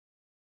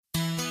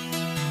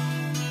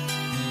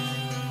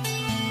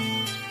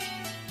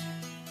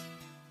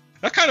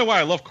That's kind of why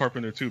I love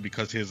Carpenter too,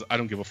 because his I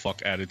don't give a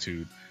fuck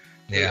attitude.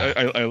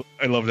 Yeah,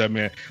 I love that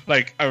man.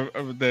 Like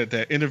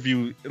that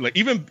interview, like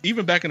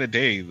even back in the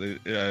day,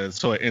 I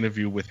saw an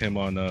interview with him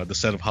on the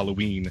set of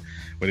Halloween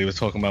where they was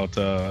talking about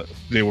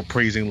they were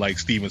praising like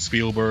Steven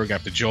Spielberg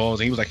after Jaws,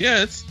 and he was like,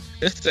 yeah,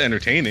 it's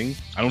entertaining.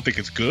 I don't think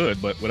it's good,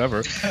 but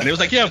whatever. And it was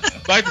like, yeah,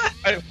 but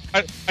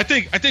I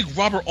think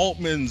Robert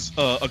Altman's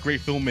a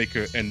great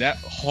filmmaker, and that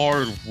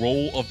hard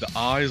roll of the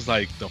eyes,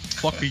 like the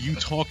fuck are you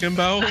talking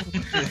about?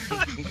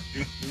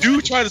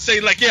 Dude tried to say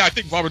like, yeah, I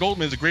think Robert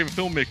Altman's a great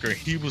filmmaker.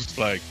 He was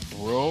like,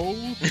 bro,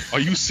 are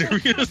you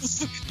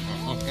serious?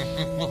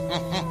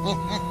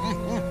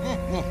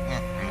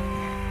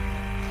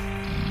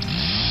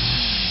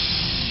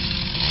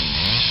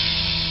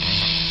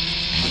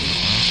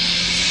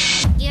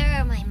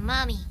 You're my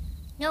mommy.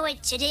 Know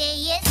what today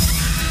is?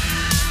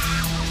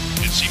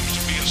 It seems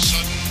to be a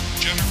sudden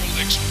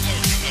general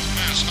explosion of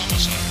mass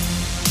homicide.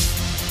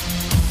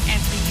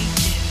 Whatever you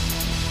do,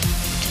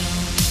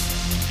 don't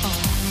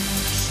fall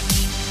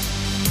asleep.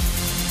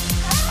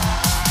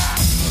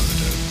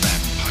 Murder,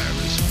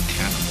 vampirism,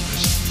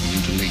 cannibalism,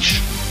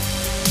 mutilation.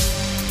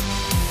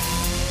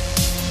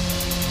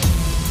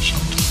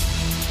 Sometimes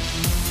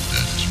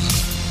that is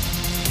love.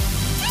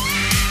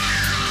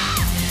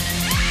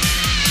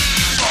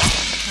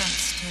 Trent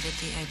stood at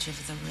the edge of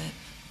the rip,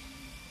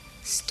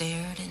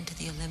 stared into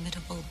the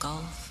illimitable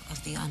gulf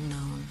of the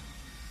unknown,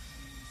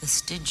 the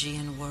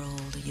Stygian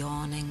world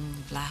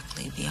yawning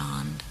blackly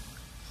beyond.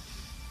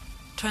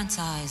 Trent's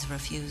eyes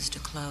refused to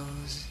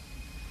close.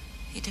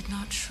 He did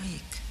not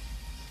shriek,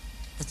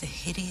 but the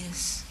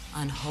hideous,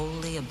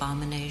 unholy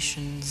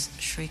abominations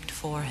shrieked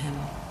for him,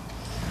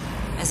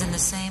 as in the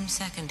same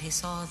second he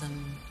saw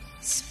them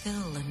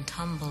spill and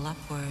tumble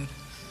upward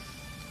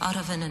out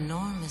of an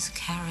enormous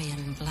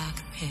carrion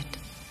black pit,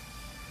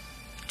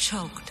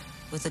 choked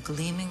with the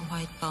gleaming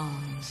white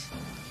bones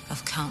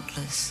of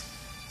countless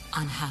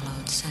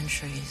unhallowed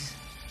centuries.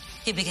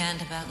 He began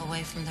to back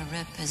away from the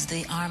rip as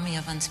the army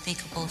of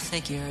unspeakable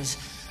figures,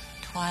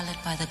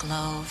 twilit by the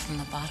glow from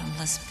the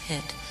bottomless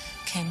pit,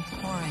 came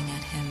pouring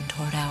at him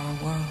toward our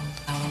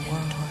world, our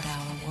world, toward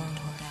our world,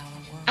 toward our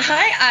world.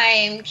 Hi,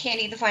 I'm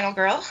Candy the Final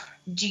Girl.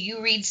 Do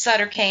you read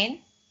Sutter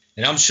Kane?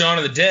 and I'm Shaun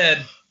of the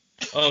Dead.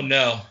 Oh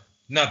no,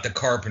 not the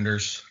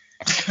Carpenters.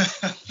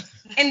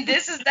 And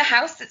this is The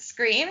House That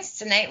Screams.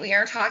 Tonight we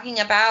are talking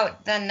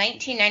about the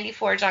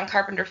 1994 John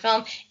Carpenter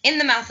film, In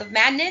the Mouth of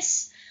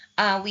Madness.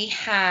 We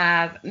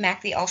have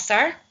Mac the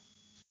All-Star.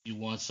 You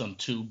want some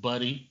too,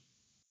 buddy?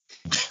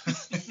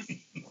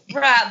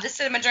 Rob, the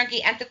Cinema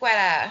Junkie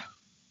Antiquera.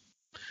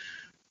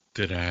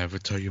 Did I ever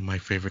tell you my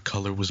favorite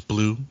color was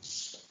blue?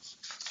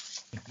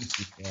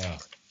 Yeah.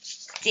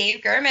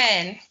 Dave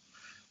Gurman.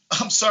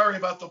 I'm sorry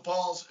about the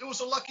balls. It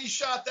was a lucky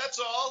shot, that's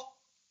all.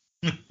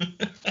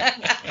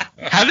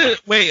 How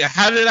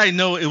did I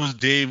know it was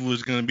Dave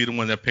was gonna be the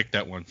one that picked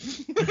that one?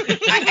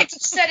 I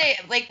just said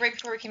it like right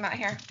before we came out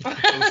here.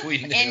 We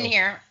knew. In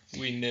here.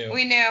 We knew.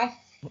 We knew.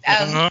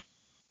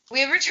 We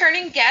have a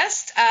returning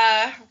guest,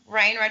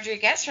 Ryan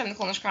Rodriguez from the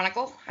Clonus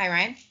Chronicle. Hi,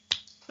 Ryan.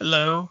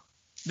 Hello.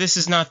 This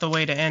is not the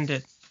way to end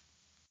it.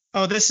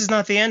 Oh, this is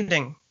not the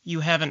ending. You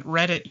haven't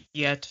read it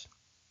yet.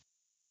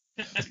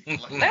 That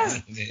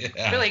was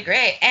really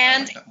great.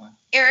 And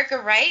Erica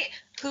Wright,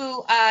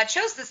 who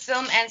chose this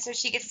film, and so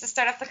she gets to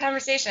start off the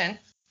conversation.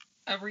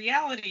 A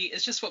reality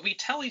is just what we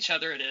tell each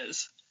other it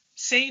is.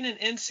 Sane and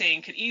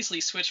insane could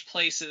easily switch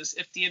places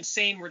if the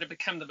insane were to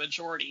become the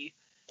majority.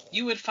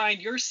 You would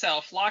find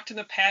yourself locked in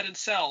a padded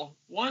cell,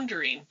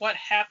 wondering what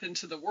happened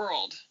to the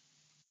world.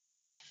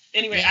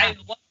 Anyway, Yeah. I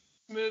love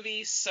this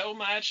movie so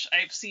much.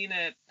 I've seen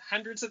it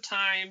hundreds of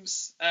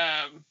times.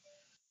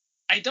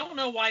 I don't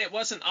know why it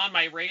wasn't on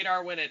my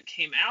radar when it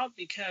came out,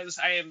 because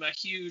I am a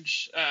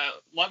huge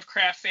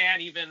Lovecraft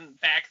fan. Even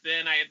back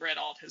then, I had read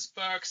all of his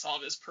books, all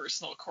of his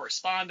personal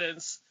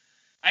correspondence.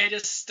 I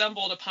just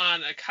stumbled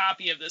upon a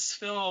copy of this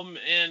film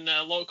in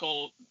a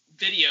local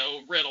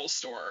video rental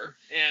store,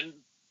 and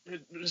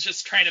was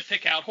just trying to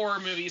pick out horror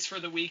movies for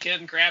the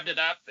weekend, grabbed it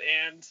up,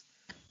 and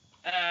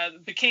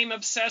became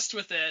obsessed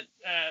with it.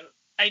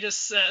 I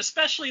just,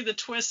 especially the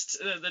twist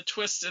in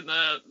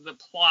the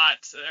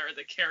plot or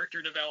the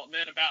character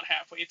development about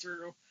halfway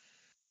through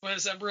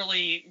was a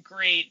really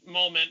great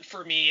moment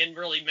for me and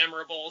really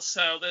memorable.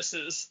 So this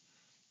is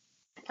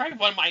probably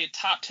one of my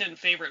top 10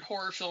 favorite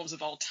horror films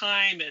of all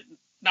time. It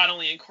not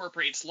only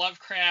incorporates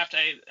Lovecraft,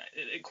 it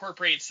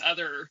incorporates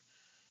other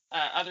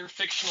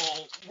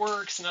fictional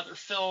works and other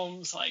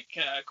films like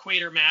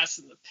Quatermass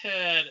in the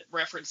Pit. It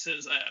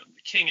references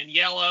King in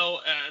Yellow.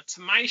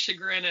 To my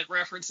chagrin, it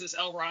references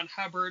L. Ron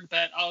Hubbard,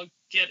 but I'll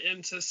get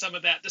into some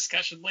of that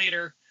discussion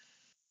later.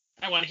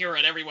 I want to hear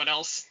what everyone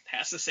else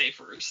has to say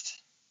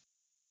first.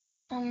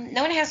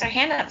 No one has their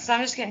hand up, so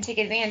I'm just going to take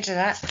advantage of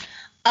that.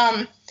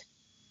 I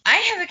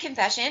have a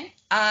confession.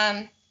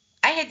 I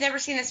had never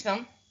seen this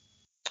film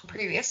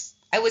previous.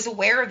 I was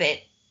aware of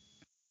it,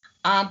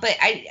 but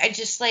I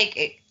just like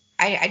it.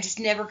 I just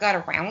never got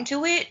around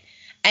to it.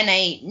 and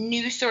I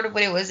knew sort of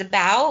what it was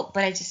about,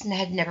 but I just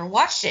had never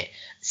watched it.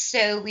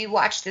 So we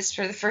watched this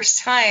for the first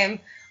time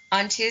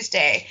on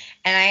Tuesday,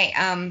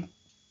 and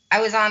I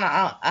was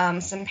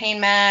on some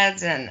pain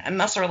meds and a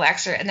muscle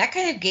relaxer, and that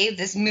kind of gave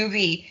this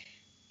movie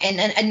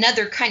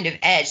another kind of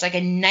edge, like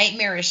a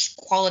nightmarish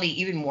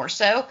quality, even more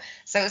so.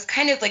 So it was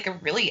kind of like a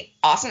really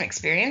awesome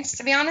experience,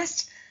 to be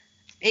honest.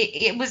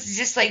 It was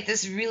just like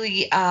this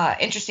really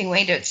interesting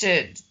way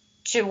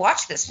to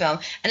watch this film,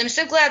 and I'm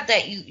so glad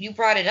that you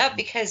brought it up,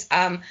 because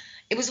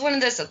it was one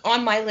of those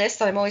on my list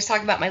that I'm always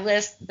talking about my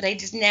list, but I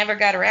just never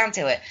got around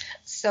to it.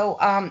 So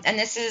and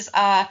this is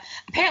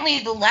apparently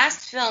the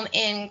last film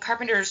in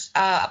Carpenter's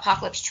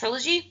Apocalypse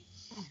trilogy,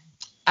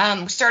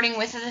 starting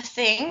with The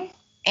Thing,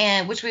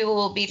 and which we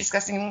will be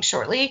discussing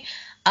shortly,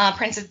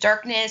 Prince of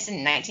Darkness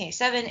in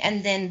 1987,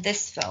 and then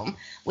this film,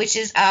 which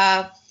is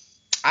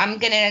I'm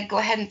gonna go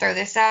ahead and throw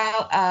this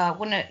out.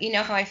 You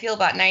know how I feel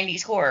about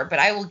 90s horror, but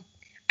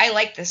I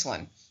like this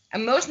one.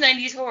 And most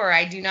 90s horror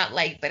I do not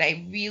like, but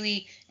I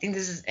really think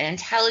this is an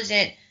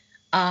intelligent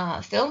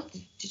film.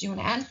 Did you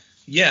want to add?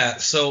 Yeah,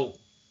 so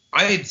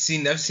I've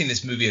seen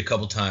this movie a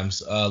couple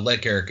times.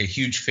 Like Eric, a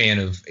huge fan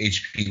of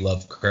H.P.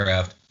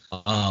 Lovecraft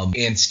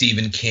and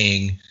Stephen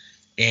King,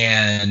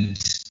 and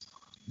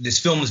this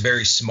film is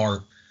very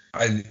smart.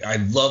 I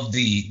love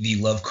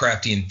the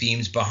Lovecraftian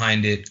themes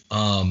behind it.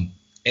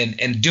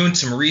 And doing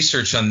some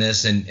research on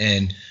this,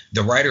 and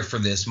the writer for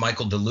this,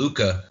 Michael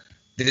DeLuca,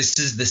 this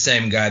is the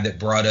same guy that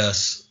brought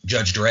us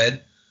Judge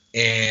Dredd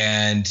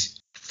and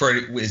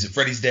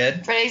Freddy's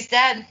Dead? Freddy's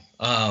Dead.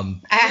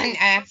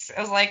 I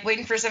was like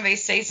waiting for somebody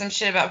to say some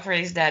shit about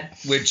Freddy's Dead.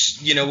 Which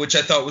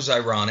I thought was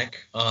ironic,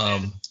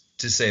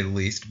 to say the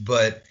least.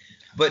 But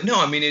no,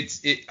 I mean,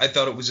 I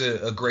thought it was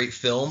a great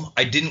film.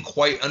 I didn't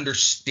quite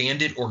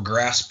understand it or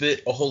grasp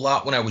it a whole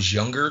lot when I was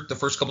younger, the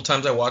first couple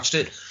times I watched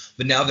it.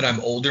 But now that I'm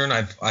older and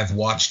I've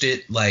watched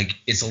it, like,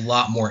 it's a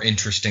lot more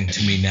interesting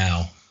to me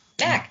now.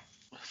 Jack.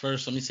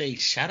 First, let me say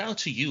shout out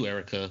to you,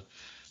 Erica,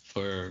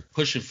 for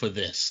pushing for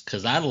this,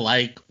 because I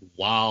like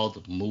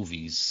wild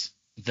movies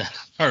that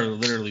are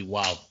literally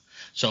wild.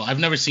 So I've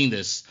never seen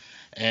this,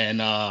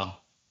 and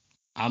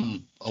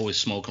I'm always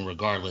smoking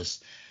regardless.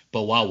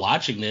 But while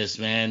watching this,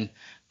 man,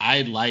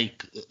 I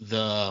like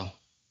the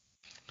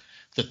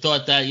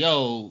thought that,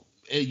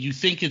 you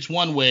think it's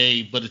one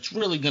way, but it's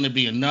really going to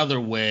be another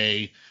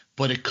way,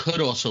 but it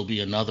could also be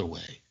another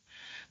way.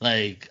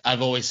 Like,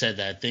 I've always said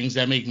that things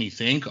that make me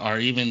think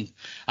are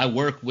I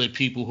work with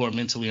people who are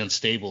mentally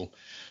unstable.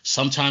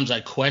 Sometimes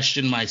I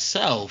question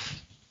myself.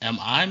 Am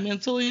I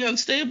mentally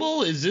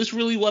unstable? Is this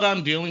really what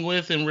I'm dealing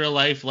with in real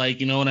life?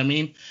 Like, you know what I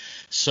mean?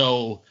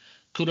 So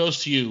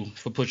kudos to you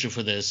for pushing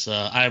for this.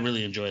 I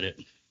really enjoyed it.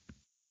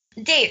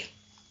 Dave.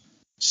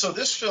 So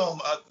this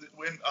film,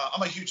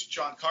 I'm a huge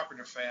John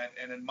Carpenter fan,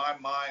 and in my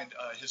mind,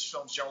 his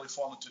films generally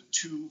fall into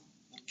two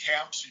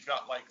camps. You've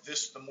got like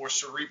this, the more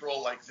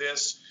cerebral, like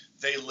this,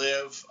 They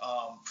Live,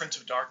 Prince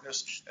of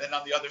Darkness, and then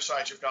on the other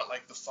side, you've got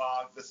like The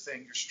Fog, The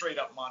Thing, your straight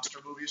up monster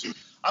movies.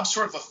 I'm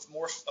sort of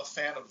more a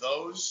fan of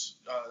those,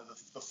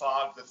 the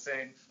Fog, The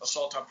Thing,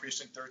 Assault on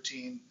Precinct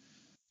 13.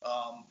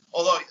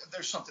 Although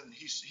there's something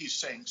he's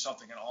saying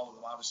something in all of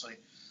them, obviously.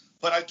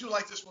 But I do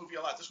like this movie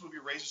a lot. This movie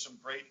raises some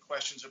great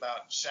questions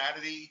about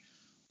sanity,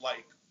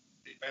 like,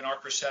 and our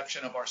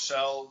perception of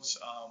ourselves,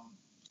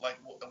 like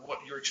what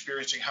you're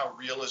experiencing, how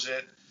real is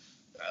it?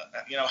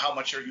 How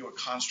much are you a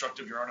construct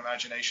of your own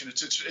imagination?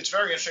 It's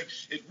very interesting.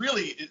 It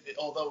really,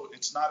 although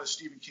it's not a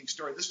Stephen King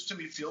story, this to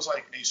me feels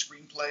like a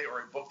screenplay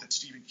or a book that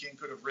Stephen King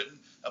could have written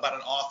about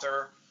an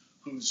author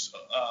whose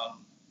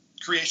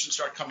creations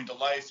start coming to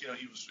life.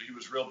 He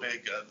was real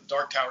big. The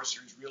Dark Tower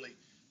series really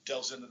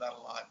delves into that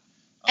a lot.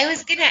 I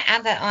was going to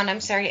add that on. I'm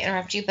sorry to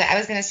interrupt you, but I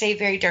was going to say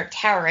very Dark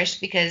Tower-ish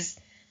because,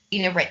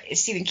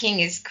 Stephen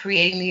King is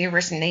creating the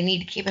universe and they need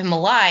to keep him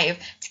alive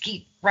to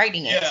keep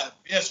writing it.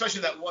 Yeah,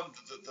 especially that one,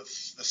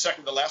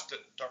 the last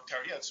Dark Tower.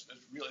 Yeah, it's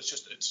real.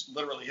 It's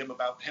literally him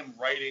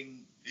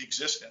writing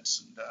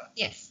existence. And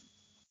yes.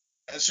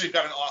 And so you've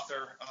got an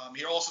author.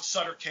 Here also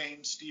Sutter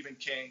Kane, Stephen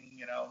King.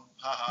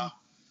 haha.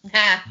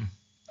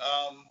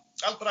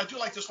 But I do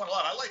like this one a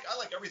lot. I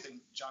like everything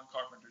John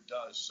Carpenter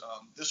does.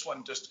 This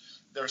one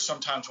there are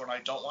some times when I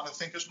don't want to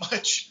think as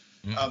much.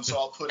 So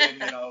I'll put in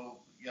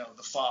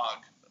The Fog.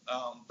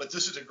 But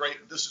this is a great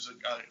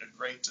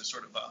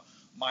sort of a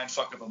mind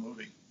fuck of a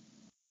movie.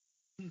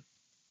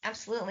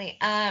 Absolutely.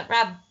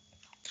 Rob.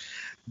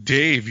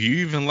 Dave, you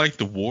even like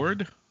The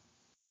Ward?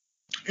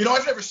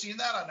 I've never seen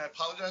that, and I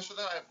apologize for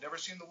that. I've never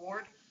seen The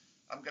Ward.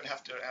 I'm gonna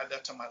have to add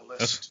that to my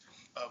list.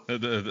 Yeah,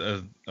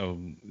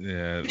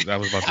 that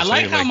was about to say. I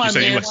like how my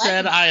man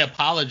said, "I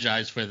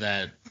apologize for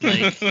that."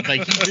 Like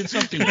he did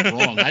something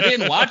wrong. I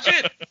didn't watch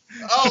it.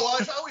 Oh well,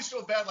 I always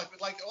feel bad.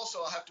 Also,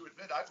 I'll have to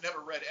admit, I've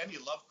never read any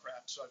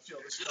Lovecraft, so I feel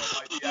this film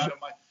might be out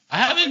of my. I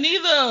haven't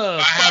either.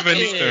 I haven't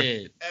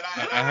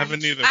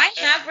either. I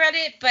have read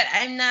it, but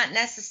I'm not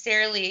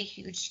necessarily a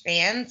huge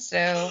fan.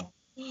 So.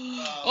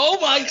 Oh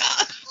my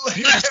God!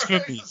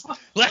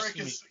 Eric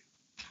is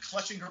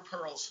clutching her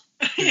pearls.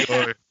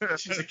 Totally.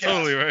 She's a gas.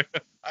 Totally right.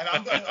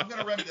 I'm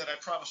gonna remedy that. I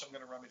promise I'm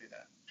gonna remedy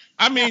that.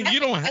 I mean, you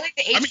don't. I like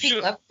the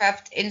H.P.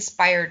 Lovecraft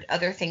inspired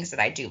other things that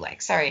I do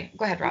like. Sorry,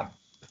 go ahead, Rob.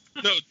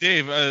 No,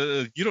 Dave,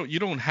 you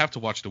don't have to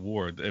watch The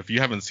Ward. If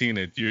you haven't seen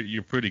it,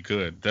 you're pretty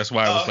good. That's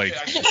why I was like,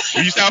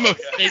 you said I'm a.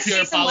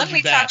 Season 1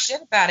 we talk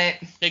shit about it.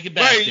 Take it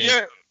back. Right,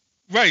 yeah,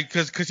 right,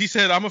 because he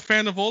said I'm a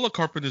fan of all of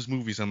Carpenter's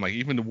movies. I'm like,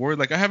 even The Ward,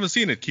 like I haven't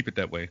seen it. Keep it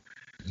that way,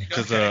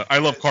 because I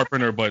love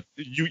Carpenter, but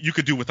you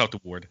could do without The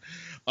Ward.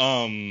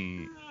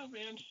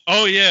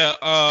 Oh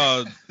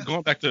yeah,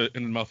 going back to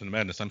In the Mouth of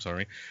Madness. I'm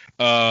sorry.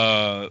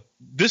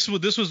 This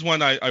was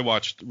one I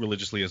watched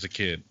religiously as a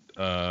kid.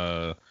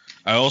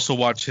 I also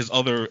watched his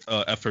other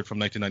effort from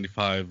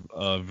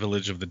 1995,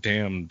 Village of the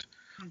Damned,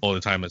 all the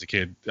time as a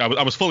kid.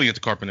 I was fully into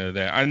Carpenter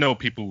there. I know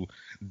people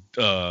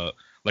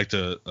like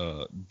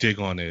to dig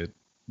on it,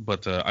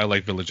 but I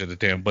like Village of the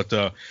Damned. But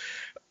I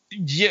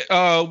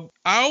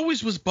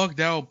always was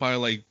bugged out by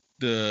like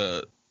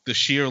the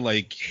sheer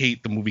like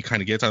hate the movie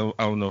kind of gets. I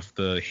don't know if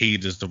the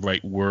hate is the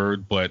right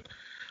word, but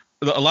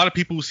a lot of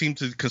people seem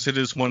to consider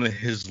this one of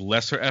his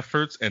lesser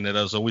efforts, and it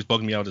has always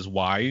bugged me out is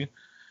why.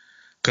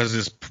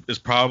 Because it's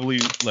probably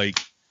like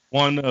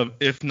one of,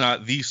 if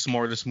not the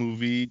smartest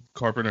movie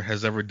Carpenter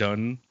has ever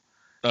done.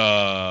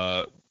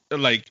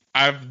 Like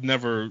I've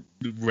never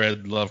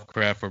read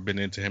Lovecraft or been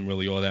into him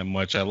really all that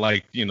much. I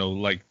like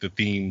like the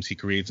themes he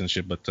creates and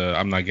shit, but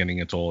I'm not getting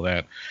into all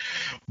that.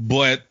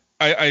 But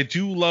I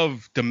do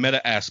love the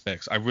meta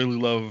aspects. I really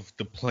love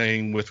the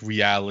playing with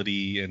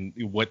reality and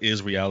what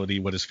is reality,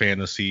 what is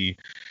fantasy,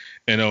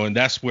 and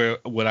that's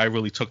what I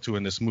really took to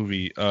in this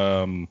movie.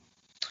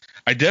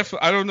 I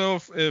don't know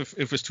if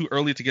it's too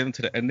early to get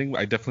into the ending.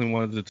 I definitely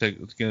wanted to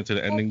get into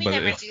the ending, We but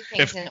never do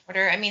things in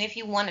order. I mean, if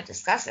you want to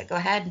discuss it, go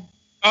ahead.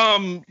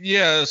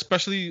 Yeah,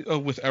 especially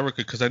with Erica,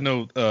 because I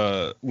know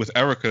with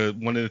Erica,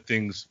 one of the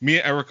things me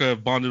and Erica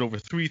have bonded over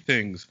 3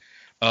 things: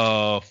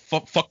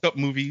 fucked up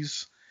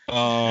movies,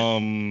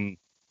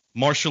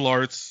 martial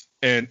arts,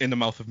 and In the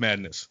Mouth of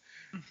Madness.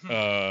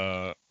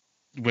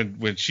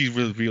 When she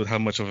revealed how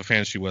much of a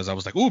fan she was, I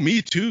was like, oh,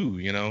 me too,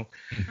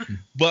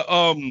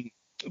 But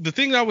the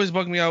thing that always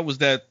bugged me out was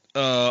that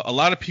a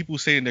lot of people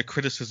say in their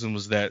criticism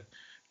was that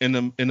In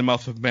the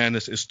Mouth of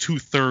Madness is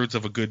 2/3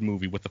 of a good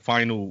movie, with the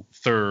final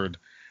third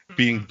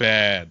being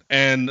bad.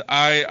 And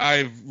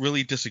I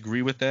really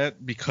disagree with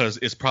that, because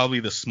it's probably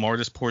the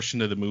smartest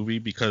portion of the movie,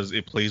 because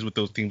it plays with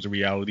those themes of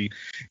reality.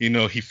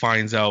 He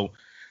finds out,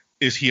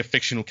 is he a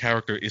fictional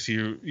character? Is he,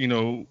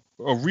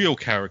 a real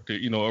character,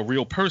 a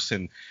real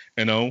person,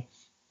 And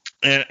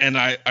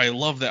I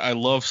love that. I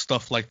love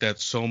stuff like that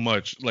so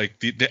much. Like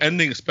the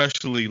ending,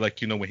 especially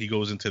like, when he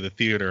goes into the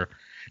theater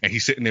and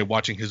he's sitting there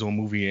watching his own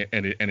movie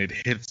and it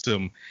hits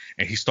him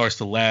and he starts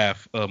to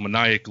laugh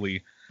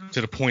maniacally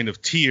to the point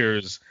of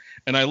tears.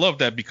 And I love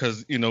that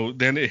because,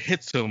 then it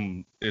hits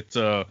him. It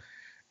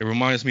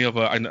reminds me of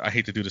I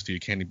hate to do this to you,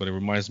 Candy, but it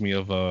reminds me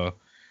of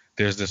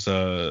there's this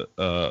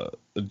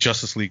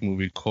Justice League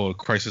movie called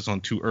Crisis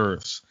on Two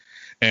Earths.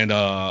 And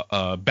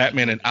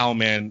Batman and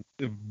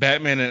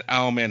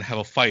Owlman have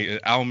a fight.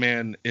 And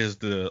Owlman is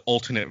the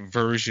alternate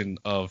version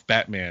of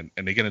Batman,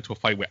 and they get into a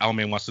fight where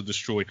Owlman wants to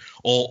destroy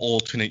all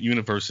alternate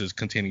universes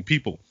containing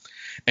people.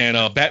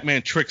 And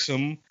Batman tricks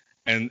him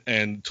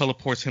and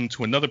teleports him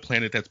to another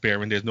planet that's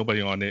barren. There's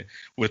nobody on it,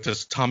 with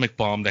this atomic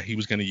bomb that he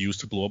was going to use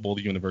to blow up all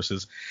the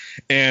universes.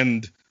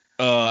 And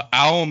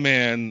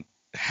Owlman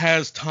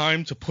has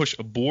time to push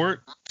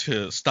abort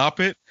to stop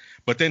it,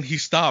 but then he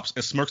stops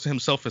and smirks to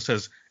himself and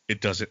says,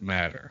 "It doesn't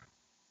matter."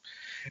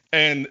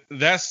 And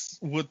that's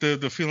what the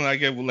feeling I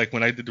get like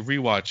when I did the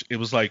rewatch. It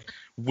was like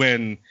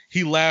when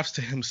he laughs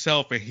to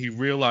himself and he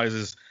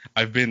realizes,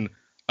 I've been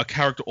a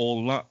character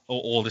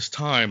all this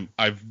time.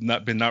 I've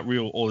not been not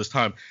real all this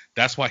time.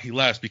 That's why he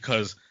laughs,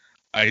 because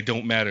I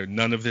don't matter.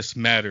 None of this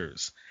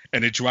matters.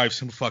 And it drives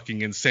him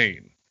fucking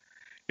insane.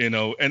 And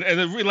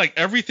it, like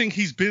everything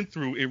he's been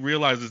through, it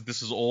realizes this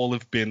has all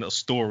have been a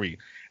story.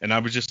 And I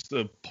was just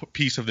a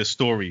piece of this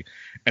story,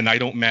 and I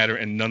don't matter,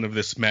 and none of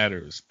this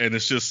matters. And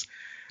it's just,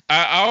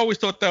 I always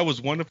thought that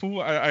was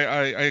wonderful.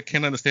 I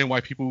can't understand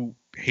why people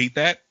hate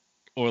that,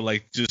 or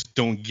like just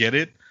don't get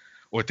it,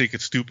 or think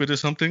it's stupid or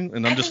something.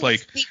 And I'm just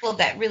like, people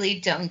that really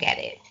don't get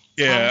it.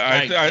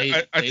 Yeah,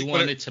 they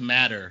want it to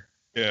matter.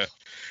 Yeah.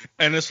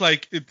 And it's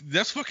like,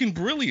 that's fucking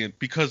brilliant,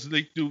 because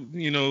they do,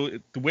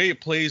 the way it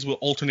plays with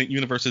alternate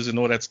universes and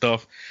all that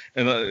stuff.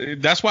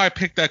 And that's why I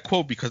picked that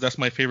quote, because that's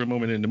my favorite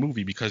moment in the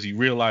movie, because he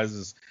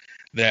realizes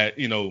that,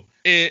 in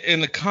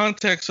the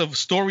context of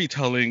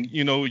storytelling,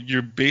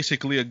 you're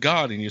basically a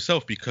god in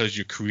yourself, because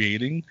you're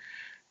creating,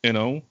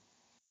 you're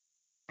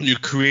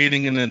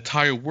creating an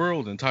entire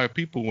world, entire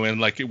people.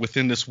 And like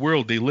within this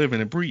world, they live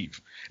and breathe.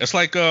 It's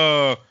like,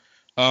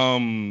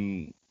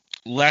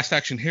 Last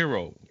Action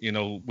Hero,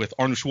 with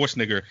Arnold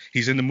Schwarzenegger.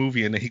 He's in the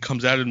movie, and then he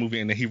comes out of the movie,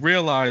 and then he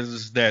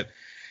realizes that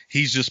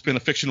he's just been a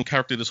fictional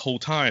character this whole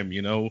time,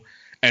 and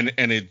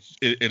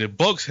it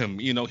bugs him.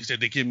 He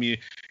said, they give me,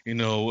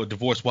 a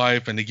divorced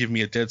wife, and they give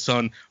me a dead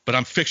son, but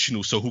I'm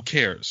fictional, so who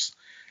cares?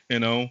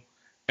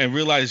 and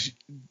realize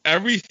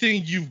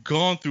everything you've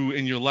gone through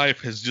in your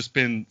life has just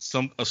been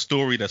a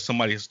story that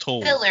somebody has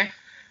told. Filler.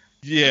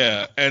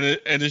 Yeah, and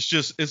it's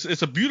just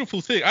it's a beautiful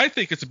thing. I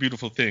think it's a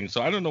beautiful thing.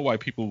 So I don't know why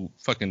people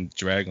fucking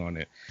drag on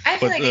it. I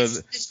feel like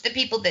it's just the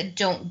people that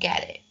don't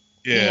get it.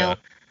 Yeah. You know,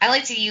 I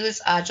like to use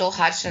Joel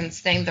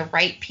Hodgson's thing, the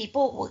right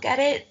people will get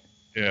it.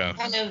 Yeah.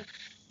 Kind of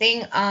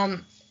thing.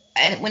 And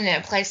when it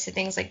applies to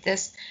things like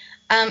this.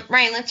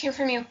 Ryan, let's hear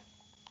from you.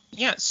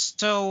 Yeah,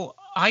 so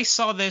I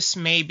saw this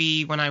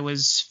maybe when I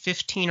was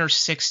 15 or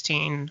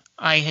 16.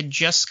 I had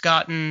just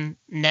gotten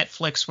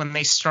Netflix when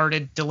they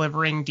started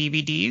delivering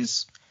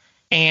DVDs.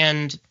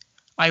 And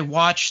I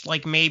watched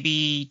like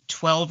maybe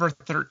 12 or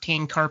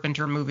 13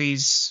 Carpenter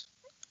movies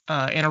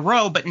in a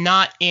row, but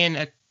not in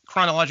a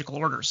chronological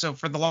order. So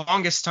for the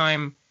longest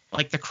time,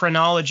 like the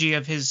chronology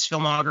of his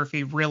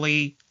filmography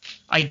really,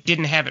 I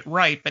didn't have it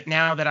right. But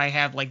now that I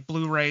have like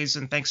Blu-rays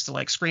and thanks to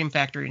like Scream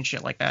Factory and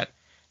shit like that,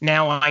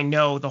 now I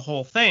know the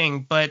whole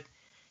thing. But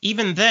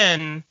even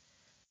then,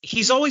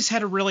 he's always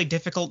had a really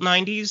difficult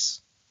 90s.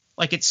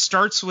 Like it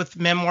starts with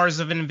Memoirs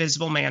of an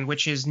Invisible Man,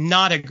 which is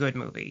not a good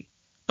movie.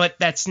 But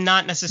that's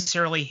not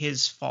necessarily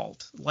his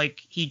fault.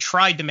 Like, he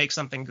tried to make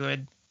something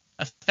good.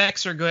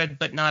 Effects are good,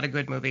 but not a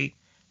good movie.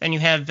 Then you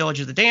have Village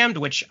of the Damned,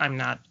 which I'm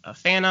not a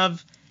fan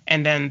of.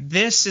 And then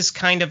this is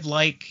kind of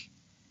like,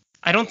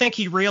 I don't think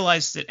he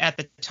realized it at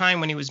the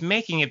time when he was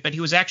making it, but he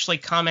was actually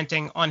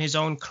commenting on his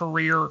own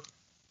career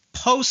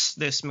post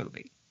this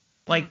movie.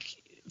 Like,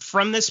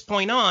 from this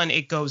point on,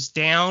 it goes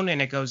down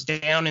and it goes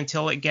down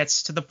until it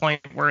gets to the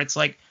point where it's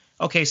like,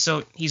 okay,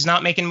 so he's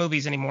not making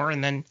movies anymore,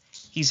 and then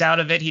he's out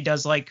of it. He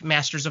does like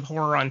Masters of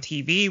Horror on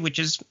TV, which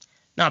is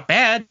not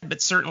bad,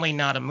 but certainly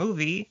not a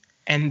movie.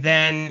 And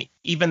then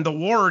even The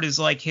Ward is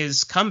like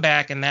his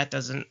comeback, and that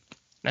doesn't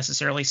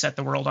necessarily set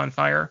the world on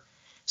fire.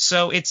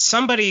 So it's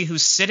somebody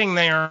who's sitting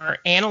there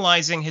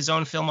analyzing his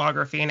own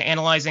filmography and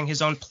analyzing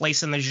his own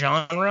place in the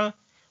genre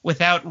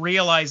without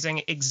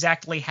realizing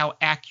exactly how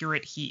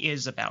accurate he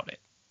is about it.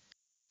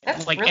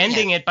 That's like brilliant.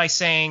 Ending it by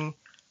saying,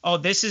 oh,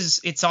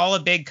 it's all a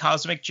big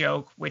cosmic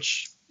joke,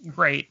 which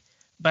great.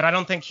 But I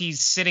don't think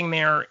he's sitting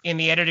there in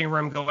the editing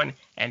room going,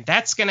 and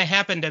that's going to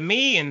happen to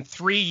me in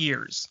 3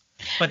 years.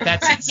 But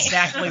that's Right.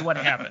 exactly what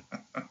happened.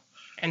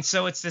 And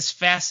so it's this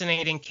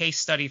fascinating case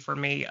study for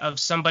me of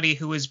somebody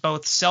who is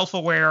both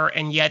self-aware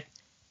and yet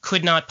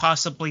could not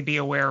possibly be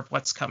aware of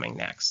what's coming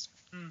next.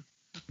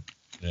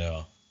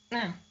 Yeah.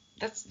 No,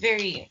 that's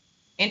very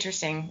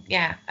interesting.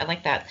 Yeah, I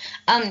like that.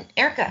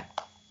 Erica.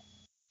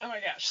 Oh my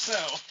gosh. So,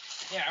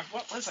 yeah,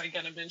 what was I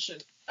going to mention?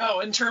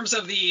 Oh, in terms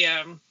of the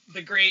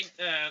great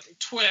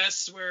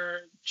twist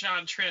where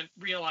John Trent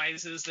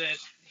realizes that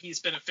he's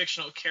been a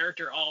fictional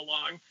character all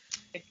along,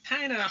 it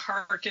kind of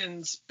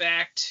harkens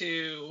back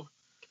to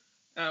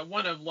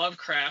one of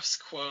Lovecraft's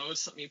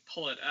quotes. Let me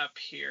pull it up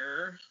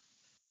here.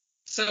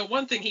 So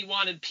one thing he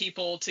wanted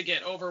people to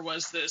get over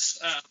was this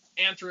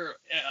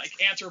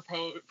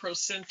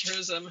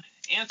anthropocentrism,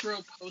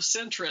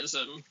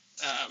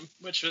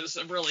 which was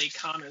a really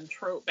common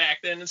trope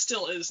back then and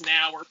still is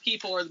now, where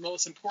people are the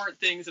most important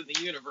things in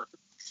the universe.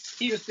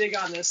 He was big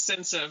on this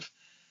sense of,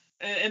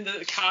 in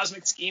the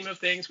cosmic scheme of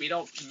things, we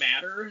don't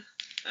matter.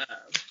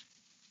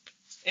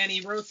 And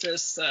he wrote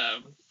this,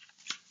 a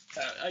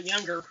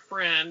younger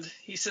friend,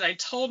 he said, I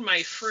told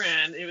my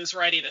friend, he was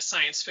writing a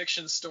science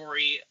fiction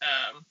story,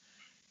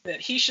 that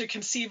he should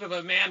conceive of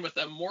a man with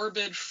a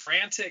morbid,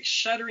 frantic,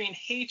 shuddering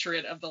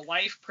hatred of the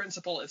life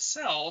principle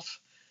itself,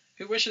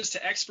 who wishes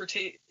to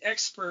extirpate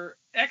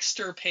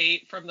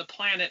from the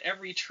planet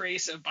every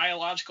trace of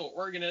biological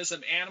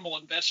organism, animal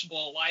and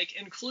vegetable alike,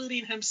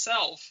 including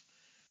himself.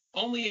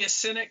 Only a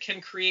cynic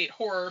can create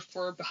horror,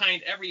 for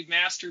behind every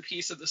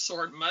masterpiece of the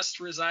sort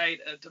must reside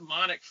a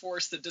demonic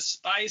force that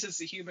despises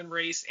the human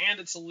race and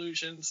its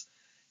illusions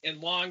and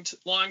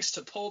longs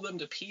to pull them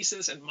to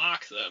pieces and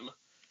mock them.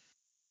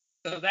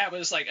 So that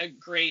was like a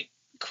great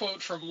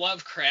quote from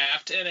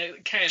Lovecraft, and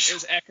it kind of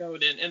is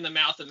echoed in The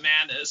Mouth of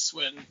Madness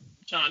when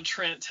John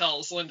Trent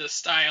tells Linda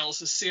Stiles,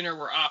 the sooner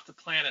we're off the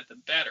planet, the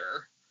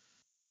better.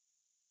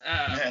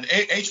 Man,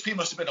 HP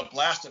must have been a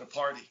blast at a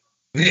party.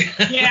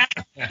 Yeah.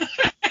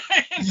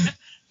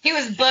 He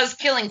was Buzz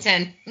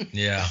Killington.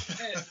 Yeah.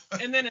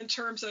 And then in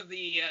terms of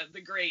the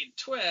great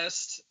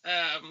twist,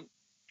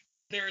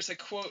 there's a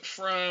quote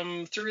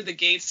from Through the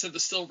Gates of the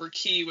Silver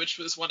Key, which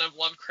was one of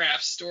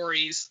Lovecraft's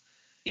stories.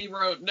 He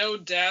wrote, no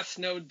death,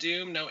 no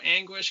doom, no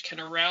anguish can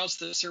arouse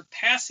the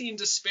surpassing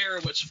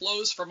despair which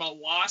flows from a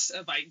loss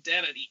of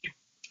identity.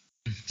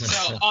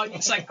 So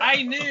it's like,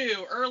 I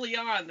knew early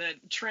on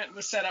that Trent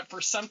was set up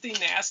for something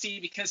nasty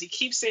because he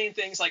keeps saying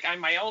things like,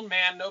 I'm my own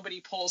man, nobody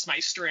pulls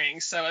my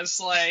strings. So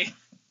it's like,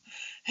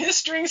 his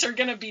strings are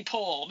going to be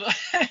pulled.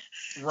 Right.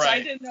 So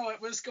I didn't know it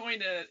was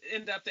going to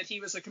end up that he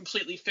was a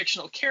completely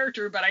fictional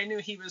character, but I knew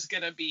he was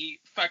going to be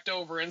fucked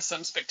over in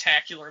some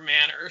spectacular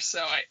manner.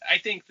 So I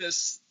think the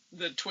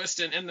twist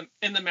in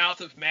the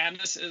Mouth of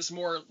Madness is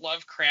more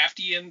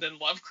Lovecraftian than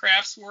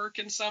Lovecraft's work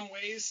in some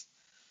ways.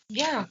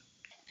 Yeah.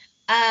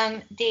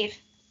 Dave.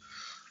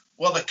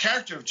 Well, the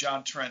character of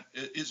John Trent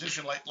is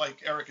interesting.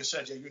 Like Erica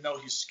said, yeah,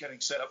 he's getting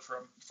set up for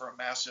a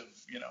massive,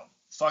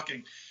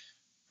 fucking.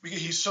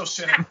 Because he's so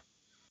cynical.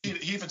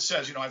 He even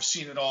says, I've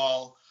seen it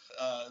all.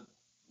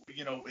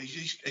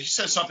 He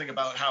says something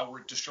about how we're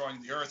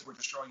destroying the earth, we're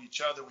destroying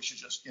each other. We should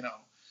just,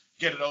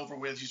 get it over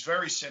with. He's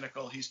very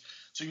cynical. He's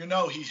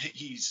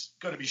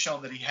going to be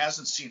shown that he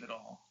hasn't seen it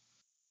all.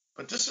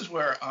 But this is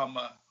where I'm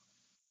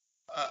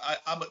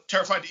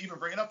terrified to even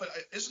bring it up. But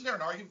isn't there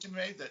an argument to be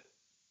made that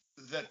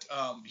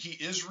he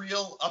is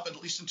real up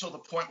at least until the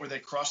point where they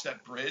cross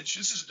that bridge?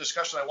 This is a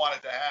discussion I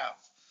wanted to have.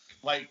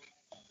 Like,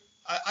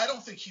 I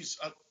don't think he's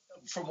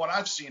from what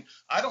I've seen,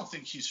 I don't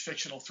think he's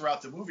fictional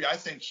throughout the movie. I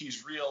think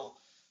he's real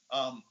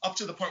up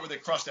to the point where they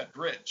cross that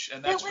bridge,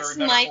 and that's very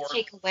metaphorical. That was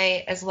my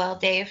takeaway as well,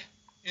 Dave.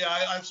 Yeah,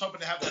 I was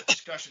hoping to have that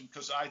discussion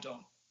because I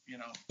don't,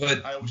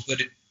 But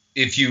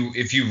if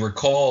you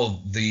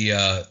recall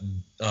the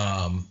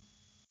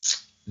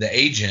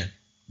agent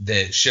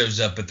that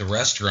shows up at the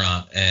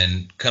restaurant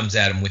and comes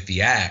at him with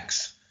the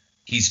axe,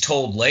 he's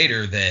told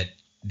later that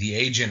the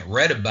agent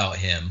read about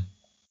him.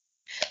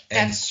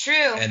 That's true.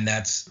 And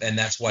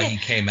that's why he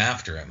came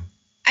after him.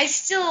 I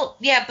still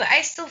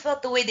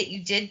felt the way that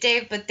you did,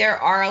 Dave, but there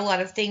are a lot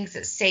of things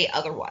that say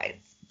otherwise.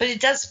 But it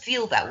does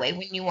feel that way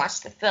when you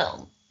watch the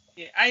film.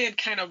 Yeah, I had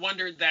kind of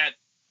wondered that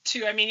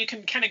too. I mean, you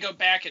can kind of go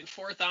back and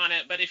forth on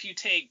it, but if you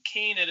take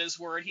Kane at his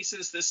word, he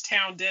says this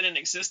town didn't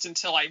exist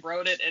until I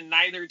wrote it, and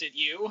neither did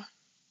you.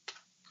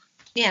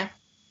 Yeah.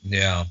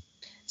 Yeah.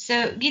 So,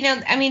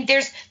 I mean,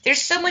 there's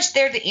so much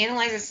there to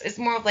analyze. It's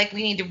more of like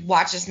we need to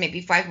watch this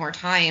maybe 5 more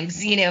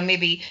times,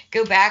 maybe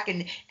go back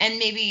and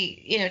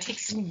maybe, take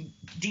some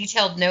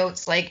detailed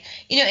notes. Like,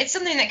 it's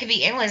something that can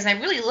be analyzed. And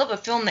I really love a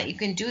film that you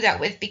can do that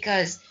with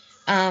because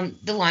the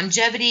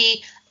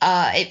longevity,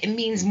 it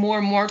means more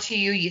and more to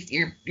you.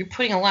 You're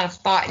putting a lot of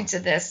thought into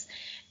this.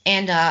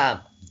 And,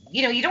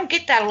 you don't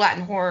get that a lot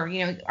in horror,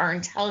 our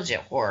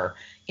intelligent horror.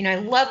 I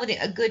love when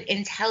a good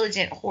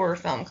intelligent horror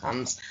film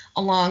comes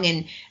along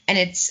and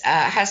it's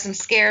has some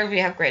scare. We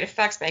have great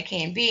effects by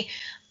K&B,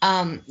 but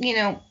I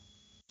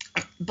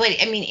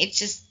mean it's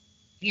just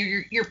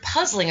you're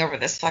puzzling over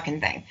this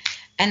fucking thing,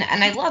 and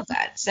I love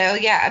that. So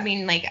yeah, I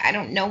mean like I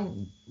don't know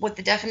what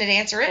the definite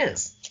answer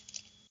is,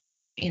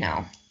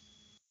 Yeah,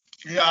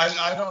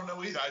 I don't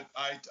know either.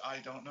 I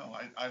don't know.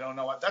 I don't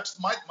know. That's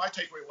my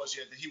takeaway was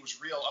that he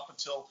was real up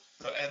until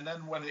and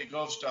then when it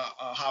goes to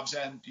Hobbs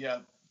End,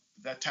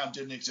 that town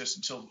didn't exist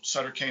until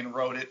Sutter Kane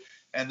wrote it,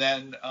 and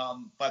then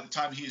by the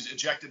time he's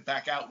ejected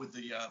back out with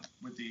the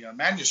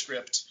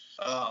manuscript,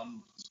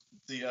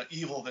 the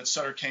evil that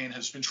Sutter Kane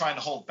has been trying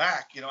to hold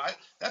back.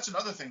 That's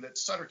another thing, that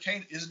Sutter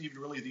Kane isn't even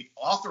really the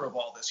author of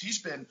all this. He's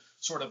been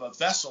sort of a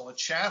vessel, a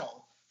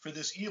channel for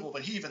this evil,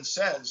 but he even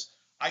says,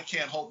 I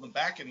can't hold them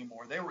back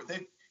anymore.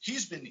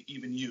 He's been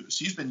even used.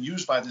 He's been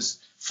used by this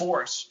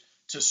force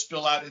to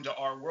spill out into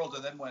our world,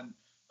 and then when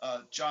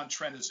John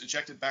Trent is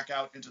ejected back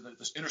out into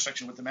this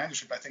intersection with the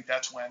manuscript, I think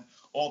that's when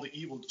all the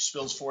evil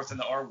spills forth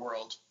into our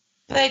world.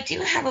 But I do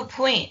have a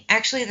point,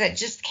 actually, that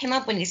just came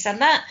up when you said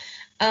that.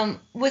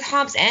 With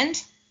Hobbs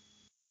End,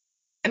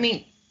 I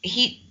mean,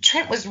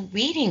 Trent was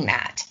reading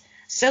that.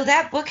 So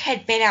that book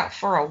had been out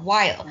for a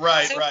while.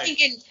 Right, so right. I'm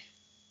thinking,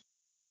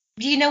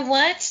 you know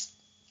what?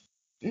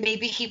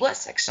 Maybe he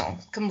was fictional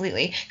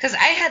completely. Because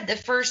I had the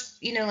first,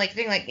 thing like,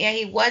 yeah,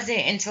 he wasn't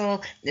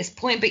until this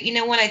point. But you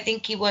know what? I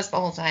think he was the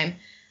whole time.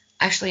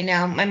 Actually,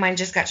 no, my mind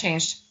just got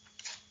changed.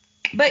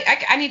 But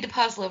I need to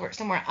pause a little bit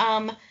somewhere.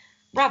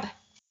 Rob.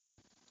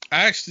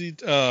 I actually,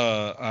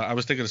 I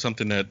was thinking of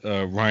something that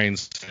Ryan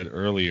said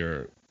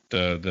earlier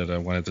that I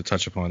wanted to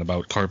touch upon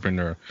about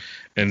Carpenter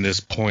and this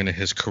point in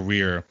his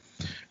career,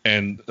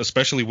 and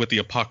especially with the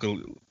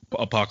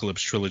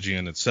Apocalypse trilogy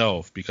in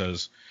itself,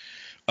 because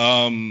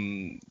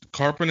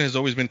Carpenter has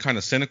always been kind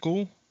of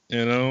cynical,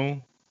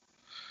 and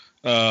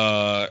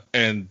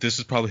this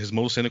is probably his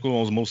most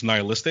cynical, most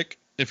nihilistic,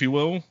 if you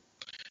will.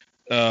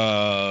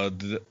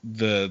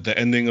 The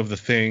ending of The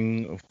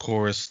Thing, of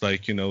course,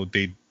 like,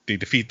 they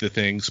defeat the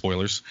Thing,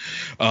 spoilers.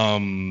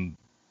 But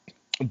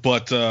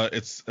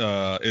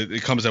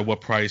it comes at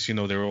what price?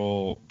 They're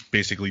all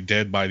basically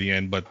dead by the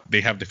end, but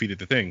they have defeated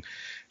the Thing.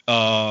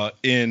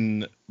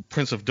 In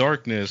Prince of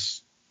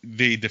Darkness,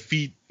 they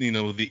defeat,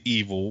 the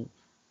evil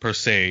per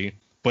se,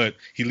 but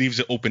he leaves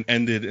it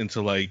open-ended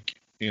into like,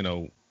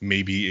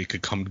 maybe it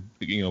could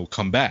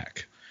come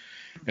back.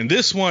 And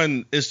this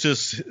one is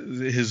just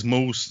his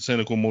most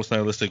cynical, most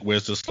nihilistic, where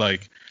it's just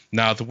like,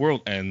 nah, the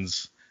world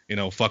ends,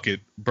 fuck it,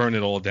 burn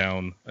it all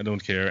down, I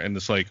don't care. And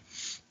it's like,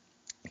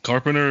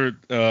 Carpenter,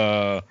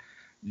 the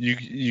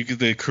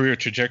career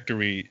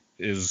trajectory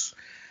is,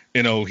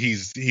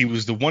 he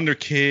was the Wonder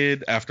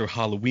Kid after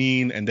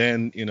Halloween, and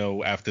then,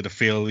 after the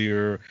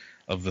failure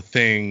of The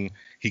Thing,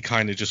 he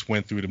kind of just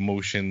went through the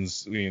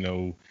motions,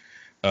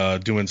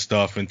 doing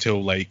stuff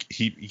until like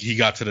he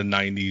got to the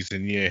 90s,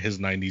 and his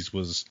 90s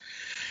was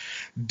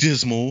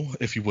dismal,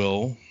 if you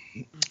will,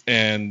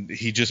 and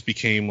he just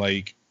became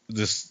like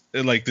this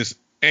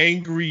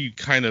angry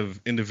kind of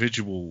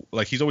individual.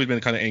 Like, he's always been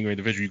a kind of angry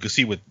individual. You can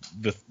see with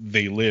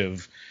They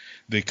Live,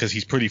 because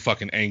he's pretty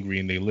fucking angry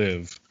and they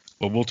live.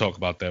 But we'll talk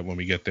about that when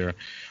we get there.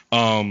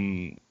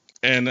 And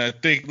I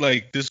think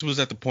like this was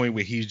at the point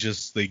where he's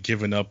just like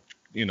given up,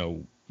 you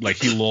know, like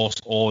he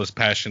lost all his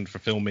passion for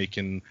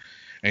filmmaking,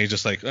 and he's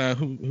just like,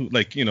 who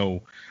like, you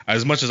know,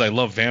 as much as I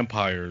love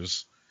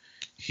vampires,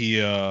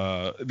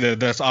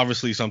 that's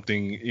obviously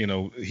something, you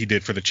know, he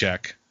did for the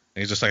check.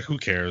 And he's just like, who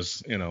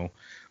cares, you know?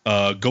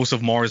 Ghost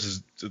of Mars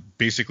is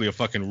basically a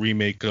fucking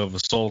remake of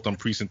Assault on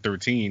Precinct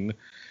 13,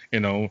 you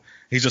know.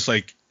 He's just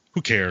like,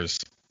 who cares?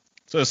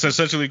 So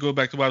essentially, go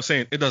back to what I was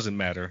saying. It doesn't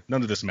matter.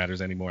 None of this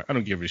matters anymore. I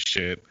don't give a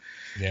shit.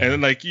 Yeah. And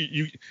then, like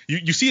you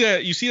see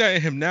that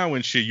in him now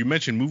and shit. You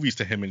mention movies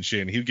to him and shit,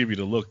 and he'll give you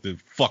the look to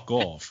fuck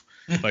off.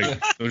 Like,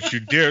 don't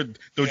you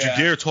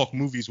dare talk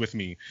movies with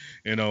me.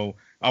 You know,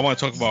 I want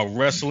to talk about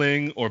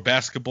wrestling or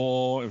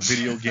basketball and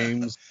video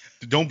games.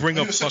 Don't bring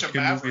up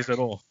fucking movies at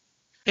all.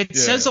 It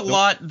says a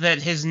lot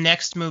that his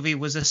next movie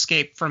was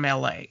Escape from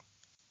L.A.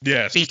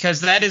 Yes.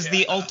 Because that is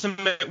the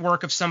ultimate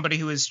work of somebody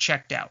who is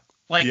checked out.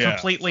 Like,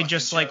 completely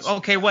just like,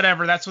 okay,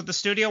 whatever. That's what the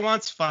studio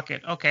wants. Fuck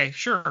it. Okay,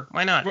 sure.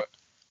 Why not?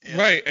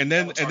 Right. And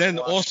then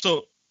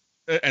also,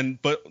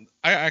 but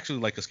I actually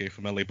like Escape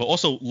from L.A. But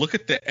also look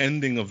at the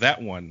ending of that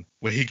one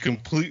where he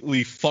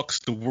completely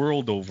fucks the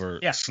world over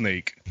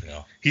Snake.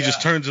 Yeah. He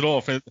just turns it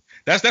off. And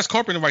that's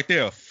Carpenter right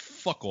there.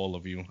 Fuck all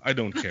of you. I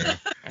don't care.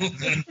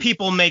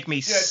 People make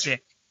me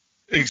sick.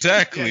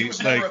 Exactly. Yeah, he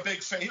was never a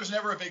big fan. He was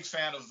never a big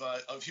fan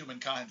of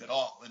humankind at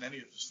all in any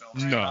of his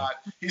films. No.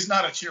 He's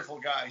not a cheerful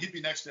guy. He'd be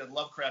next to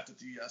Lovecraft at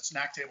the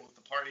snack table at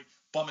the party,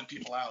 bumming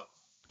people out.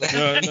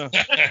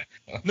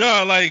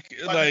 No, like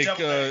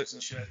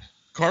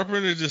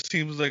Carpenter just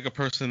seems like a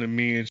person to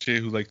me and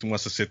shit who like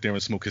wants to sit there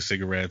and smoke his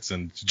cigarettes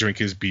and drink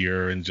his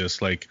beer and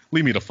just like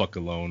leave me the fuck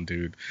alone,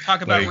 dude.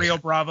 Talk about Rio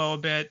Bravo a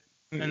bit.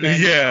 And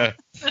then,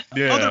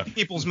 other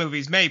people's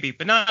movies maybe,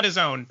 but not his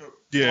own.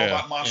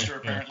 Robot monster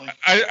apparently.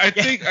 I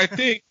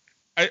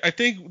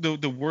think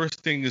the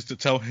worst thing is to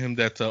tell him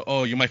that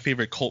you're my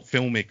favorite cult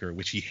filmmaker,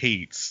 which he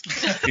hates.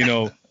 You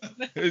know,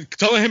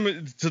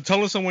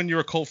 telling someone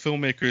you're a cult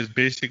filmmaker is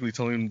basically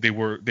telling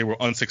them they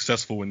were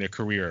unsuccessful in their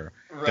career.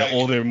 Right. That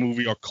all their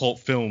movies are cult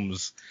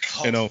films.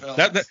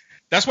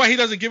 That's why he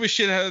doesn't give a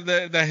shit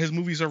that his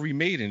movies are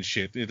remade and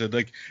shit.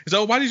 Like, he's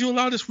like, why did you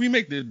allow this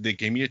remake? They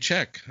gave me a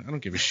check. I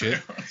don't give a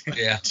shit.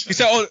 Yeah. He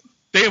said,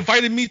 they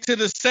invited me to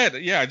the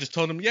set. Yeah, I just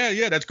told them,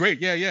 yeah, that's great.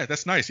 Yeah,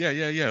 that's nice.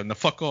 Yeah. Now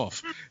fuck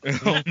off.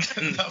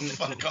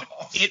 Fuck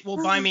off. It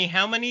will buy me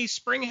how many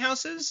spring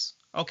houses?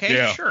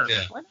 Okay, sure.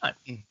 Yeah. Why not?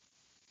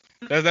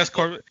 That's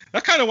kind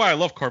of why I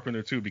love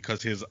Carpenter too,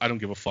 because his I don't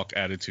give a fuck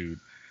attitude.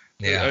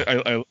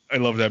 Yeah, I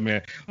love that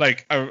man.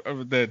 Like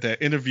the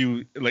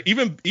interview, like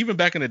even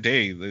back in the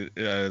day,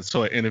 I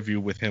saw an interview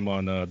with him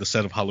on the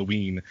set of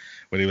Halloween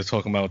where they were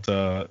talking about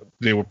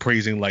they were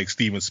praising like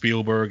Steven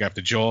Spielberg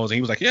after Jaws, and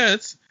he was like, yeah,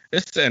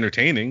 it's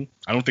entertaining.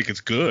 I don't think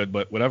it's good,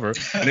 but whatever.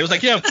 And it was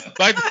like, yeah,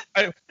 but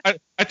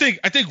I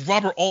think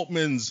Robert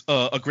Altman's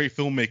a great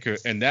filmmaker,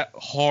 and that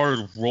hard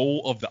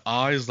roll of the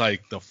eyes,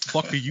 like, the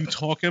fuck are you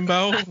talking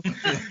about?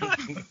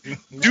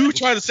 Dude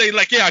tried to say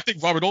like, yeah, I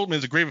think Robert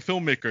Altman's a great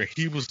filmmaker.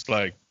 He was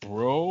like,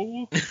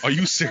 bro, are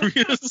you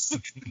serious?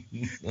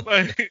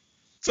 Like,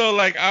 so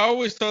like I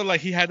always thought like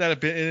he had that a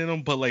bit in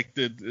him, but like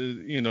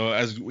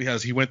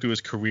as he went through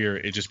his career,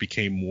 it just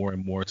became more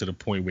and more to the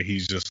point where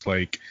he's just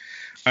like,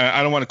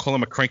 I don't want to call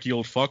him a cranky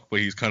old fuck, but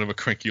he's kind of a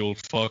cranky old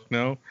fuck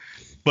now.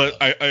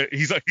 But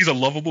he's a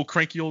lovable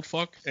cranky old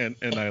fuck, and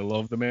I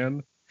love the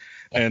man,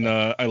 and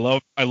I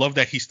love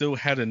that he still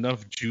had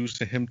enough juice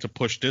in him to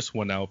push this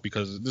one out,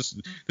 because this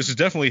is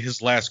definitely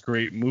his last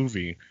great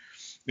movie.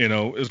 You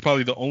know, it was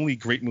probably the only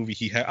great movie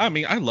he had. I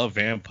mean, I love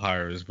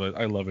vampires, but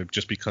I love it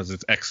just because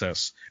it's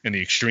excess and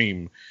the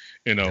extreme.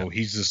 You know,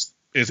 he's just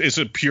it's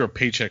a pure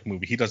paycheck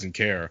movie. He doesn't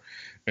care.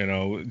 You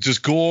know,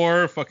 just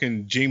gore,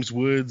 fucking James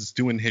Woods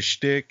doing his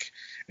shtick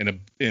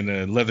in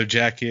a leather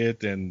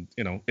jacket, and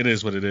you know, it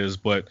is what it is.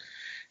 But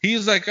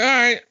he's like, all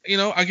right, you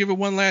know, I'll give it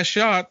one last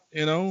shot.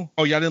 You know,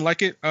 oh, y'all didn't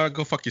like it?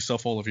 Go fuck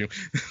yourself, all of you.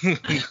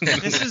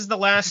 This is the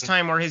last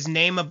time where his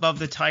name above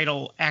the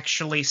title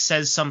actually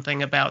says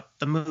something about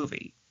the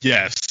movie.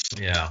 Yes.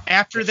 Yeah.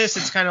 After this,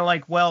 it's kind of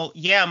like, well,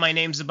 yeah, my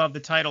name's above the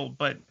title,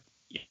 but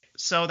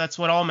so that's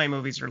what all my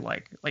movies are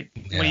like. Like,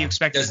 what do you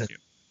expect it to do?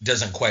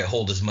 Doesn't quite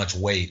hold as much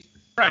weight.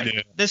 Right.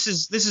 Yeah. This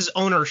is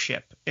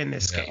ownership in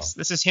this case.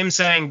 This is him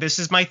saying, this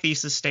is my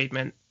thesis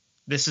statement.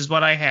 This is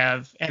what I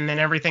have. And then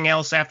everything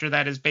else after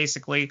that is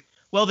basically,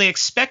 well, they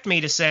expect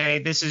me to say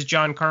this is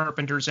John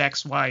Carpenter's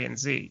X, Y, and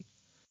Z.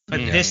 But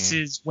this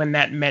is when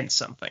that meant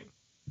something.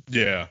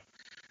 Yeah.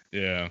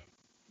 Yeah.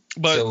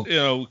 But, you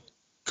know,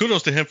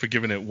 kudos to him for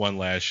giving it one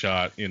last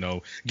shot, you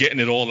know, getting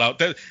it all out.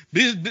 This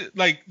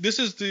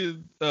is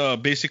the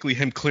basically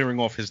him clearing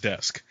off his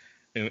desk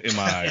in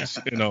my eyes,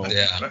 you know.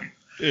 Yeah.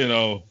 You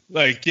know,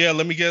 like, yeah,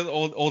 let me get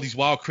all these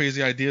wild,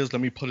 crazy ideas.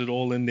 Let me put it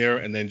all in there,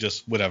 and then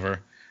just whatever.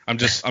 I'm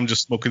just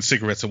smoking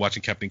cigarettes and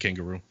watching Captain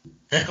Kangaroo.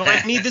 Do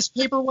I need this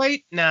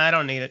paperweight? Nah, I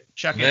don't need it.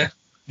 Chuck it.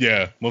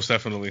 Yeah, most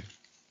definitely.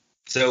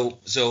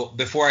 So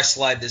before I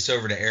slide this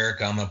over to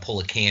Erica, I'm gonna pull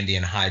a Candy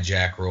and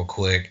hijack real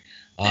quick.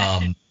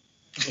 One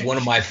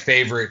of my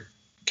favorite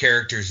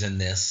characters in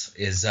this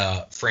is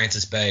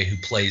Frances Bay, who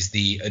plays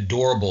the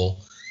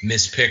adorable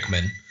Miss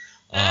Pickman,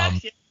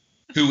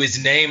 who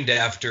is named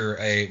after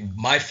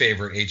my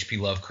favorite H.P.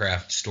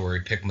 Lovecraft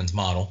story, Pickman's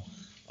Model.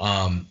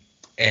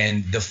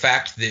 And the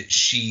fact that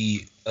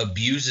she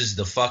abuses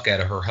the fuck out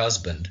of her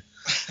husband,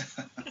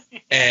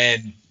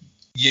 and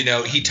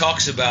he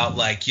talks about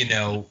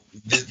the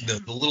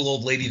little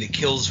old lady that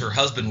kills her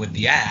husband with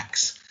the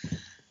axe.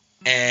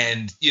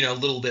 And, a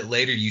little bit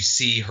later you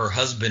see her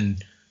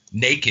husband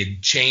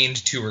naked, chained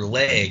to her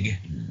leg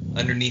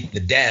underneath the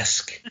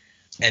desk.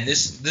 And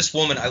this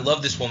woman, I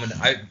love this woman.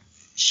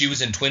 She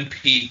was in Twin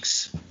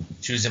Peaks.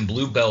 She was in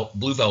Blue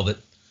Velvet.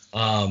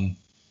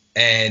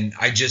 And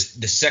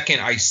the second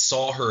I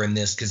saw her in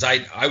this, because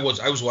I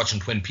was watching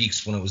Twin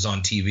Peaks when it was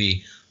on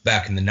TV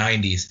back in the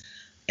 90s.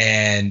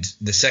 And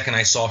the second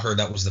I saw her,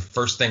 that was the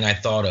first thing I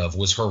thought of,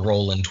 was her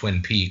role in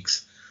Twin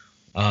Peaks.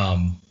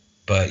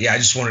 But yeah, I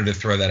just wanted to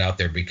throw that out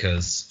there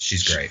because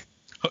she's great.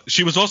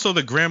 She was also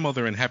the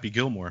grandmother in Happy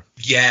Gilmore.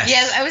 Yes.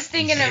 Yes, I was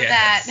thinking of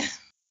that.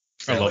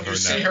 I love when her you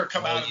see now. her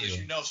come out of this,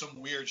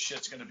 some weird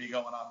shit's going to be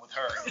going on with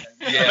her.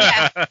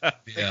 Yeah.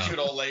 Big cute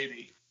old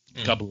lady.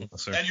 God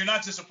bless her. And you're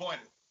not disappointed.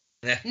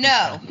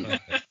 No.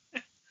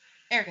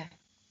 Erica.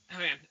 Oh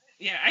man,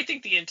 yeah, I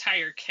think the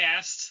entire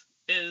cast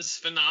is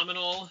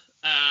phenomenal.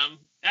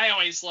 I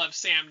always love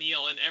Sam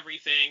Neill and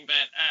everything, but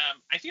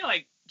I feel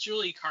like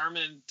Julie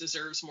Carmen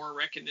deserves more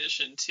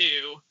recognition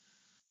too.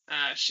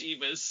 She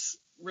was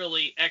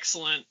really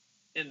excellent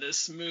in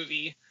this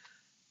movie.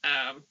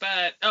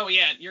 But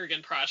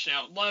Jurgen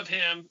Prochnow, love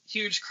him,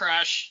 huge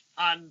crush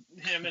on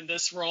him in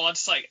this role.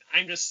 It's like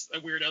I'm just a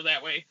weirdo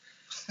that way.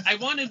 I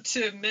wanted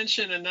to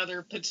mention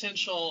another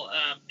potential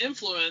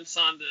influence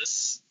on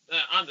this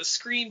on the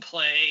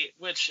screenplay,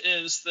 which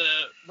is the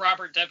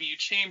Robert W.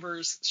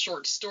 Chambers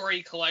short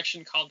story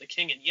collection called The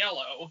King in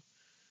Yellow,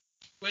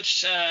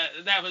 which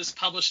that was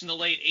published in the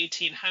late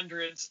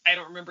 1800s. I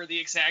don't remember the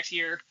exact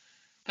year,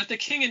 but The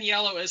King in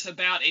Yellow is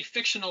about a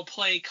fictional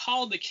play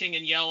called The King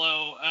in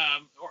Yellow,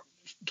 or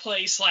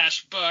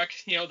play/book.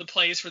 The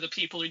plays for the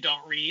people who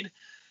don't read.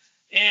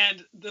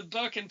 And the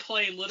book and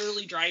play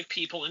literally drive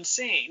people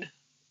insane.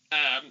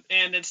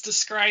 And it's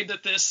described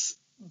that this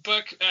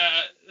book,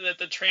 that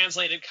the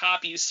translated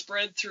copies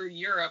spread through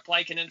Europe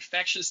like an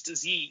infectious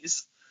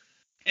disease.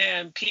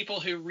 And people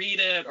who read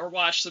it or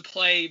watch the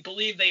play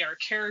believe they are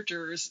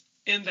characters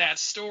in that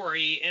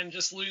story and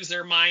just lose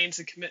their minds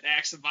and commit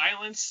acts of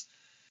violence.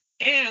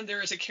 And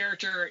there is a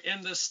character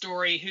in the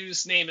story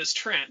whose name is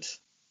Trent.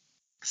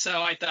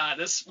 So I thought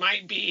this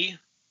might be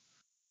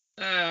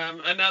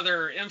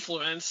another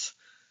influence.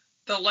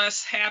 The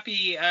less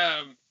happy,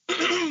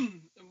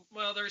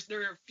 well,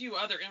 there are a few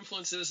other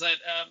influences that,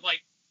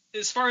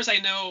 as far as I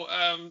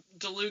know,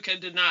 DeLuca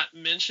did not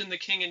mention The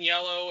King in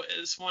Yellow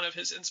as one of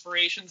his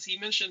inspirations. He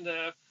mentioned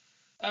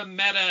a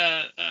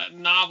meta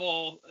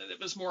novel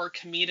that was more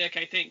comedic,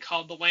 I think,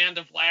 called The Land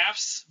of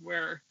Laughs,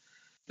 where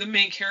the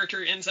main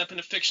character ends up in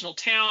a fictional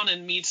town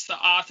and meets the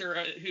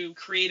author who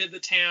created the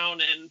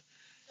town. And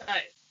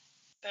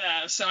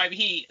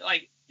he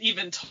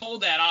even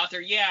told that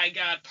author, yeah, I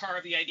got part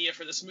of the idea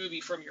for this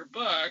movie from your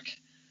book.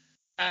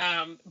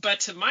 But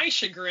to my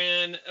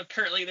chagrin,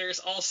 apparently there's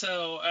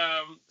also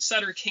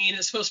Sutter Kane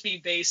is supposed to be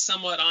based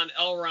somewhat on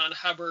L. Ron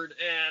Hubbard,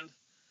 and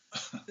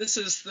this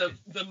is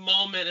the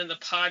moment in the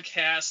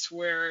podcast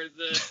where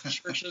the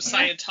Church of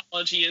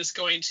Scientology is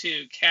going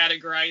to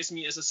categorize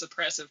me as a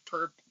suppressive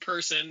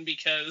person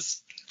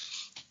because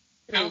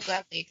I will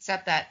gladly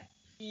accept that.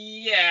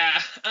 Yeah.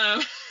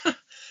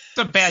 It's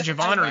a badge of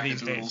honor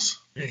these days.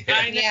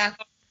 Yeah.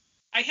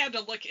 I had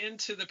to look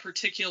into the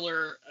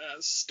particular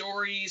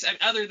stories, and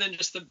other than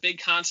just the big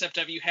concept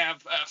of you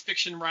have a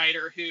fiction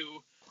writer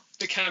who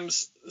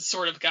becomes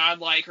sort of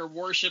godlike or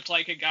worshipped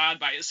like a god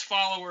by his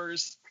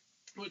followers,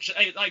 which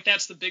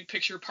that's the big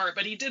picture part.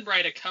 But he did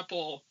write a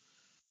couple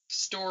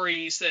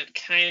stories that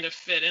kind of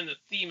fit in the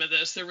theme of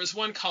this. There was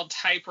one called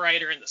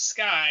Typewriter in the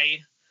Sky,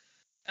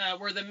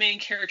 where the main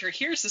character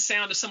hears the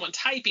sound of someone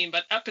typing,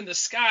 but up in the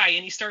sky,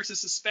 and he starts to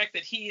suspect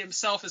that he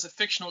himself is a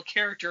fictional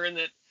character and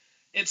that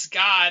it's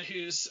God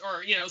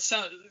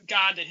some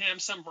God to him,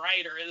 some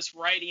writer is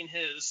writing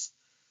his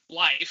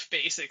life,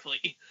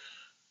 basically.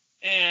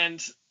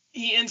 And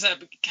he ends up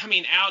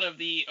coming out of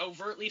the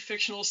overtly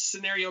fictional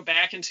scenario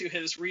back into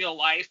his real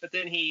life, but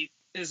then he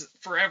is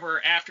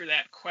forever after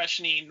that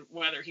questioning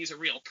whether he's a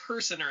real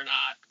person or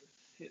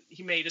not.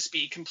 He may just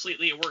be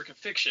completely a work of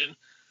fiction.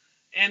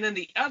 And then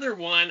the other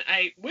one,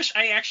 I wish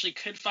I actually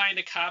could find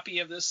a copy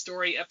of this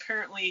story.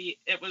 Apparently,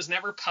 it was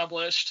never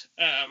published.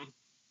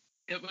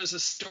 It was a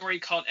story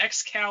called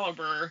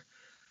Excalibur,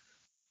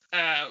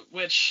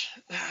 which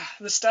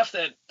the stuff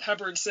that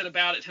Hubbard said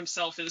about it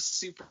himself is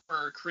super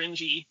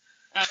cringy.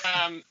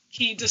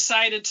 He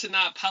decided to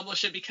not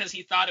publish it because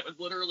he thought it would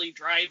literally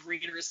drive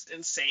readers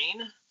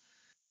insane.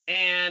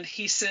 And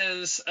he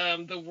says,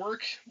 the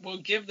work will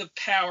give the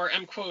power,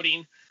 I'm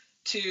quoting,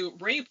 to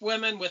rape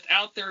women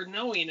without their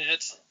knowing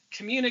it,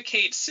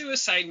 communicate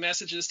suicide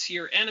messages to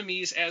your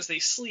enemies as they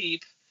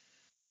sleep,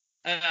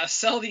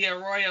 sell the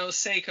Arroyo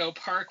Seco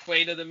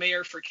Parkway to the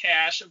mayor for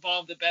cash,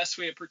 evolve the best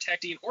way of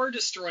protecting or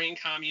destroying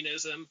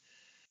communism,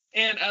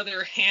 and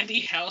other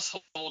handy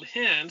household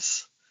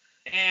hints.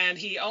 And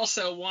he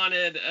also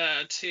wanted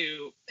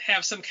to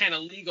have some kind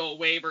of legal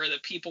waiver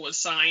that people would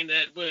sign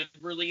that would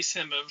release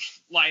him of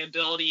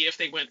liability if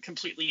they went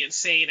completely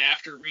insane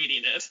after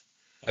reading it.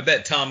 I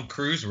bet Tom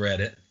Cruise read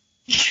it.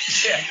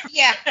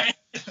 Yeah.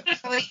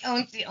 Probably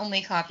owns the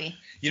only copy.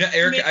 You know,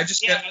 Erica, I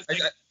just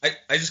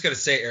got to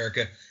say,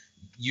 Erica,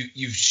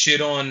 you've shit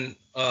on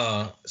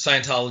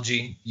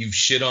Scientology, you've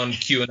shit on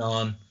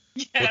QAnon.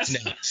 Yes.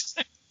 What's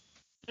next?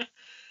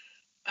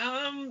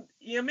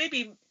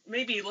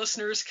 Maybe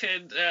listeners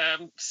could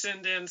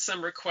send in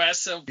some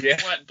requests of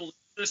what belief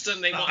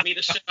system they want me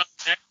to shit on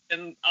next,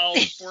 and I'll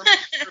form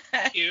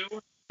you.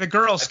 The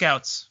Girl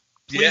Scouts.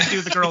 Please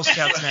do the Girl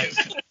Scouts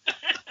next.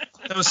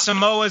 Those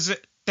Samoas,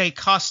 they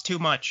cost too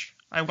much.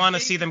 I want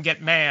to see them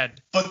get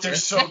mad. But they're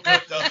so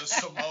good, though, the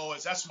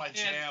Samoas. That's my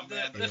jam,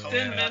 man. The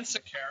Thin Mints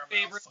are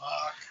favorite.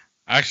 Fuck.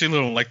 I actually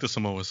don't like the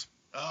Samoas.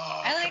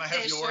 Oh, I like can I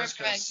have the yours?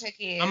 shortbread 'Cause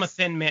cookies. I'm a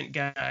Thin Mint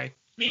guy.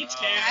 Me too.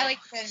 I like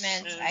Thin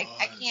Mints.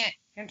 I can't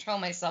control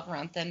myself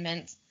around Thin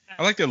Mints.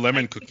 I like the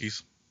lemon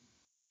cookies.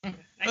 I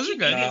Those are keep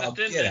good. eating the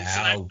Thin Get Mints,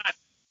 and I'm out. not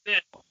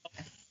fit.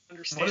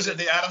 Understand what is it?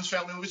 The Addams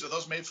Family movies? Are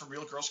those made from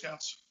real Girl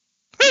Scouts?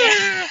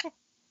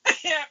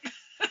 Yeah.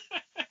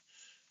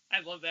 I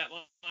love that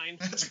line.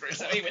 That's a great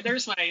So line. anyway,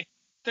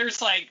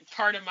 there's like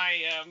part of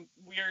my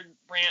weird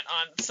rant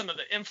on some of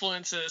the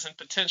influences and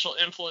potential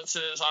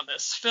influences on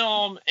this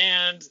film,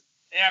 and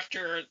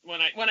after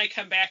when I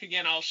come back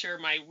again, I'll share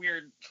my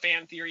weird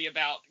fan theory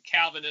about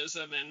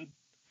Calvinism, and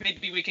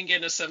maybe we can get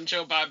into some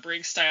Joe Bob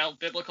Briggs style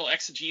biblical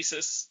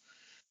exegesis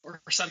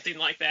or something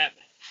like that.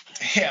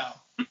 Yeah.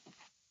 All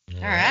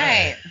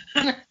right.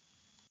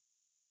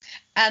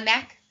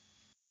 Mac?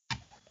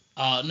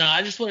 No,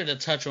 I just wanted to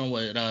touch on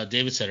what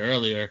David said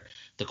earlier.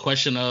 The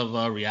question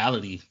of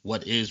reality.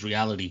 What is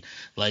reality?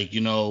 Like,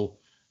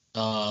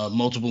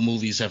 multiple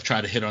movies have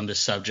tried to hit on this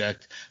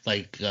subject,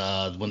 like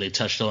when they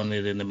touched on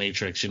it in The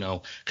Matrix,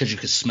 because you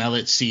could smell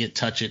it, see it,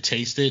 touch it,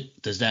 taste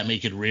it. Does that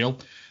make it real?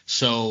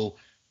 So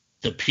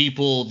the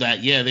people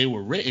that, they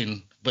were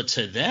written, but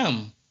to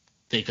them,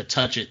 they could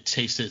touch it,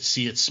 taste it,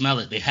 see it, smell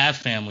it. They have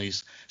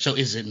families. So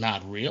is it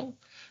not real?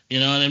 You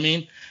know what I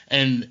mean?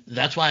 And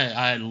that's why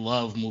I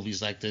love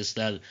movies like this,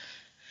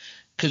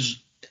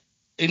 because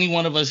any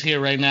one of us here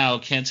right now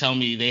can't tell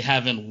me they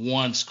haven't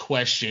once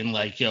questioned,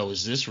 like,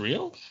 is this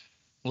real?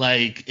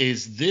 Like,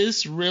 is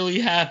this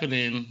really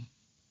happening,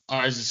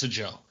 or is this a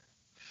joke?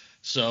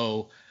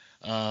 So,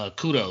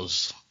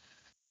 kudos.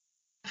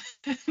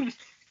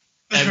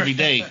 Every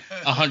day,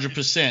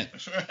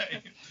 100%.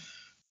 Right.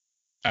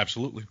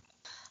 Absolutely.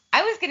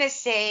 I was gonna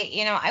say,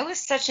 I was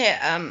such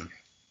a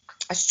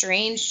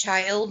strange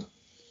child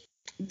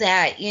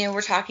that,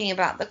 we're talking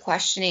about the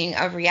questioning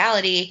of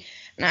reality,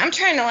 and I'm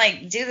trying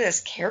to do this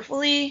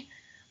carefully,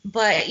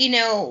 but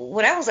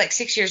when I was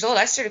 6 years old,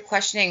 I started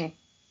questioning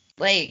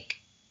like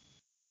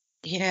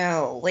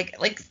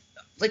theological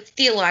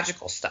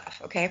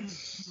stuff. Okay,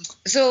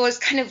 so it was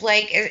kind of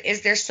like,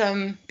 is there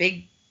some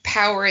big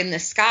power in the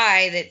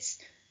sky that's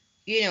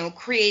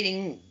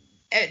creating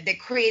that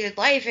created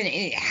life,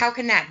 and how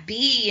can that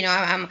be?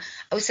 I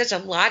was such a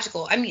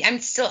logical. I'm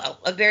still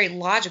a very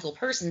logical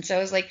person, so I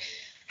was like,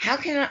 how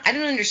can I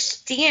don't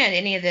understand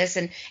any of this,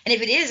 and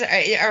if it is,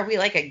 are we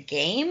like a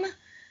game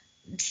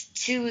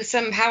to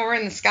some power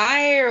in the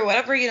sky or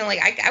whatever?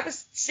 I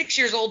was 6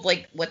 years old,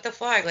 what the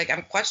fuck?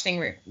 I'm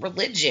questioning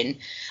religion,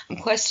 I'm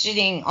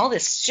questioning all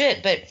this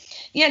shit, but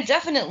yeah,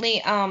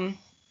 definitely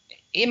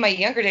in my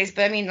younger days,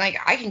 but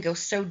I can go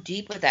so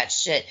deep with that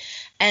shit.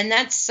 And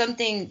that's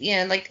something,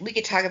 we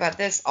could talk about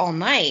this all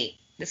night,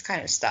 this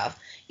kind of stuff.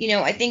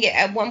 I think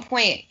at one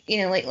point,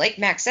 like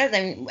Max said,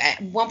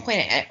 at one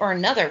point or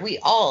another, we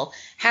all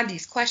have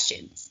these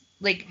questions,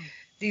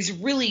 these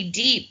really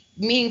deep,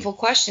 meaningful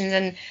questions.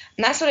 And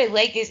that's what I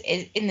like is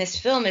in this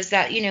film is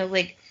that,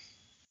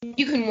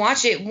 you can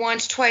watch it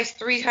once, twice,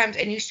 3 times,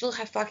 and you still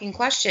have fucking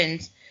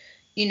questions.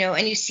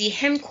 And you see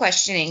him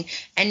questioning,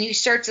 and you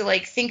start to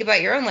think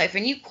about your own life,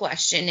 and you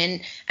question,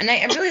 and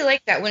I really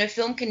like that when a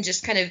film can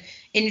just kind of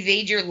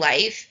invade your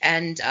life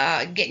and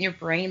get in your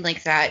brain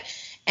like that.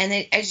 And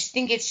I just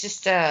think it's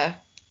just a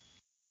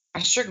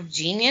stroke of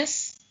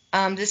genius.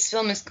 This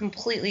film is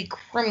completely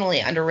criminally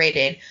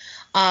underrated,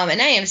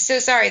 and I am so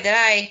sorry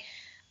that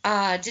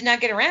I did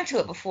not get around to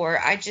it before.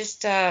 I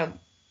just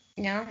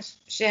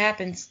shit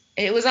happens.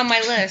 It was on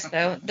my list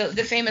though,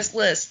 the famous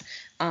list.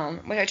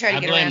 Which I try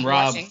to get around to I blame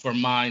Rob watching. for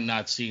mine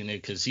not seeing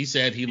it, because he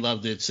said he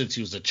loved it since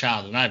he was a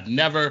child, and I've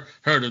never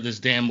heard of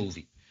this damn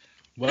movie.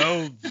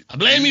 Well, I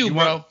blame you,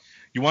 bro.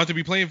 You want to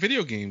be playing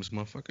video games,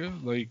 motherfucker.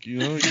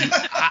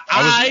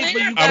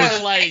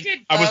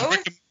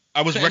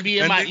 I was couldn't be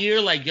in my recommending.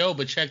 ear like, yo,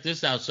 but check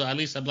this out. So at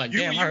least I'm like,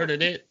 damn, I heard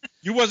of it.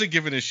 You wasn't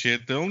giving a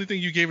shit. The only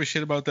thing you gave a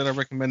shit about that I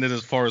recommended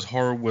as far as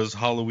horror was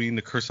Halloween: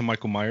 The Curse of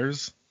Michael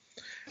Myers,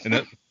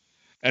 and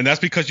that's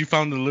because you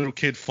found the little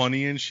kid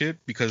funny and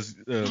shit. Because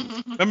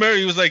remember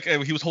he was like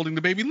he was holding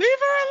the baby, leave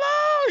her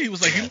alone. He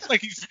was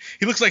like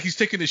he looks like he's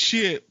taking a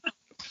shit,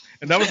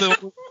 and that was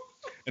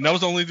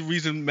the only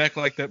reason Mac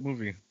liked that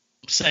movie.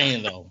 I'm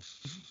saying though,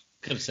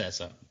 could have said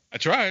something. I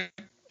tried.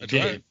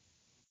 I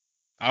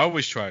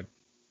always tried.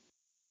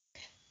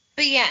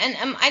 But yeah,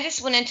 and I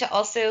just wanted to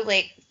also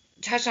like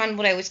touch on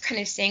what I was kind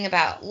of saying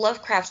about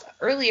Lovecraft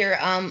earlier.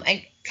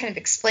 I kind of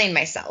explained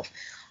myself.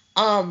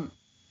 I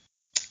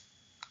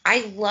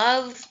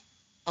love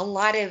a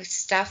lot of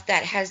stuff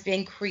that has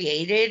been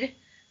created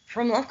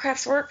from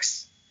Lovecraft's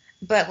works,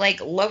 but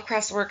like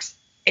Lovecraft's works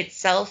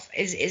itself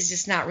is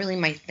just not really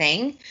my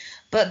thing.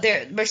 But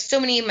there's so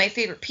many of my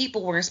favorite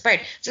people were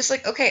inspired. Just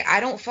like, okay, I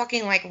don't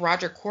fucking like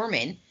Roger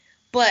Corman,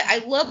 but I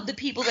love the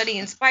people that he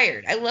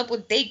inspired. I love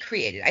what they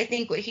created. I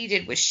think what he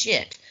did was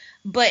shit.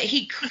 But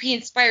he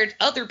inspired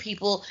other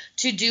people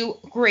to do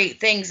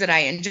great things that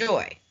I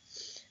enjoy.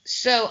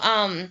 So,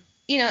 and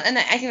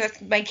I think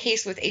that's my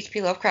case with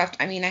H.P. Lovecraft.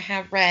 I mean, I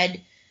have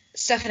read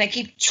stuff, and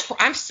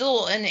I'm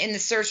still in the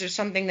search of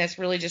something that's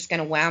really just going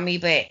to wow me.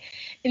 But,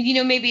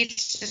 maybe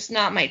it's just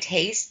not my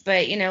taste.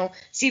 But,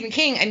 Stephen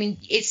King, I mean,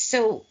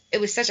 it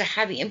was such a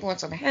heavy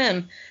influence on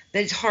him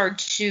that it's hard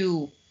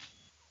to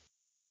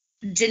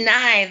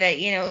deny that,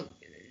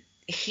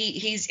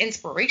 he's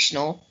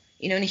inspirational.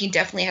 And he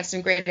definitely has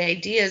some great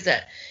ideas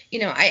that,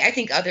 I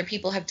think other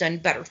people have done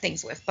better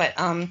things with. But,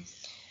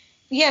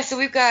 so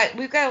we've got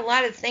a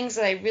lot of things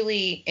that I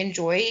really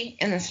enjoy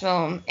in this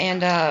film.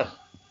 And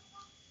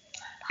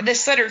the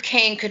Sutter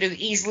Kane could have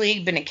easily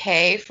been a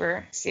K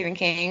for Stephen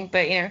King.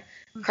 But,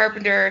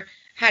 Carpenter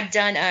had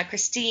done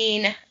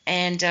Christine.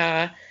 And,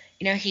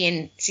 he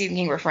and Stephen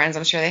King were friends.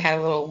 I'm sure they had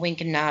a little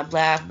wink and nod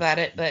laugh about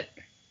it. But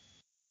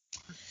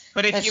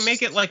if you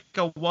make it like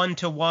a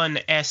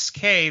 1-to-1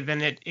 SK,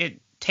 then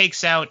it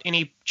takes out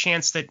any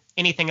chance that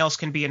anything else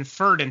can be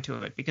inferred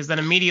into it, because then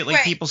immediately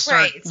people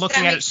start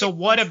looking at it. So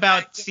what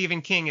about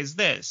Stephen King is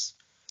this?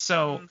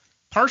 So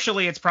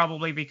partially it's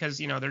probably because,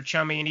 they're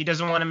chummy and he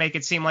doesn't want to make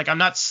it seem like I'm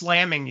not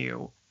slamming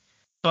you.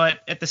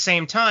 But at the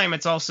same time,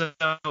 it's also,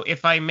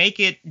 if I make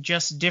it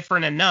just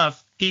different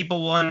enough,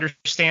 people will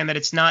understand that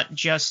it's not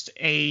just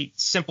a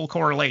simple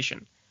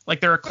correlation. Like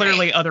there are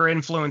clearly other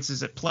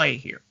influences at play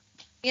here.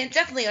 Yeah,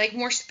 definitely, like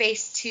more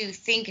space to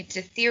think and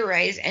to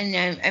theorize. And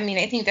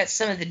I think that's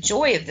some of the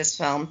joy of this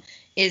film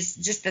is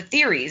just the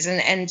theories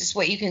and just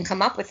what you can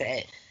come up with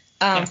it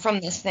from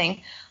this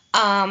thing.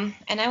 And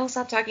I will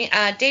stop talking.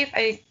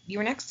 Dave, you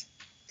were next.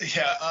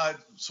 Yeah.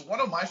 So one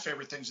of my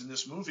favorite things in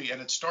this movie,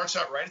 and it starts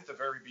out right at the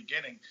very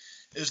beginning,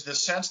 is the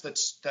sense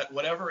that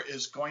whatever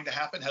is going to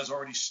happen has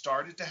already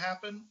started to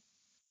happen.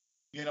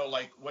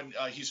 Like when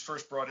he's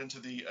first brought into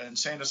the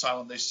insane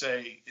asylum, they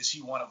say, "Is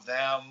he one of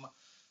them?"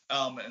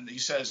 And he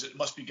says, it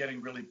must be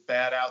getting really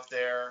bad out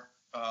there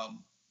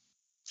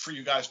for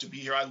you guys to be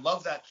here. I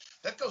love that.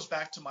 That goes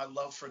back to my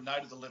love for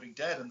Night of the Living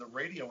Dead and the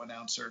radio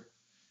announcer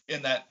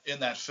in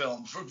that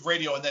film, for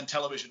radio and then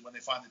television when they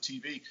find the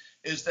TV,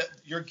 is that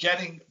you're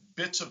getting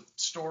bits of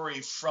story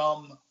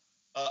from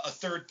a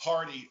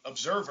third-party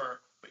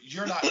observer, but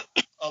you're not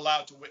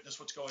allowed to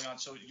witness what's going on.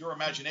 So your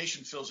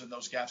imagination fills in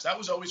those gaps. That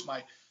was always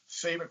my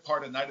favorite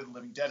part of Night of the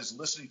Living Dead, is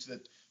listening to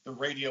the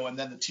radio and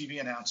then the TV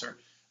announcer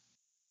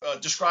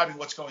describing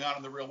what's going on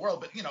in the real world,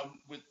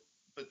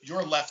 but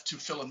you're left to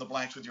fill in the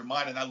blanks with your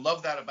mind, and I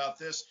love that about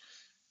this.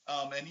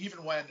 And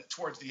even when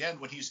towards the end,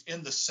 when he's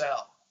in the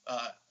cell,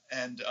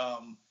 and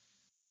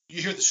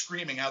you hear the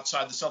screaming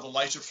outside the cell, the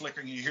lights are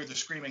flickering, and you hear the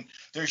screaming.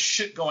 There's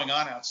shit going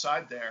on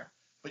outside there,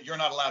 but you're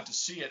not allowed to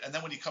see it. And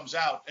then when he comes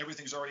out,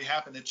 everything's already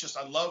happened. It's just,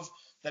 I love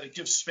that it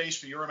gives space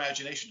for your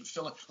imagination to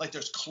fill in. Like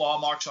there's claw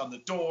marks on the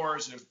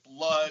doors, there's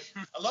blood.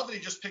 I love that he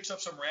just picks up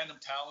some random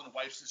towel and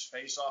wipes his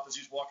face off as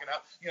he's walking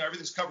out.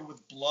 Everything's covered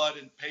with blood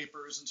and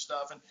papers and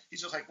stuff, and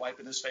he's just like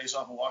wiping his face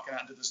off and walking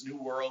out into this new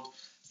world.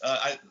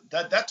 I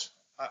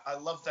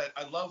love that.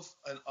 I love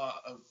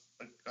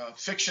a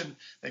fiction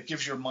that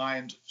gives your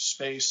mind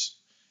space.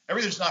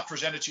 Everything's not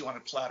presented to you on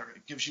a platter.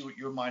 It gives you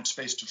your mind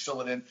space to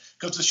fill it in.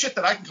 Because the shit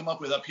that I can come up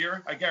with up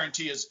here, I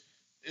guarantee is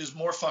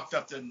more fucked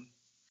up than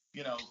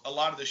a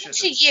lot of the shit.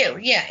 To you,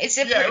 yeah, it's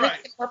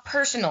more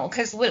personal,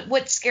 because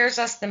what scares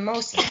us the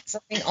most is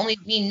something only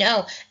we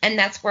know, and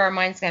that's where our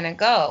mind's gonna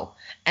go,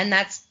 and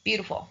that's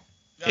beautiful.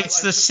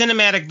 It's the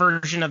cinematic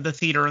version of the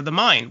theater of the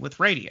mind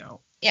with radio.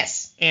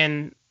 Yes.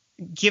 And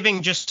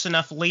giving just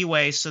enough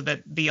leeway so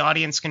that the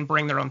audience can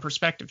bring their own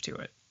perspective to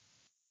it.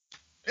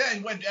 Yeah,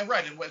 and when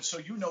so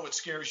what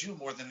scares you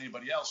more than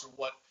anybody else, or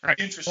what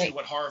interests you,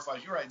 what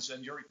horrifies you, right?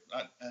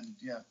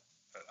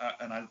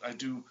 And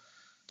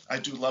I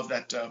do love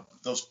that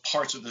those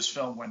parts of this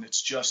film when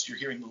it's just you're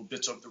hearing little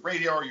bits of the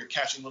radio, or you're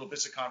catching little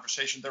bits of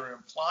conversation that are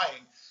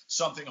implying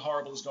something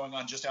horrible is going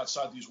on just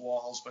outside these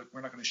walls, but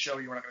we're not going to show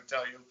you, we're not going to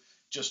tell you.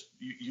 Just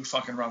you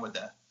fucking run with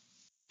that.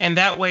 And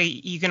that way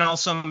you can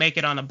also make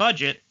it on a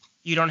budget,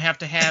 You don't have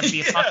to have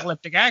the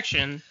apocalyptic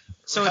action.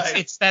 So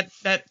it's that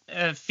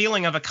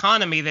feeling of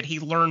economy that he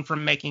learned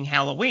from making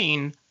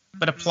Halloween,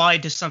 but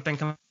applied to something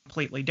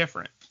completely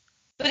different.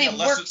 But it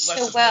worked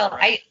so well. More,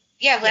 right?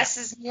 Less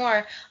is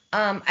more.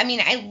 I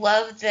mean, I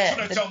love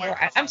the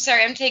gore. I'm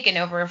sorry, I'm taking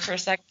over for a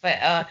sec, but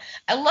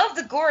I love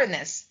the gore in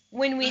this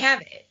when we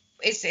have it.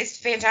 It's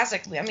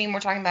fantastic. I mean, we're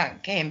talking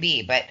about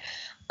KMB, but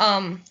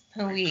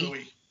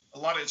gooey.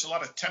 It's a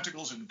lot of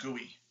tentacles and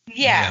gooey.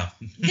 Yeah.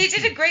 They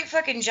did a great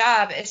fucking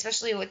job,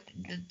 especially with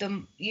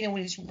the you know,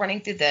 when he's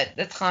running through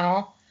the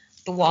tunnel,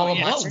 the wall of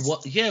monsters.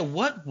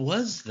 What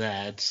was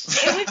that?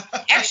 It was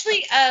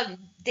actually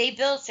they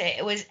built it.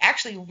 It was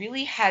actually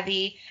really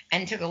heavy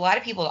and took a lot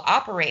of people to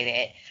operate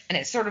it. And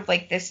it's sort of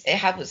like this. It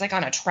was like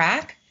on a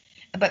track,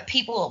 but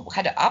people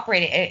had to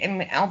operate it,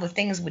 and all the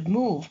things would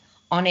move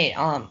on it.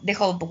 They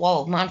call it the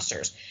Wall of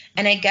Monsters.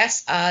 And I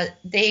guess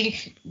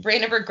they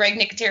ran over Greg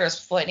Nicotero's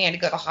foot, and he had to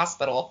go to the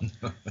hospital.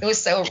 It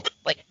was so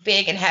like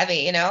big and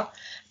heavy, you know.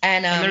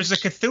 And there's a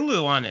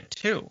Cthulhu on it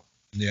too.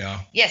 Yeah.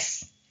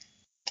 Yes.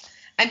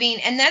 I mean,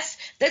 and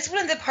that's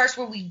one of the parts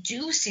where we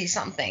do see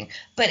something,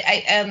 but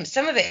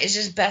some of it is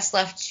just best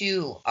left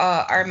to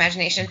our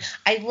imagination.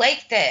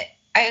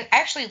 I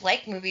actually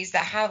like movies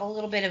that have a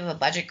little bit of a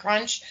budget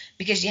crunch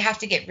because you have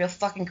to get real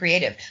fucking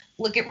creative.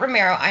 Look at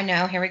Romero. I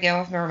know, here we go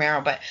with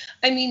Romero, but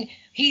I mean,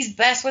 he's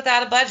best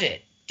without a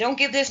budget. Don't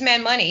give this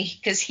man money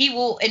because he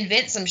will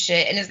invent some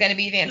shit and it's going to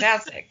be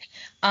fantastic.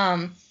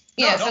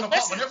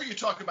 Whenever you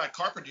talk about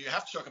Carpenter, you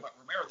have to talk about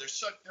Romero.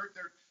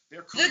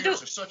 Their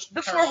careers are such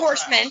the Four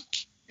Horsemen.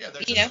 Yeah,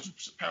 they're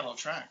just parallel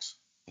tracks.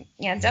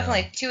 Yeah,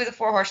 definitely. Two of the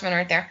Four Horsemen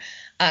right there.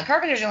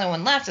 Carpenter's the only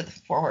one left of the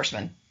Four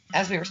Horsemen,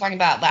 as we were talking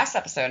about last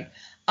episode.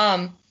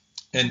 And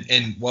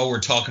while we're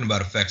talking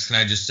about effects, can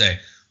I just say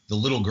the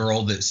little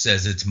girl that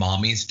says it's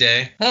Mommy's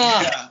Day?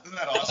 Yeah, isn't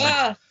that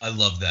awesome? I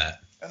love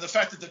that. And the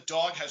fact that the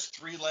dog has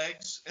 3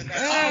 legs. And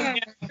that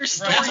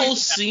whole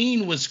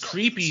scene was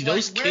creepy. It's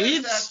those like,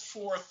 kids.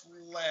 Where's that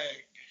 4th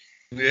leg?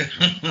 Yeah.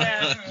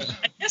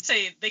 I guess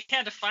they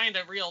had to find a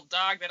real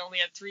dog that only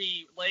had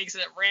 3 legs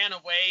and it ran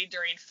away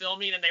during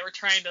filming, and they were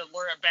trying to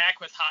lure it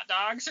back with hot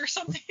dogs or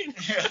something.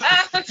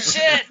 Yeah. Oh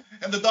shit!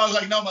 And the dog's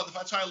like, "No, mother,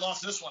 that's how I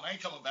lost this one. I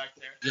ain't coming back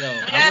there." Yo,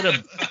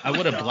 I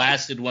would have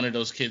blasted one of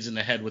those kids in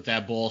the head with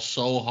that ball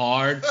so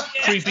hard.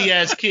 Creepy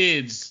ass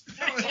kids.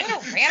 They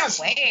ran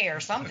away or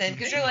something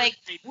because you're like,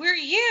 "We're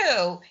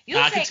you.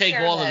 I can take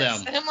all of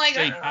them. And I'm like,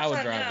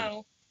 power drivers.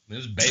 No.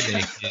 Those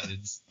baby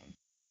kids.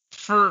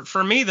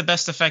 For me, the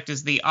best effect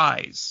is the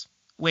eyes,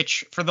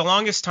 which for the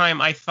longest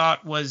time I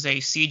thought was a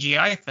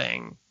CGI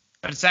thing,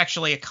 but it's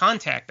actually a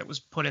contact that was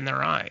put in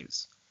their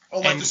eyes.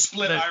 Oh, like the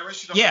split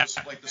iris? Yeah,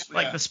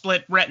 the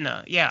split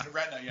retina. Yeah. The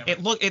retina, yeah.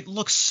 It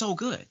looks so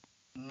good.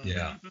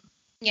 Yeah.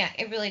 Yeah,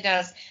 it really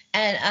does.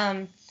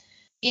 And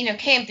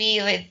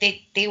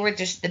KMB, they were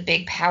just the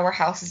big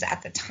powerhouses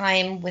at the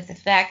time with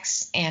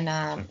effects, and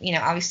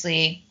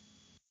obviously,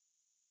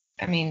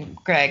 I mean,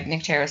 Greg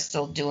Nicotero is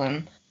still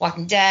doing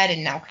Walking Dead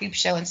and now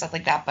Creepshow and stuff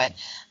like that, but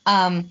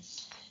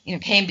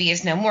KMB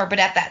is no more. But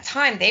at that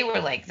time, they were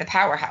like the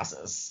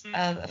powerhouses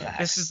of effects.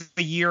 This is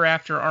the year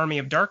after Army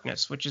of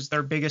Darkness, which is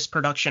their biggest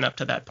production up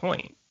to that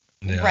point.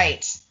 Yeah.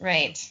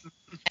 Right.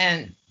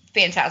 And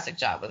fantastic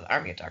job with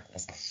Army of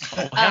Darkness.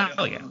 Oh,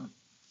 hell yeah.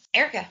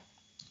 Erica.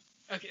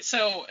 Okay,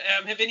 so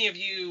have any of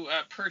you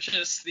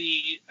purchased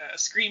the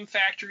Scream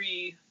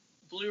Factory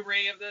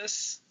Blu-ray of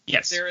this?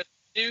 Yes. There is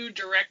a new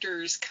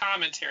director's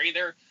commentary.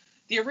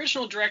 The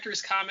original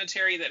director's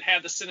commentary that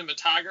had the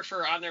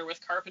cinematographer on there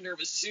with Carpenter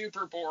was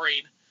super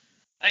boring.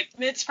 Like,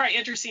 it's probably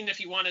interesting if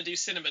you want to do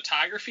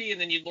cinematography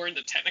and then you learn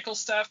the technical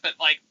stuff, but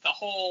like the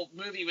whole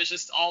movie was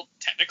just all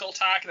technical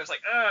talk, and I was like,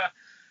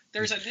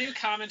 There's a new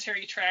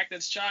commentary track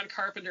that's John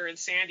Carpenter and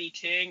Sandy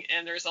King,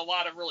 and there's a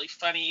lot of really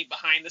funny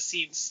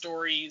behind-the-scenes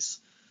stories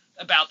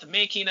about the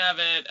making of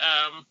it.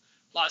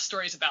 A lot of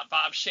stories about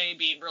Bob Shaye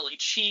being really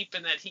cheap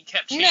and that he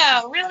kept changing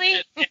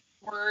the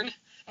word.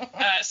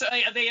 So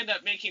they end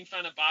up making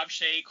fun of Bob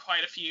Shaye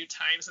quite a few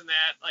times in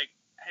that. Like,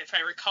 if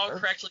I recall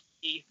correctly,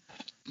 he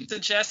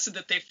suggested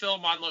that they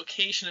film on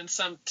location in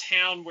some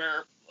town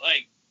where,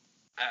 like,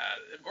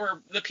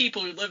 or the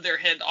people who lived there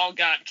had all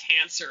gotten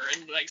cancer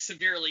and like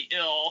severely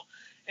ill,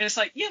 and it's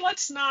like, yeah,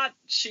 let's not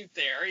shoot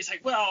there. He's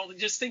like, well,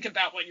 just think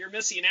about what you're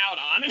missing out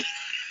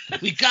on.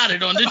 We got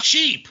it on the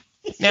cheap.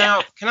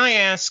 Now, can I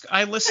ask,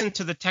 I listened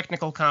to the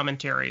technical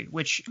commentary,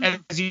 which,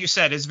 as you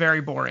said, is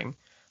very boring,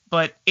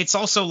 but it's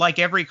also like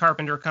every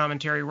Carpenter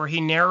commentary where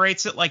he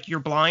narrates it like you're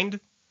blind.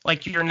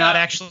 Like you're not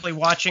actually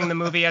watching the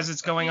movie as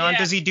it's going on.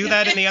 Does he do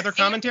that in the other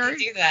commentary?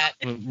 Do that.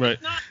 Right.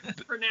 It's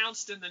not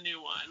pronounced in the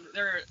new one.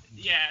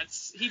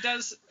 He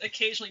does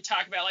occasionally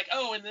talk about like,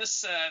 oh, in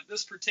this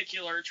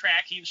particular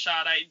tracking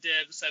shot I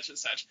did such and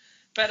such.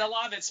 But a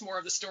lot of it's more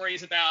of the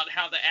stories about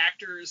how the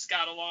actors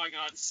got along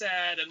on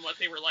set and what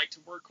they were like to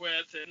work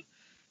with, and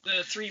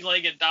the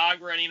 3-legged dog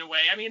running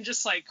away. I mean,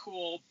 just like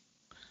cool,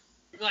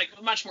 like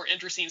much more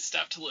interesting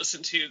stuff to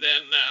listen to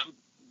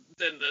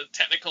than the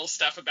technical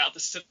stuff about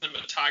the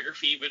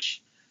cinematography,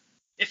 which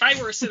if I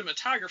were a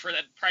cinematographer,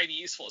 that'd probably be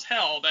useful as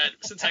hell.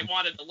 But since I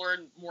wanted to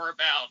learn more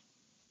about,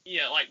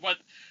 like what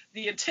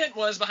the intent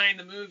was behind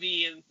the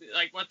movie and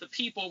like what the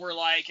people were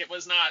like, it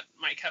was not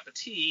my cup of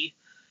tea.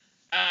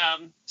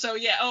 So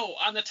yeah. Oh,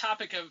 on the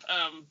topic of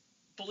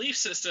belief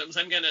systems,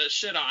 I'm gonna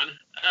shit on.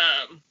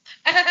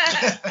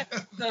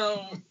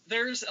 So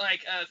there's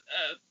like a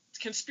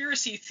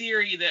conspiracy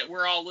theory that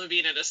we're all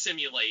living in a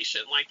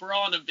simulation, like we're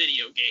all in a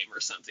video game or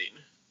something.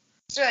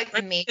 So like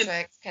the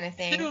Matrix kind of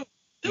thing.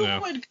 Who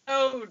would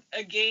code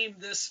a game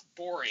this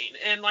boring?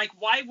 And like,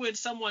 why would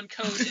someone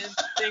code in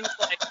things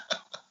like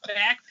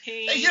back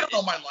pain? Hey, you don't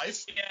know my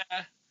life.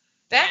 Yeah.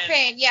 Back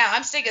pain. Yeah,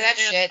 I'm sick of that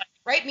shit. Like,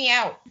 write me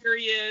out.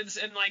 Periods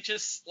and like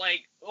just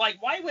like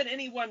why would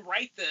anyone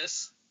write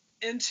this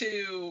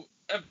into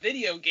a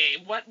video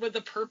game? What would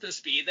the purpose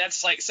be?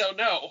 That's like, so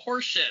no,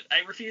 horseshit.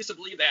 I refuse to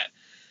believe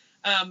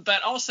that.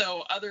 But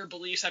also other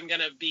beliefs I'm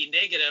going to be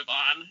negative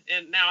on,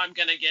 and now I'm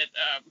going to get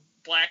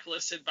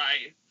blacklisted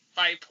by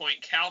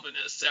 5-point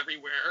Calvinists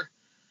everywhere.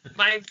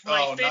 My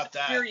favorite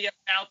theory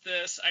about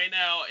this, I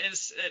know,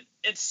 is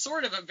it's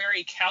sort of a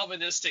very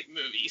Calvinistic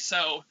movie.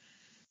 So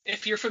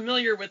if you're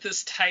familiar with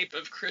this type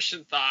of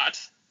Christian thought,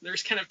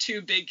 there's kind of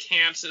two big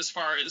camps as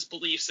far as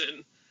beliefs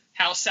in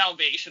how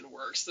salvation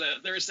works.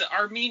 There's the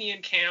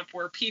Armenian camp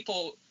where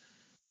people,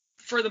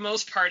 for the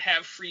most part,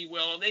 have free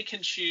will and they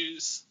can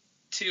choose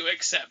to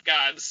accept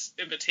God's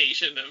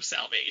invitation of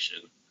salvation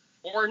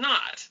or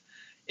not.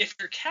 If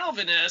you're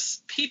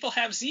Calvinist, people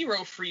have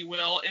zero free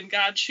will and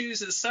God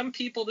chooses some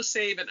people to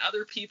save and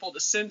other people to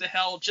send to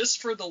hell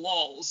just for the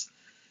lulz,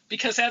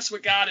 because that's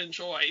what God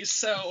enjoys.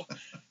 So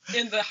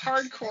in the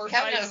hardcore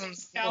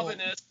Calvinist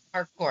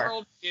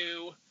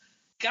worldview,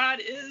 God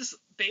is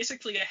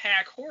basically a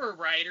hack horror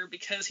writer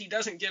because he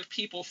doesn't give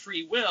people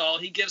free will.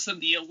 He gives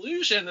them the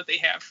illusion that they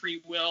have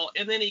free will,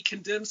 and then he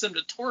condemns them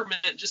to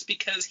torment just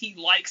because he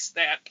likes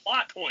that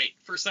plot point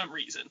for some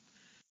reason.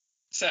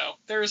 So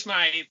there's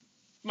my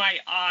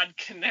odd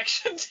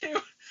connection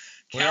to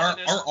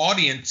Calvinism. Our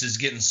audience is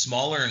getting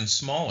smaller and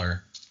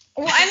smaller.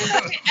 Well, I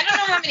don't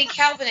know how many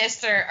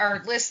Calvinists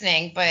are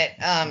listening, but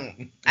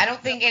I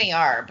don't think any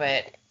are,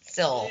 but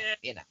still,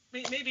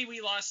 Maybe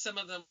we lost some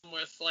of them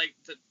with like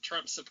the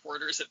Trump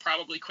supporters that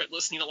probably quit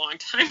listening a long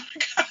time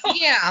ago.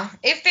 Yeah,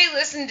 if they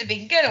listened to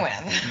begin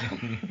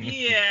with.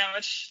 Yeah,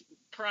 which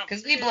probably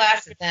because we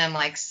blasted them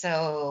like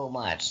so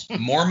much.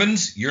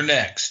 Mormons, you're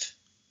next.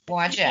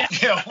 Watch out.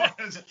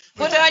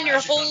 Put on your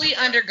holy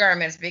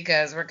undergarments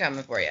because we're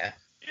coming for you.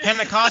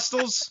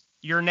 Pentecostals,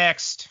 you're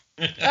next.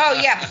 Oh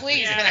yeah,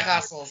 please,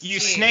 Pentecostals. You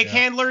snake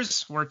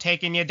handlers, we're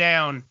taking you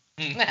down.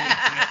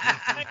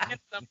 I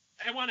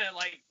want to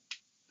like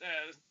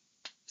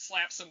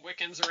slap some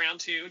Wiccans around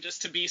too,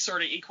 just to be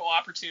sort of equal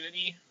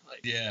opportunity. Like,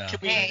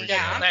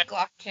 I'm equal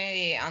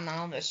opportunity on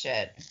all this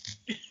shit.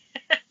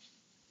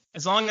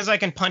 As long as I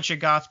can punch a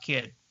goth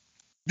kid.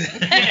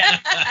 Yeah.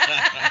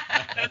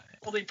 That's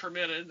only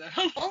permitted.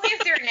 Only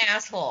if they're an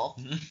asshole.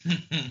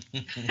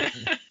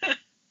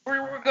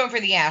 We're going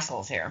for the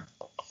assholes here.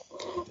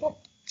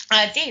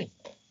 Dave.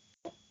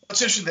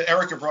 It's interesting that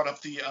Erica brought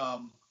up the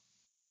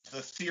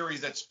theory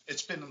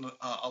it's been in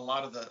a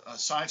lot of the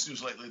science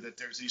news lately, that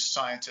there's these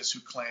scientists who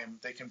claim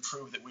they can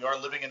prove that we are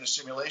living in a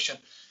simulation,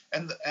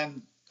 and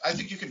I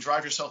think you can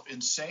drive yourself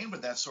insane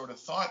with that sort of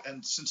thought.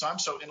 And since I'm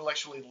so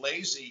intellectually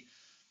lazy,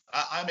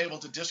 I'm able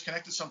to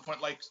disconnect at some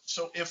point. Like,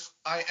 so if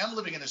I am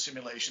living in a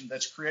simulation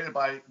that's created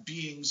by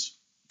beings,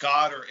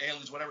 God or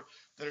aliens, whatever,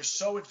 that are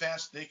so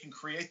advanced they can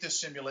create this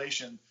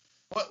simulation,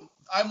 well,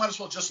 I might as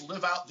well just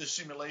live out this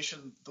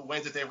simulation the way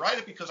that they write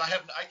it, because I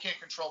can't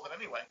control it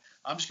anyway.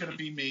 I'm just going to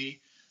be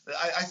me.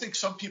 I think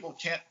some people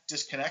can't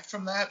disconnect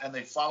from that, and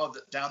they follow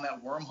down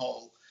that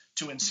wormhole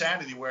to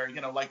insanity where,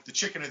 like the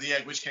chicken or the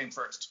egg, which came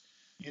first.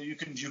 You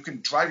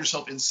can drive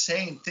yourself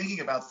insane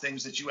thinking about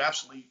things that you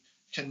absolutely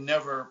can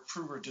never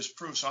prove or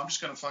disprove. So I'm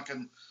just going to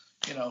fucking,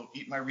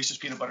 eat my Reese's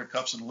peanut butter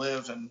cups and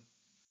live. And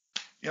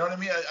you know what I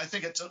mean? I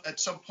think at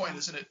some point,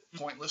 isn't it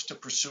pointless to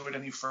pursue it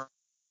any further?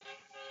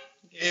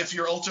 Yeah. If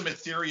your ultimate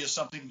theory is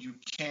something you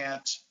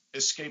can't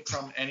escape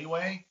from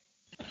anyway.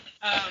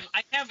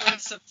 I have read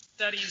some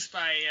studies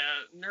by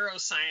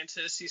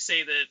neuroscientists who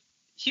say that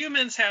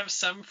humans have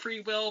some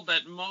free will,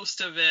 but most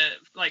of it,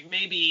 like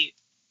maybe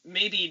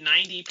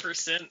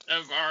 90%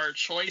 of our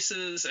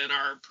choices and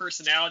our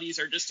personalities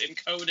are just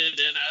encoded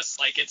in us.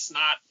 Like, it's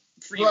not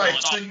free will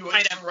at all.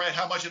 Right.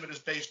 How much of it is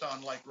based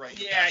on you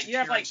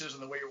have like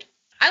and the way you're.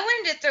 I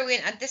wanted to throw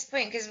in at this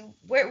point, because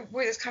where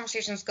this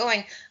conversation is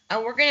going,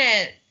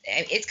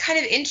 it's kind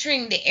of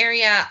entering the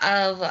area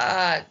of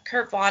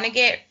Kurt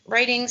Vonnegut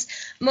writings.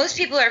 Most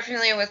people are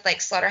familiar with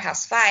like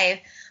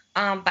Slaughterhouse-Five,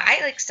 but I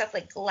like stuff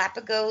like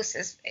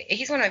Galapagos.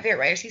 He's one of my favorite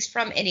writers. He's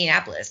from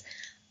Indianapolis.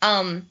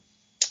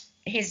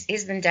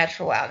 He's been dead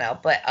for a while now,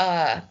 but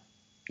I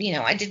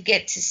did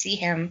get to see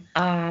him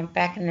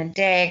back in the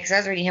day, because I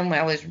was reading him when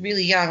I was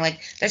really young. Like,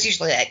 that's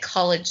usually like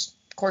college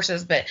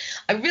courses, but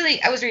I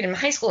was reading him in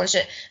high school and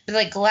shit. But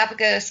like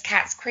Galapagos,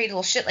 Cat's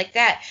Cradle, shit like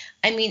that.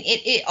 I mean,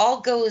 it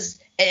all goes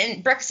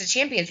and Breakfast of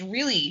Champions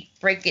really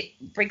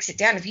breaks it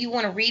down. If you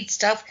want to read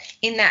stuff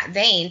in that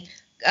vein,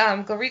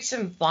 go read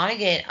some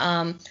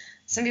Vonnegut.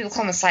 Some people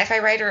call him a sci-fi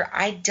writer.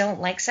 I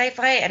don't like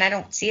sci-fi, and I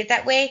don't see it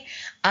that way.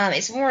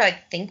 It's more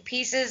like think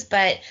pieces,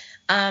 but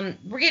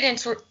we're getting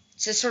into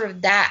sort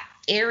of that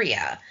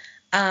area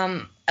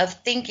of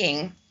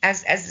thinking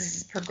as this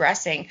is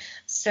progressing.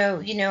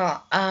 So,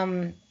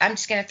 I'm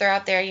just going to throw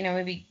out there,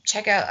 maybe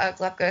check out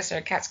Galapagos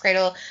or Cat's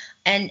Cradle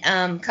and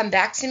come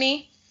back to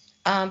me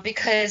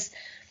because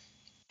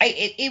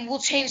it will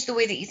change the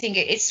way that you think.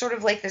 It's sort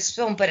of like this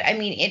film, but I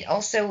mean, it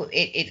also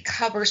it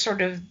covers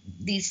sort of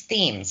these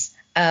themes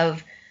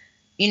of,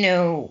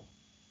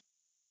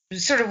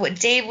 sort of what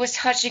Dave was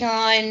touching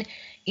on.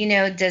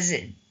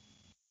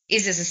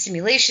 Is this a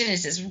simulation?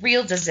 Is this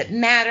real? Does it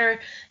matter?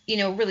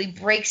 Really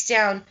breaks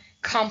down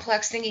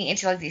complex thinking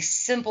into like these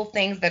simple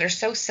things that are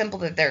so simple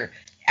that they're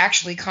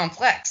actually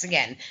complex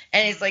again.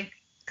 And it's like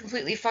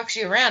completely fucks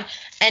you around.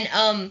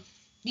 And,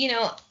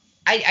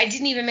 I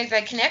didn't even make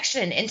that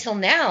connection until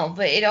now,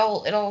 but it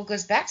all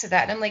goes back to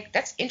that. And I'm like,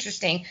 that's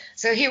interesting.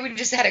 So here we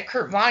just had a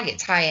Kurt Vonnegut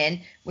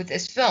tie-in with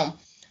this film.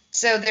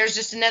 So there's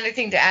just another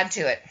thing to add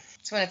to it.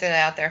 Just want to throw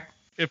that out there.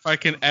 If I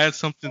can add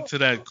something to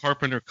that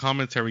Carpenter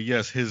commentary,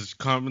 yes, his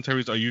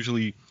commentaries are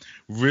usually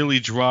really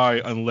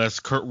dry unless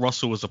Kurt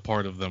Russell is a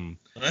part of them.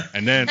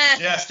 And then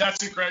yes,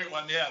 that's a great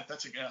one. Yeah,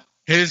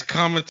 his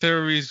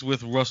commentaries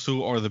with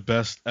Russell are the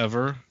best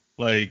ever.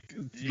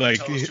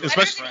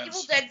 Especially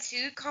Evil Dead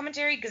 2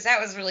 commentary, because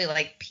that was really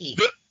like peak.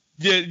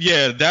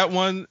 Yeah, that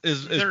one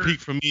is peak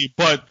for me.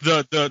 But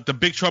the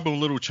Big Trouble in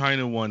Little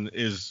China one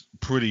is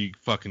pretty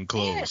fucking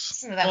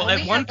close. Well,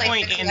 at one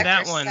point in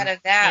that one,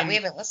 we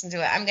haven't listened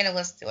to it. I'm gonna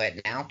listen to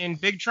it now. In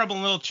Big Trouble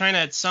in Little China,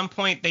 at some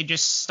point they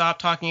just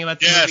stopped talking about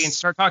the movie and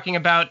start talking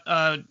about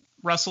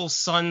Russell's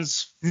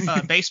son's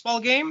baseball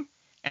game,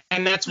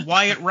 and that's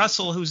Wyatt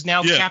Russell, who's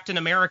now Captain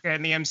America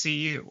in the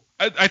MCU.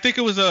 I think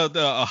it was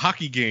a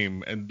hockey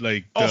game and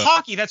like.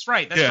 Hockey. That's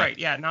right. That's right.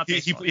 Yeah, not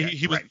baseball.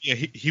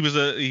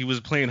 He was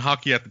playing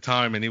hockey at the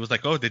time, and he was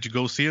like, "Oh, did you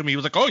go see him?" He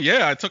was like, "Oh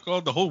yeah, I took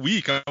the whole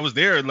week. I was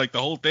there, and like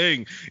the whole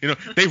thing."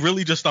 They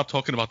really just stopped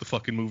talking about the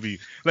fucking movie.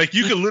 Like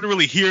you can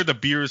literally hear the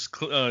beers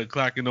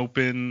clacking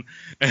open,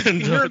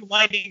 and you hear him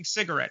lighting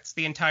cigarettes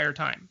the entire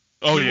time.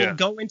 Oh he will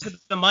go into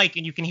the mic,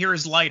 and you can hear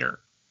his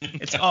lighter.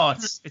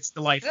 It's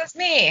delightful. That's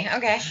me.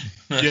 Okay.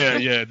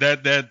 Yeah.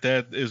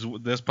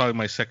 That's probably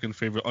my second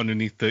favorite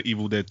underneath the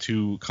Evil Dead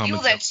 2 comment.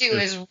 Evil Dead 2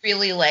 is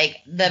really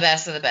like the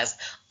best of the best.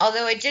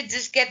 Although I did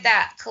just get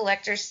that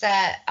collector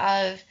set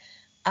of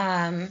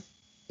Night of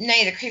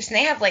the Creeps, and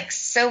they have like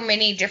so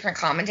many different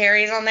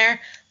commentaries on there.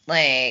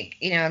 Like,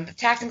 the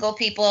technical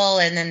people,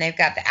 and then they've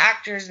got the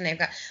actors,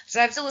 and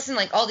so I have to listen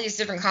to like all these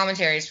different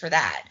commentaries for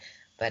that.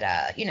 But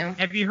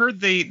Have you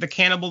heard the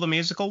Cannibal the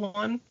Musical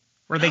one?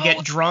 Where they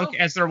get drunk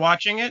as they're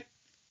watching it?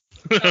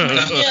 No,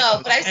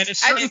 but at a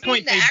certain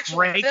point they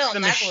break the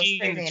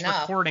machines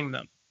recording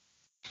them.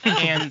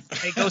 And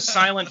they go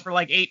silent for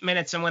like 8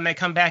 minutes, and when they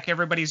come back,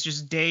 everybody's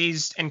just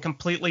dazed and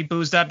completely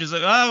boozed up, just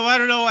like, oh, I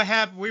don't know what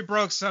happened. We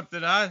broke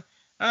something. I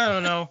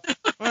don't know.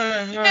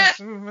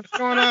 What's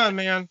going on,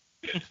 man?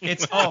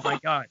 Oh my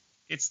God.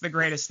 It's the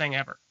greatest thing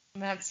ever.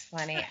 That's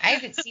funny. I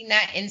haven't seen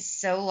that in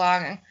so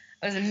long.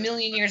 It was a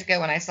million years ago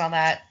when I saw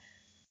that.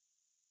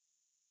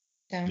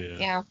 So,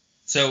 yeah.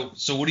 So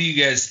what do you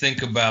guys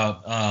think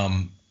about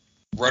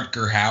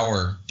Rutger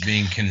Hauer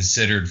being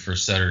considered for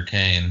Sutter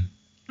Kane?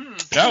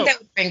 That would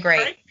have been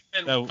great.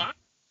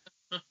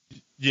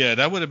 Yeah,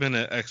 that would have been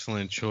an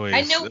excellent choice.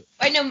 I know.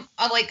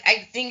 Like,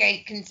 I think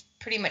I can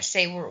pretty much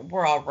say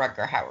we're all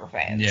Rutger Hauer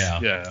fans.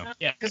 Yeah.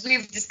 Because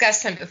we've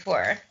discussed him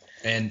before.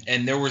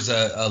 And there was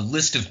a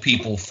list of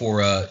people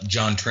for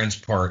John Trent's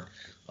part.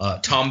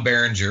 Tom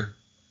Berenger.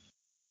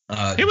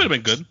 He would have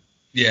been good.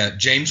 Yeah,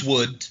 James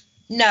Wood.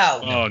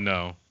 No. Oh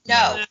no.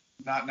 No.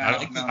 Not now.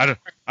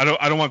 I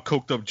don't want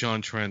coked up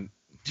John Trent.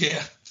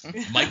 Yeah.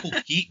 Michael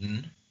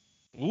Keaton.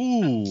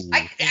 Ooh.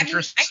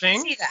 Interesting. I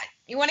can see that.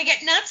 You want to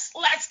get nuts?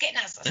 Let's get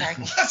nuts. Sorry.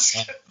 Let's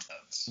get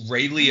nuts.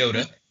 Ray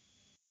Liotta.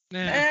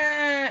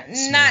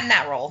 Not in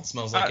that role.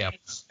 Smells like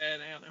apples.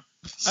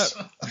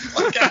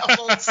 Like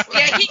apples.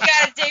 Yeah, he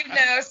got it. Dave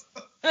knows.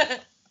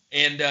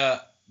 And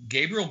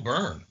Gabriel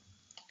Byrne.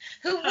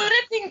 Who would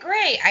have been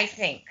great, I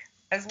think,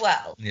 as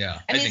well. Yeah.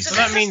 I mean, so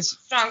that means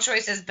strong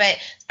choices, but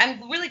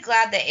I'm really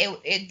glad that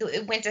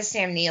it went to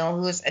Sam Neill,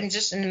 who is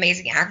just an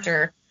amazing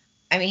actor.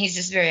 I mean, he's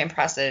just very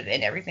impressive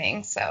in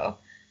everything. So.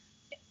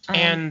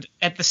 And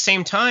at the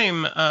same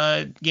time,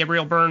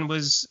 Gabriel Byrne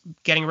was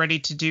getting ready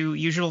to do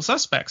Usual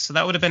Suspects, so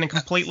that would have been a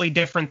completely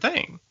different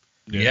thing.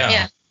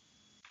 Yeah.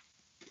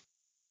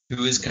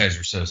 Who is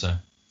Kaiser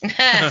Sosa?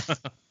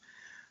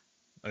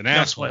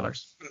 No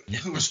spoilers.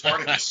 Who was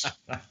Spartacus?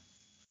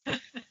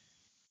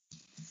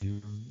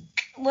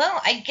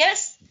 Well, I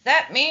guess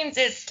that means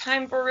it's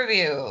time for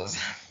reviews.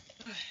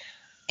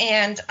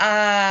 And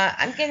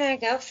I'm going to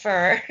go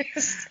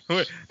first.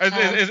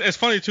 It's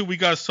funny, too. We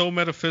got so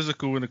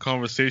metaphysical in the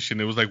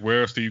conversation. It was like,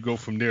 where else do you go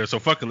from there? So,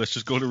 fuck it. Let's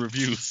just go to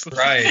reviews.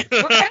 Right.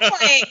 We're kind of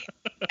like,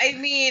 I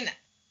mean,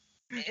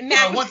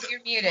 Matt, one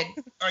you're muted.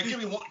 All right,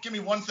 give me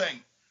one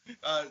thing.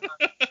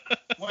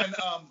 When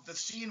the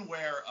scene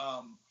where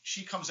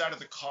she comes out of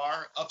the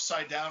car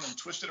upside down and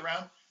twisted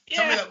around.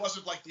 Tell me that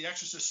wasn't like the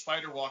Exorcist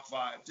spider walk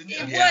vibe, didn't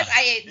It you? was.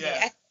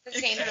 I the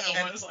same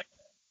thing.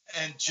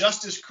 And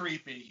just as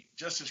creepy.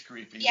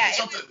 Yeah, it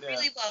was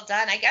really well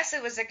done. I guess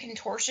it was a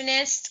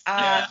contortionist.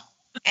 Yeah.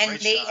 And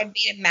Great they shot. had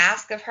made a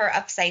mask of her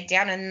upside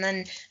down, and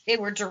then they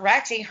were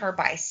directing her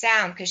by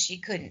sound because she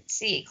couldn't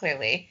see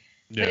clearly.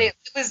 Yeah.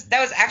 But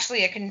that was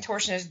actually a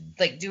contortionist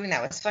like doing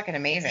that. It was fucking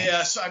amazing.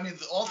 Yeah, so I mean,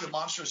 all the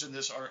monsters in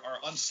this are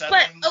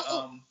unsettling.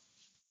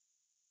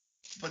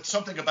 But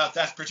something about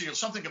that particular,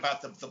 something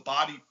about the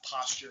body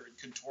posture and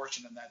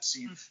contortion in that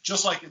scene,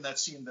 just like in that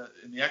scene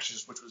in The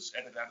Exorcist, which was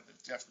edited out of the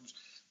death, was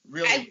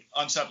really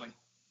unsettling.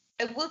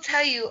 I will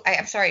tell you,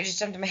 I'm sorry, it just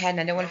jumped in my head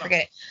and I don't want to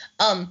forget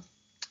it.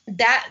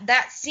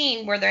 That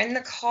scene where they're in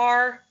the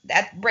car,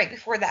 that right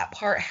before that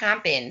part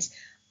happens,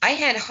 I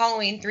had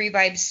Halloween 3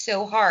 vibes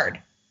so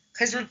hard.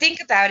 Because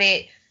think about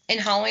it, in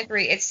Halloween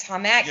 3, it's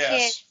Tom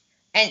Atkins,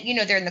 and,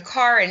 they're in the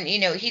car, and,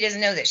 he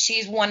doesn't know that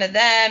she's one of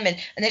them, and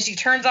then she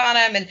turns on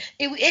him, and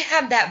it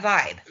had that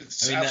vibe.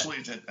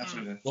 Absolutely did.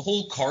 The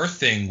whole car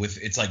thing with,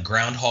 it's like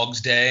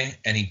Groundhog's Day,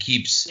 and he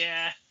keeps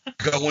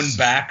going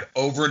back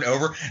over and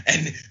over,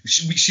 and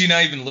she and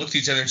I even looked at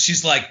each other, and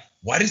she's like,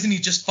 why doesn't he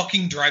just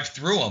fucking drive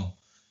through him?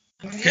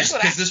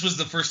 Because this was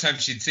the first time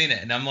she'd seen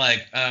it, and I'm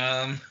like,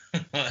 I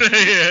would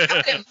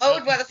have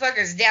mowed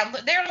motherfuckers down.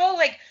 They're all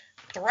like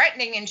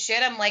threatening and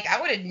shit. I'm like, I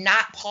would have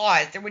not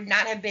paused. There would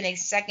not have been a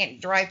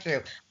second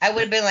drive-through. I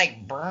would have been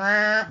like,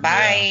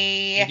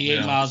 bye.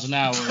 88 miles an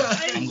hour.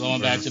 I'm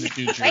going back to the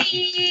future.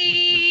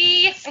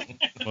 Bye.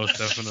 Most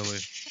definitely.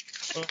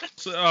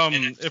 So,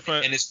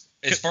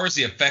 as far as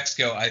the effects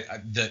go,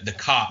 the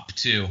cop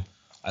too.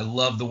 I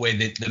love the way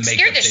that the makeup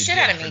scared the they shit did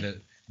out of for me.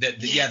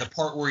 the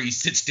part where he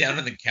sits down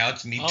on the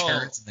couch and he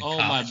turns and the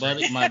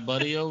cop. my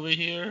buddy over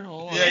here.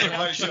 Oh, Yeah, your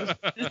buddy.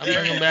 I'm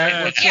bringing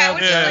back what's Yeah, up.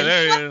 I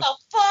was like, what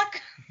the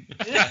fuck?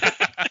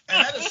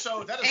 And that is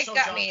so It John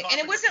got me. And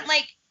Carpenter. it wasn't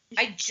like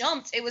I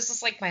jumped. It was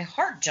just like my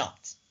heart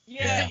jumped.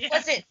 Yeah. It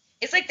wasn't.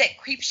 It's like that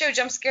creep show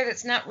jump scare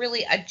that's not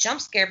really a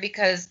jump scare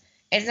because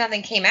it's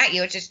nothing came at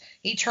you. It's just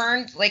he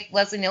turned like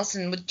Leslie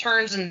Nielsen with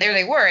turns and there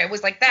they were. It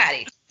was like that.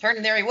 He turned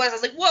and there he was. I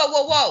was like,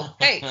 whoa.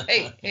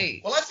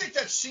 Hey. Well, I think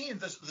that scene,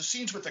 the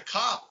scenes with the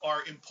cop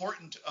are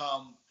important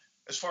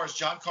as far as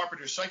John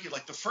Carpenter's psyche.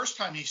 Like the first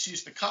time he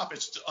sees the cop,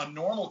 it's a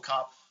normal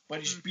cop, but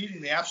he's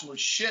beating the absolute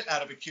shit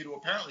out of a kid who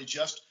apparently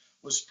just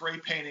was spray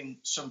painting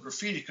some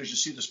graffiti because you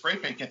see the spray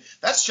paint can.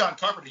 That's John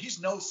Carpenter. He's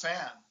no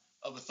fan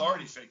of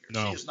authority figures.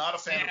 No. He is not a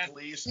fan of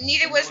police.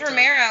 Neither was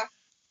military. Romero.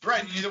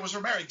 Right, neither was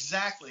Romero,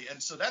 exactly.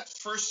 And so that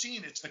first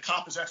scene, it's the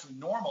cop is actually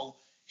normal.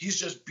 He's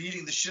just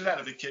beating the shit out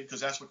of a kid because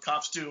that's what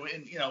cops do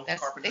in,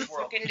 That's Carpenter's they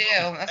world. fucking do.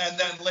 And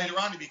then later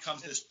on, he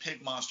becomes this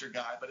pig monster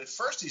guy. But at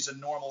first, he's a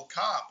normal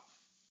cop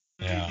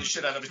beating the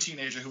shit out of a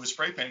teenager who was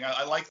spray painting.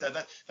 I like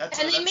that.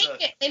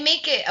 They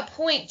make it a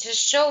point to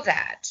show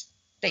that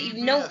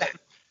you know that.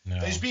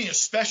 That he's being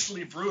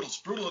especially brutal. It's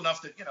brutal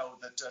enough that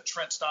that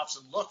Trent stops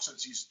and looks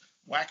as he's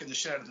whacking the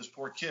shit out of this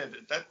poor kid.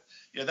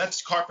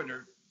 That's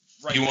Carpenter.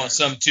 Right. You want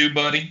some too,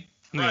 buddy?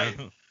 Right.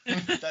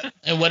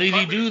 And what did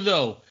he do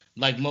though?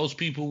 Like most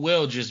people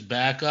will, just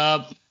back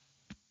up,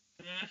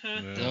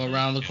 go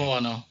around the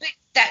corner.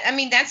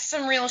 That's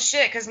some real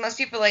shit because most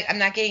people are like, I'm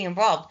not getting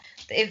involved.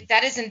 If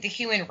that isn't the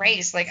human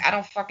race, like, I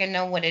don't fucking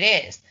know what it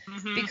is.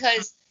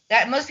 Because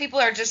that most people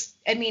are just,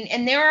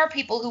 and there are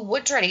people who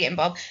would try to get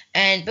involved,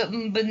 but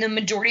the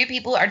majority of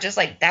people are just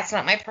like, that's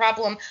not my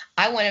problem.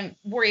 I want to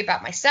worry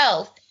about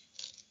myself.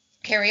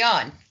 Carry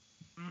on.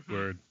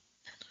 Word.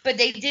 But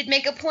they did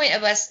make a point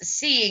of us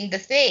seeing the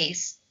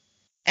face,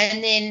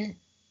 and then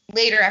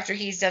later, after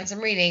he's done some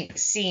reading,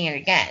 seeing it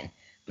again.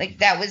 Like,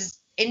 that was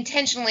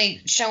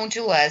intentionally shown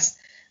to us.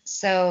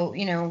 So,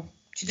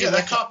 to do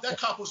that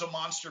cop was a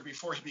monster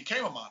before he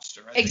became a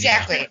monster. Right?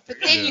 Exactly. But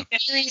then you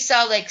really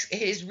saw, like,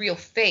 his real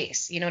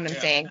face. You know what I'm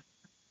saying?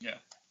 Yeah.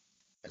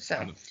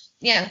 So,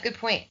 yeah, good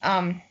point.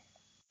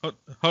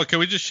 Can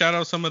we just shout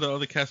out some of the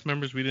other cast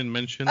members we didn't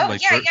mention? Oh,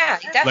 yeah,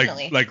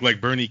 definitely.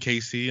 Like Bernie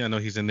Casey. I know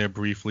he's in there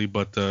briefly,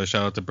 but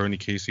shout out to Bernie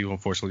Casey, who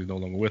unfortunately is no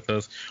longer with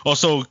us.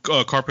 Also,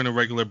 Carpenter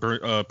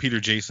regular Peter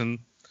Jason,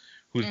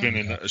 who's been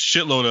in a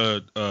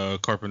shitload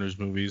of Carpenter's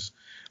movies.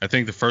 I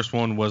think the first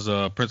one was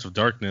Prince of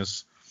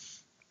Darkness.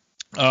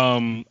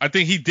 I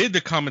think he did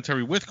the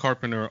commentary with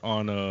Carpenter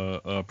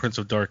on Prince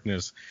of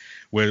Darkness,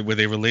 where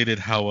they related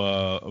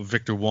how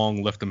Victor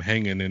Wong left him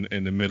hanging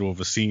in the middle of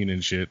a scene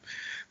and shit.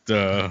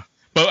 But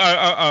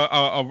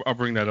I'll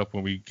bring that up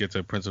when we get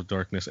to Prince of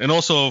Darkness. And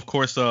also, of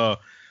course,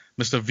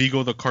 Mr.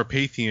 Vigo the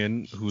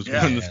Carpathian, who's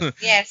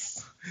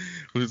yes.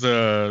 Who's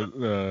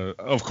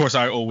of course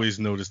I always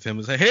noticed him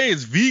and say, hey,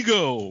 it's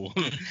Vigo.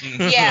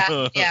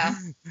 yeah,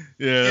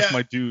 that's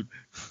my dude.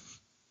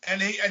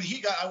 And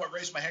he got, I would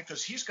raise my hand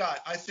because he's got,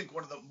 I think,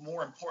 one of the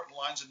more important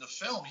lines in the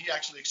film. He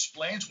actually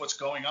explains what's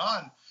going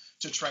on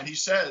to Trent. He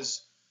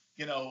says,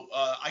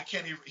 I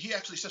can't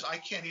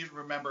even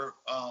remember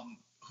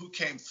who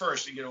came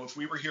first. You know, if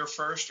we were here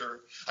first, or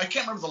I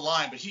can't remember the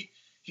line, but he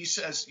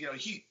says, you know,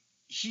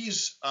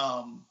 he's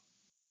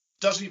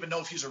doesn't even know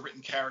if he's a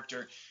written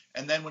character,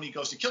 and then when he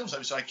goes to kill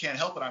himself, he says, I can't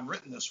help it, I'm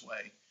written this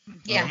way.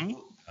 Yeah.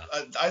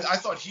 I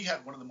thought he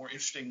had one of the more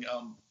interesting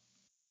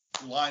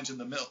lines in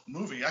the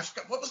movie. I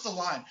forgot, what was the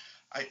line?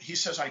 He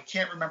says, I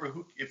can't remember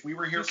if we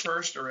were here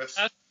first, or if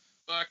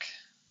book.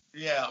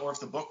 Yeah, or if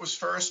the book was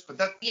first, but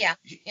that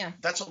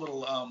that's a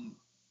little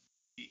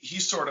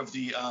he's sort of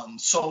the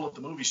soul of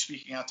the movie,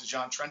 speaking out to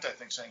John Trent, I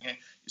think, saying, hey,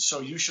 so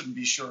you shouldn't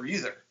be sure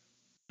either.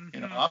 You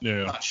know,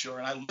 I'm not sure,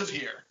 and I live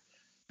here.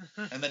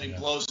 And then he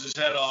blows his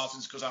head off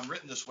and because I'm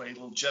written this way, a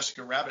little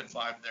Jessica Rabbit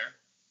vibe there.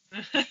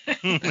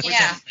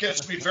 Yeah.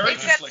 Gets me very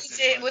conflicted.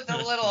 Except with a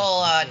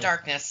little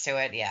darkness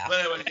to it, yeah. But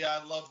anyway,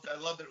 I love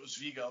that it was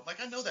Vigo. I'm like,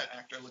 I know that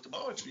actor. I looked him,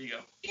 it's Vigo.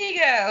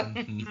 Vigo.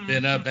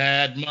 Been a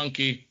bad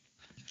monkey.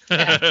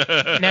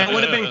 Yeah. Now, it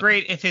would have been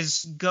great if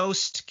his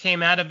ghost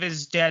came out of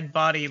his dead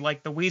body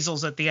like the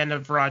weasels at the end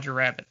of Roger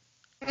Rabbit.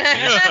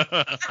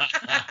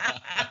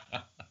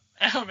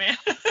 Oh, man.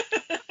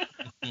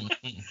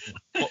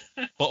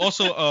 But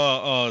also,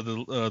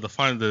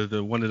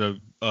 the one of the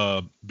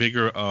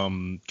bigger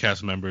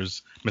cast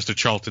members, Mr.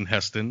 Charlton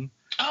Heston.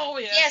 Oh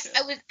yeah. Yes,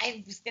 I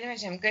was gonna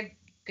mention him.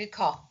 Good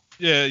call.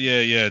 Yeah.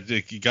 You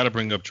got to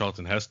bring up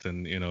Charlton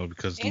Heston, you know,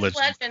 because he's a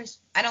legend.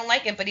 I don't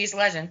like him, but he's a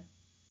legend.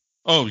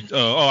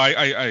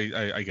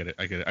 I get it.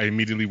 I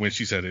immediately when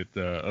she said it,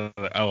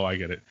 I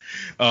get it.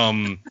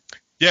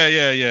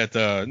 Yeah.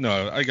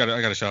 No, I got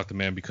to shout out the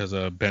man because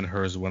Ben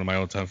Hur is one of my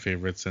all-time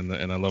favorites, and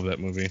I love that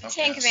movie.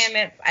 Ten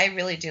Commandments, I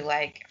really do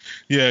like.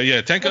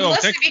 Yeah.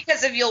 Mostly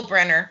because of Yul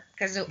Brynner,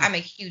 because I'm a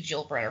huge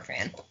Yul Brynner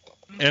fan.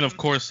 And of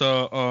course,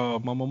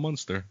 Mama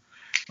Munster.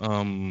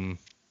 That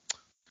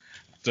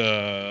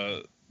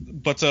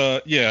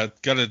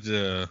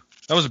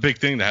was a big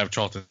thing to have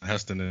Charlton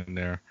Heston in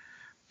there.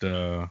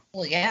 Well,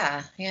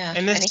 yeah.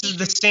 And this is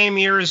the same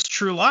year as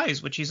True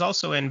Lies, which he's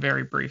also in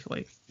very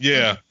briefly.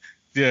 Yeah.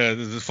 Yeah,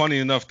 it's funny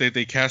enough that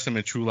they cast him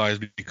in True Lies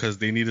because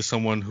they needed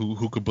someone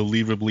who could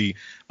believably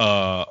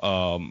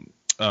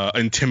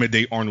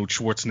intimidate Arnold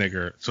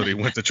Schwarzenegger, so they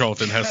went to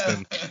Charlton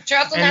Heston.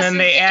 Then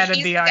they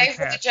added the eye patch.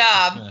 For the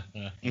job.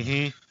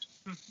 Mm-hmm.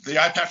 The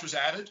eye patch was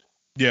added?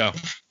 Yeah.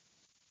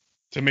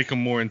 To make him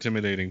more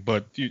intimidating,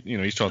 but you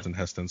know he's Charlton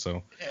Heston,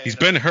 so he's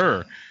Ben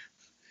Hur.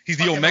 He's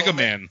the Omega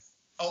Man.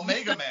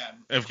 Omega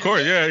Man. Of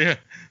course, yeah.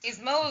 He's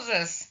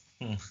Moses.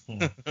 Yeah, I'm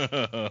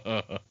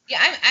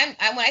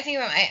when I think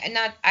of him,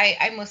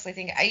 I mostly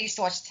think I used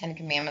to watch the Ten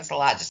Commandments a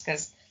lot just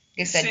because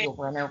they said Yul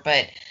Brynner,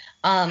 but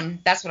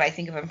that's what I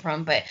think of him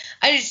from. But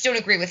I just don't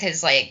agree with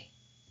his like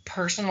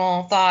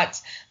personal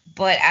thoughts.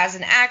 But as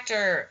an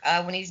actor,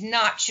 when he's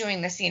not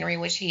chewing the scenery,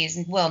 which he is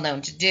well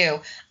known to do,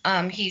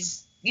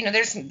 he's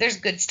there's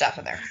good stuff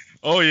in there.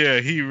 Oh yeah,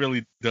 he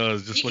really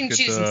does. Just he can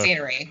chew some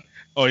scenery.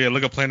 Oh yeah,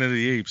 look at Planet of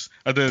the Apes.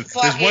 Oh my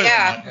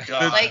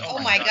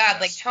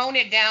god, like tone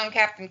it down,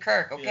 Captain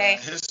Kirk,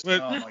 okay? Yeah,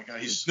 oh my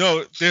god,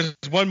 no, there's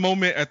one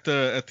moment at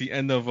the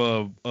end of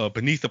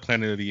Beneath the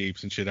Planet of the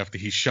Apes and shit after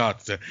he's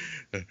shot.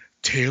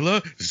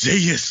 Taylor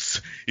Zaius,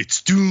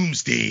 it's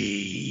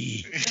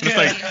Doomsday.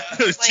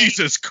 It's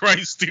Jesus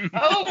Christ, dude.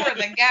 Over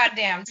the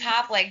goddamn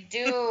top, like,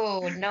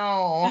 dude,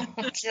 no,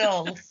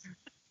 chill.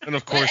 And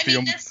of course,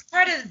 that's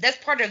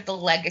part of the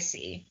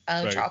legacy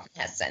of Charlton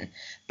Heston.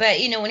 But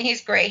when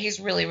he's great, he's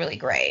really, really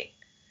great.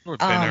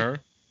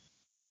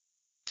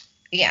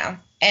 Yeah,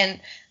 and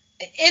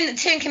in the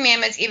Ten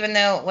Commandments, even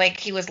though like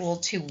he was a little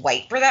too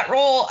white for that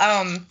role,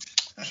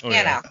 that's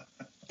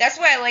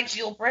why I like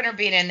Yul Brynner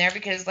being in there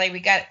because like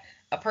we got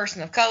a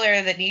person of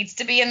color that needs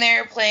to be in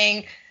there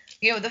playing,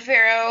 the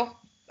Pharaoh,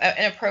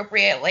 an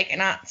appropriate like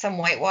not some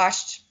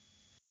whitewashed,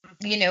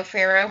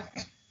 Pharaoh.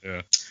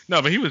 Yeah.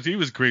 No, but he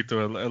was great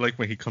though. I like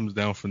when he comes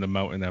down from the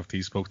mountain after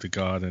he spoke to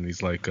God and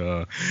he's like,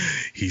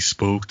 he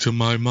spoke to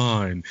my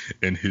mind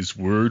and his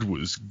word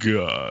was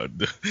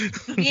God.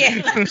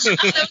 Yeah, that was so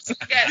good.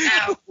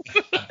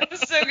 That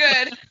was so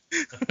good.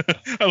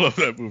 I love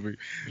that movie.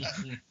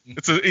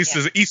 It's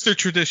an Easter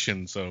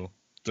tradition, so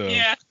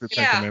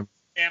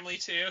family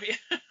too.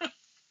 Yeah.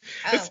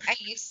 I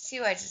used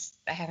to. I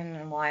haven't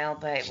in a while,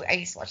 but I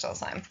used to watch all the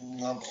time.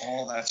 Love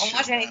all that. I'll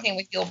watch anything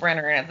with Yul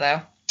Brynner in it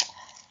though.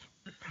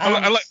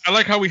 I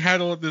like how we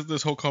had all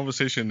this whole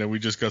conversation that we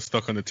just got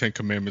stuck on the Ten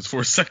Commandments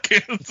for a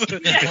second. Well,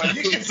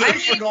 you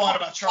can go on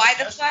about why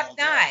the fuck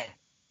not?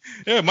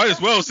 Yeah, might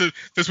as well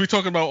since we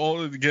talking about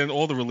all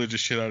the religious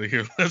shit out of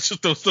here. Let's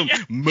just throw some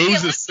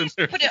Moses in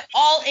there. Put it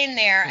all in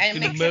there and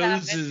mix it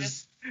up.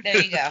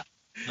 There you go.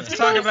 Let's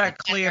talk about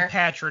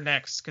Cleopatra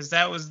next because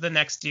that was the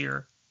next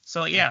year.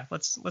 So yeah,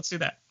 let's do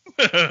that.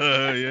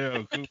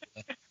 Yeah, cool.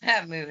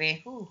 That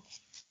movie. Ooh.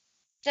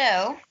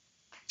 So.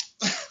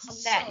 On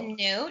that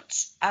note,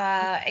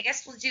 I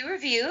guess we'll do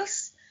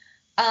reviews.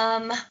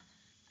 I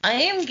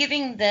am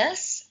giving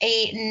this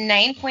a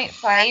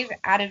 9.5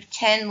 out of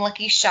 10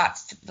 lucky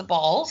shots to the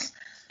balls.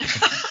 You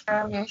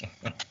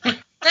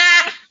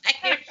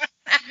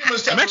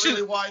must have a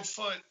really wide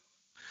foot.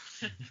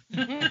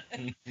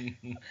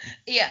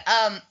 Yeah.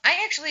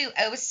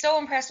 I was so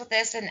impressed with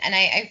this, and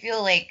I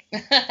feel like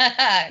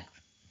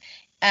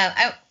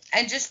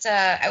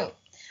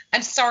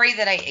I'm sorry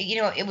that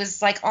it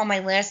was like on my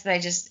list, but I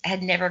just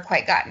had never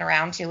quite gotten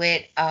around to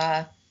it.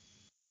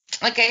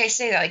 Like I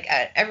say, like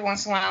every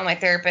once in a while, my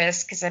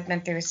therapist, because I've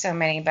been through so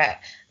many, but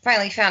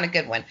finally found a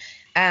good one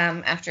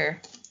after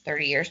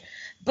 30 years.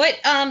 But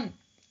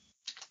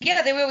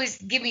yeah, they would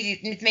always make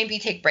me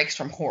take breaks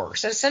from horror.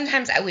 So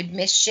sometimes I would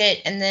miss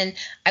shit, and then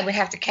I would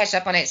have to catch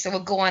up on it. So it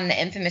would go on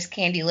the infamous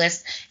candy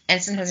list,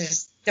 and sometimes I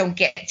just don't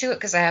get to it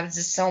because I have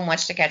just so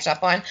much to catch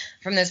up on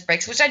from those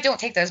breaks, which I don't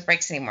take those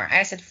breaks anymore.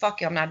 I said, fuck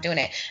you, I'm not doing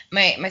it.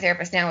 My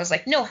therapist now is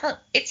like, no,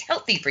 it's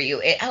healthy for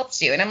you. It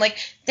helps you. And I'm like,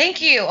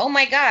 thank you. Oh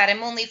my God,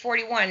 I'm only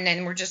 41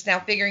 and we're just now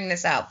figuring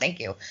this out. Thank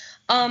you.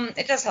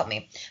 It does help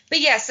me.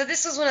 But yeah, so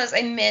this was one of those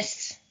I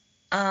missed.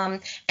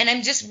 And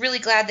I'm just really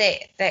glad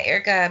that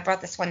Erica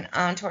brought this one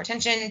to our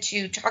attention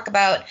to talk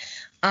about.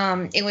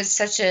 It was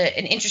such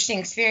an interesting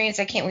experience.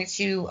 I can't wait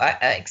to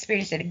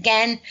experience it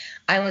again.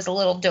 I was a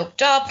little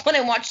doped up when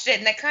I watched it,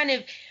 and that kind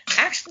of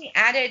actually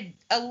added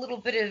a little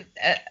bit of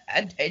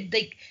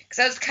like, because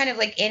I was kind of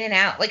like in and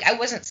out. Like I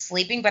wasn't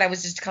sleeping, but I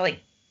was just kind of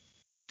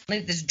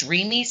like this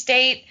dreamy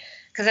state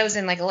because I was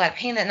in like a lot of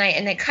pain that night,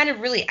 and it kind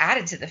of really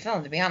added to the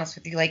film, to be honest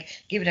with you. Like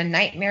give it a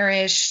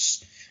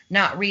nightmarish,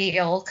 not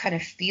real kind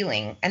of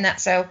feeling, and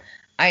that so.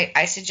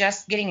 I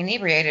suggest getting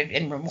inebriated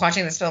and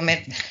watching this film.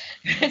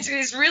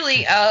 It's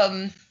really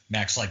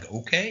Mac's like,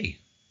 okay.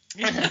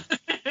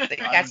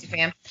 Got you,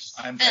 fam.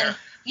 I'm there.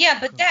 Yeah,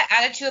 but that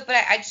added to it. But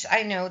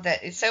I know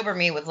that sober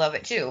me would love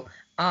it too.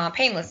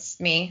 Painless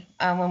me,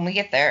 when we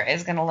get there,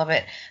 is gonna love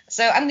it.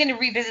 So I'm gonna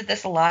revisit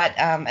this a lot.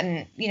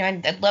 And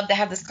I'd love to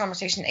have this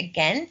conversation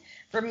again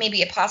for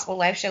maybe a possible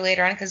live show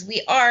later on, because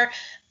we are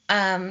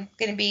going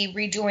to be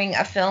redoing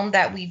a film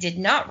that we did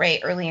not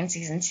rate early in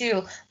season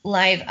 2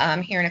 live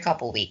here in a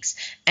couple of weeks,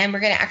 and we're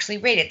going to actually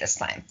rate it this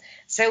time,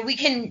 so we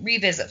can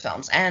revisit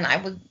films. And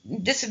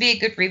this would be a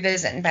good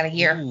revisit in about a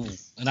year. Ooh,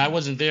 and I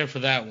wasn't there for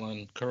that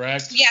one,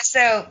 correct? Yeah,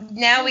 so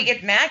now we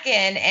get Mac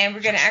in, and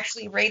we're going to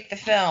actually rate the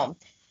film.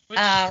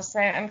 So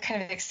I'm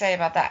kind of excited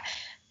about that.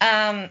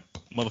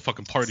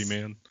 Motherfucking party,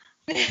 man.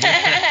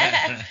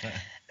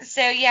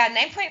 So yeah,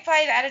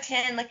 9.5 out of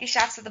 10 lucky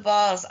shots of the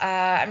balls.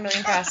 I'm really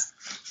impressed.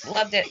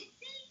 Loved it.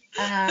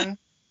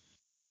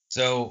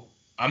 So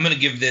I'm gonna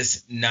give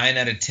this 9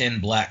 out of 10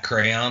 black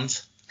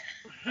crayons.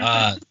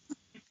 I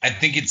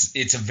think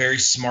it's a very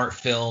smart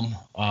film.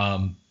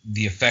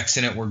 The effects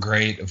in it were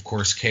great. Of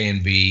course,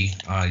 K&B,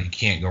 you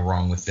can't go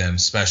wrong with them.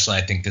 Especially,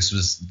 I think this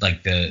was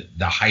like the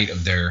height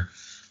of their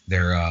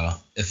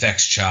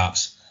effects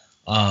chops.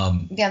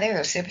 Yeah, they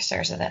were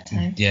superstars at that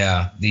time.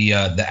 Yeah, the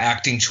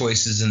acting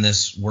choices in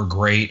this were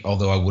great,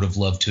 although I would have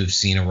loved to have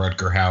seen a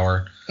Rutger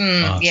Hauer,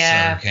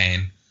 yeah, Sutter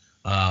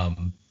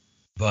Kane.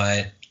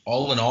 But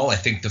all in all, I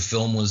think the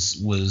film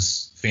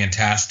was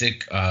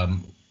fantastic.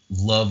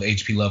 Love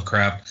H.P.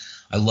 Lovecraft.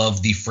 I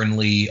love the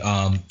friendly,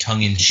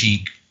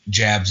 tongue-in-cheek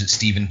jabs at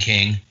Stephen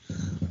King.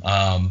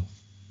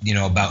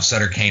 About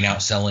Sutter Kane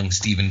outselling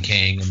Stephen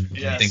King and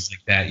things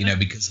like that.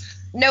 Because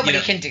nobody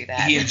can do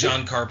that. He and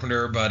John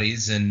Carpenter are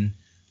buddies, and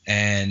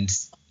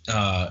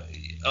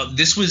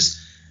this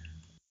was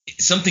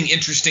something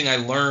interesting I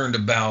learned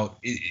about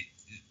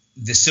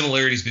the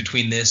similarities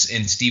between this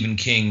and Stephen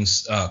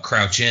King's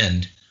Crouch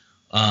End.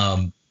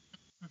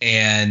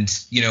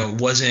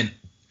 It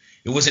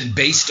wasn't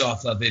based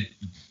off of it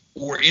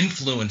or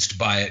influenced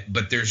by it,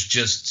 but there's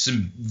just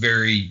some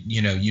very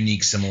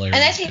unique similarities.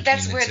 And I think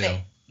that's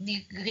where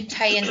you can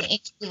tie in the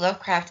H.P.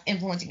 Lovecraft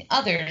influencing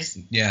others.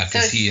 Yeah,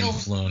 because he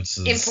influenced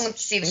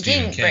Stephen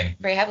King very,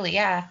 very heavily.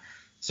 Yeah.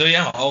 So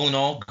yeah, all in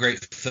all,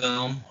 great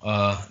film.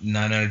 9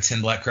 out of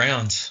 10 black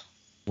crayons.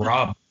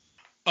 Rob.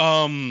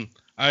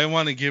 I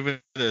want to give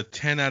it a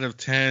 10 out of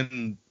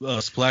 10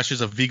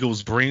 splashes of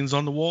Vigo's brains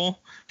on the wall.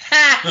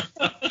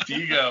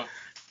 Vigo.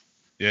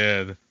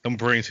 Yeah, them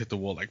brains hit the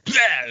wall like blah,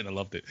 and I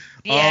loved it.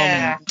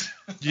 Yeah.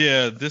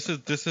 Yeah, this is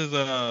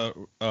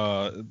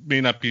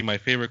may not be my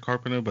favorite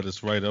Carpenter, but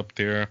it's right up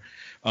there.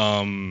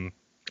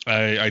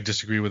 I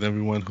disagree with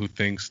everyone who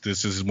thinks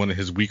this is one of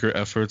his weaker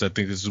efforts. I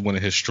think this is one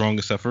of his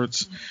strongest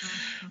efforts.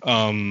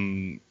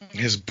 Probably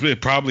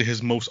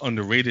his most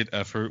underrated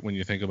effort when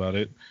you think about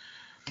it.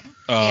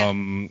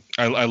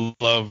 I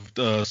loved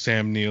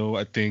Sam Neill.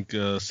 I think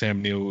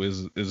Sam Neill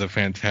is a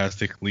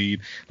fantastic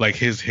lead. Like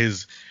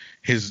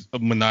his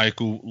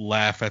maniacal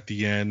laugh at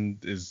the end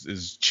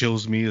is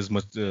chills me as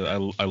much. I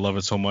love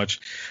it so much.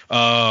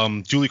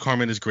 Julie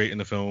Carmen is great in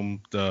the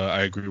film.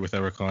 I agree with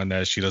Erica on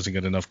that. She doesn't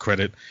get enough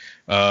credit.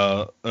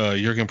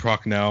 Jürgen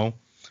Prochnow.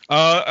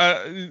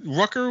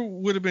 Rucker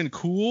would have been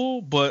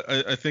cool, but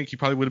I think he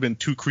probably would have been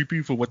too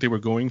creepy for what they were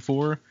going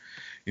for.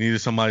 You needed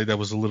somebody that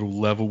was a little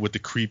level with the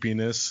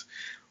creepiness.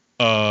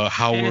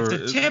 Howard.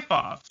 And it's a tip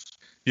off.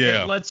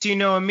 Yeah. It lets you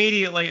know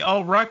immediately,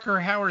 oh, Rutger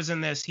Hauer's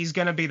in this. He's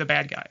going to be the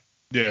bad guy.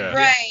 Yeah.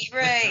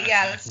 Right.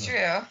 Yeah, that's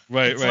true.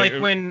 Right. It's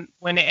like when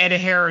Ed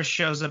Harris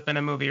shows up in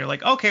a movie, you're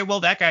like, okay,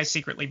 well, that guy's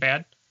secretly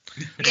bad.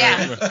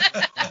 Yeah.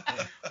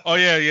 Oh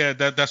yeah.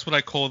 That's what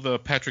I call the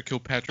Patrick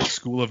Kilpatrick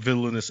School of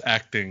Villainous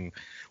Acting.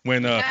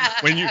 When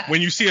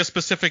you see a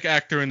specific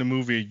actor in the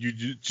movie,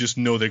 you just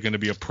know they're gonna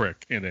be a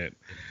prick in it.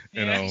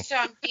 You know.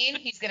 Sean Bean,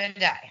 he's gonna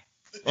die.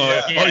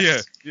 Oh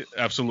yeah,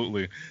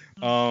 absolutely.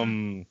 These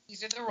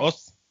are the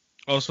rules.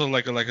 Also,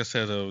 like I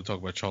said, we talk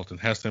about Charlton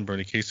Heston,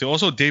 Bernie Casey.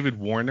 Also, David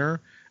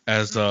Warner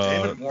as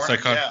David Warner,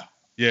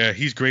 yeah,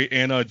 he's great,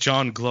 and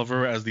John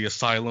Glover as the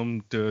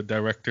asylum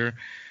director.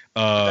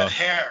 That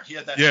hair, he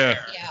had that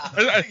hair.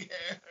 Yeah.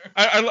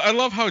 I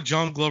love how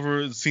John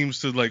Glover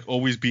seems to like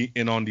always be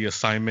in on the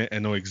assignment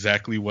and know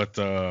exactly what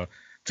to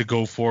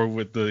go for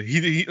with the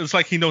it's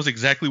like he knows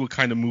exactly what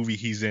kind of movie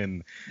he's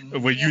in.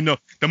 Where you know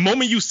the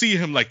moment you see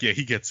him, like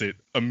he gets it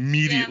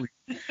immediately.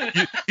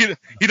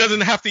 He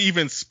doesn't have to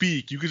even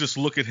speak. You could just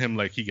look at him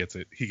like he gets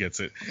it.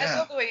 I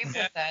love the way you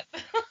put that.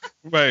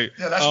 Right.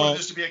 Yeah, that's what it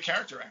is to be a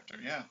character actor.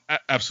 Yeah.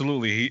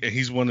 Absolutely.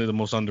 He's one of the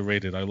most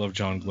underrated. I love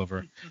John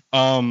Glover.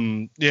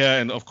 Yeah,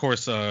 and of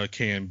course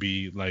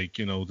KMB, like,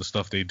 you know, the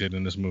stuff they did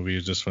in this movie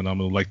is just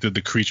phenomenal. Like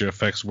the creature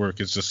effects work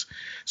is just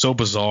so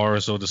bizarre,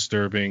 so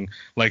disturbing.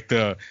 Like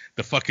the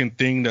fucking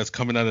thing that's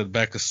coming out of the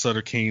back of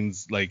Sutter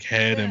Kane's like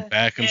head and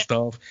back and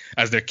stuff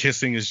as they're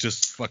kissing is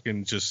just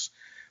fucking just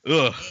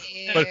ugh.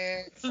 But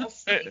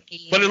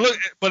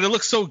it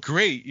looks so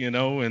great, you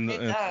know, and it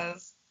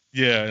does.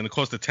 Yeah, and of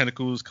course the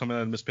tentacles coming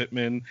out of Miss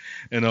Pittman,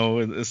 you know,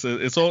 and it's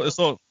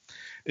all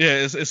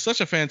yeah, it's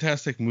such a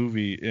fantastic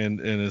movie,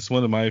 and it's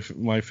one of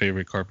my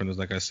favorite Carpenters,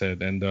 like I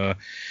said, and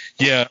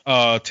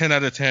 10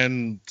 out of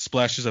 10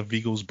 splashes of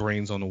Vigo's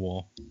brains on the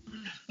wall.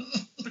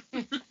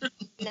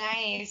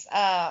 Nice.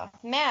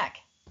 Mac.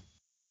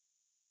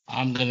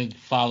 I'm gonna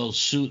follow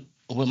suit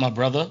with my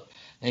brother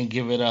and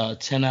give it a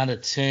 10 out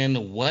of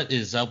 10. What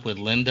is up with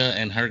Linda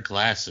and her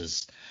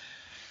glasses?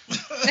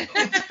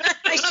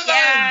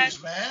 Yeah.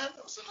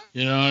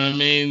 You know what I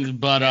mean?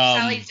 But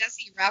Sally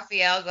Jesse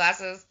Raphael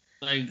glasses.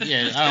 Like,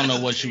 yeah, I don't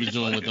know what she was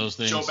doing with those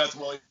things. Joe Beth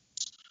Williams,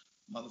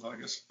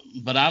 motherfuckers.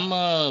 But I'm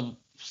a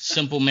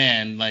simple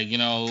man. Like, you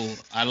know,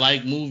 I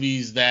like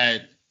movies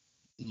that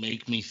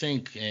make me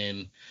think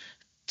and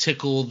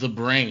tickle the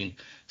brain.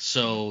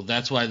 So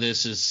that's why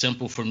this is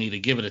simple for me to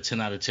give it a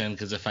 10 out of 10.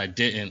 Because if I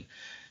didn't,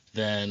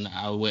 then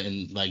I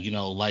wouldn't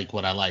like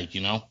what I like,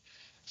 you know.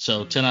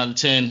 So 10 out of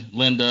 10,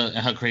 Linda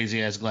and her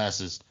crazy ass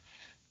glasses.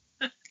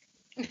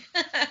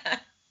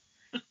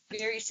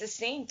 Very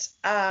succinct.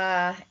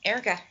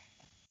 Erica.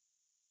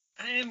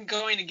 I am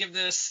going to give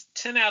this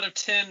 10 out of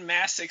 10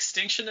 mass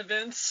extinction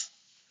events.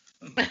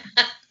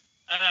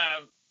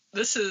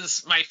 This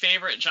is my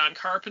favorite John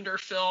Carpenter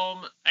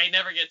film. I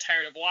never get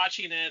tired of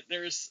watching it.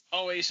 There's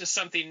always just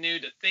something new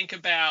to think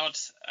about.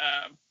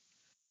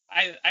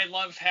 I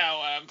love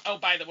how, oh,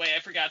 by the way, I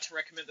forgot to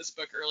recommend this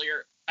book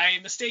earlier. I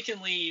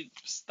mistakenly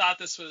thought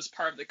this was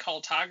part of the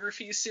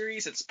Cultography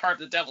series. It's part of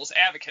the Devil's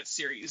Advocate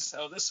series.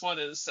 So this one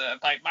is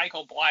by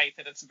Michael Blythe,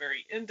 and it's a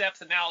very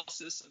in-depth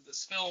analysis of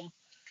this film.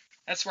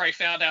 That's where I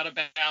found out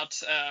about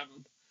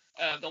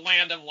the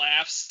Land of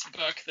Laughs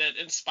book that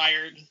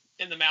inspired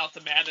In the Mouth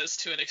of Madness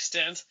to an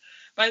extent.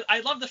 But I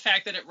love the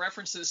fact that it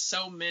references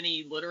so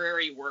many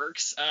literary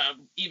works,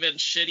 even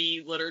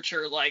shitty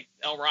literature like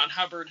L. Ron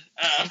Hubbard.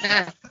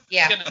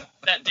 Yeah. Gonna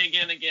that dig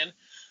in again.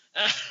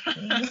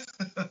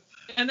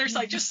 And there's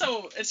like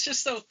it's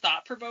just so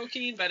thought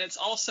provoking, but it's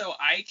also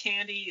eye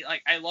candy.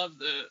 Like I love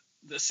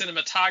the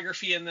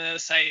cinematography in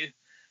this. I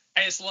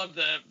just love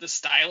the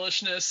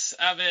stylishness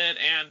of it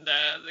and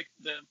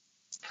the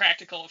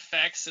practical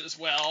effects as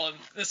well. And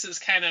this is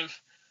kind of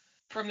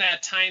from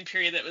that time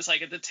period that was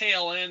like at the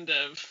tail end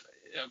of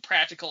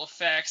practical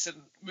effects and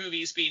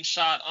movies being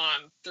shot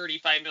on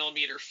 35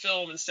 millimeter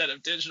film instead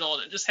of digital,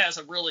 and it just has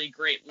a really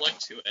great look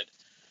to it.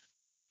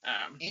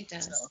 It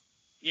does. So,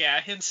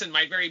 yeah, hence in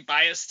my very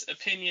biased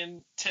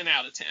opinion, 10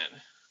 out of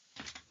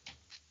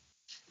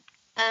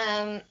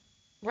 10.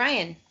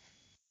 Ryan.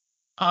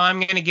 I'm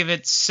going to give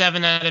it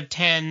 7 out of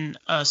 10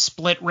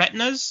 split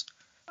retinas.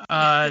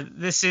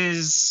 This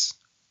is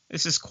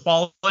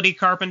quality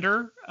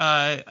Carpenter.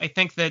 I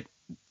think that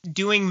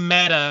doing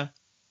meta,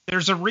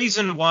 there's a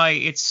reason why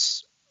it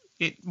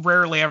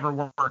rarely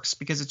ever works,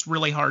 because it's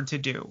really hard to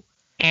do.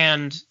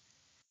 And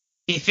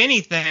if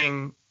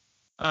anything,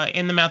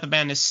 In the Mouth of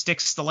Madness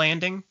sticks the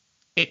landing.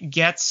 It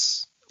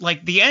gets,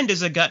 like, the end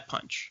is a gut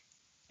punch.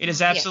 It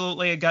is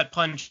absolutely a gut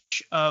punch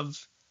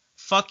of,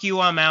 fuck you,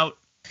 I'm out,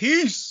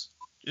 peace,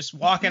 just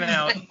walking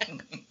out,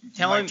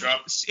 telling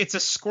it's a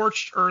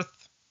scorched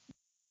earth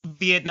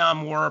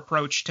Vietnam War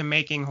approach to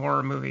making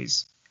horror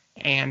movies.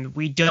 And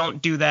we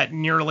don't do that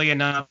nearly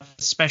enough,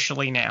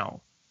 especially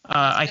now.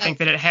 I think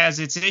that it has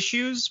its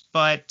issues,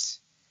 but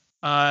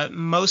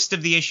most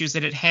of the issues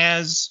that it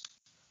has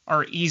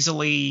are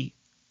easily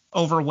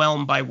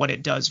overwhelmed by what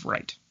it does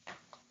right.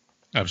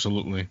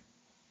 Absolutely.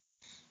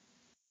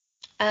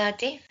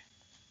 Dave?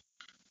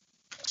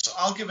 So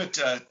I'll give it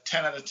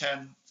 10 out of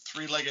 10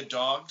 three-legged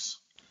dogs.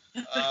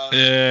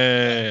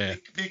 Yeah.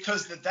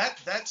 Because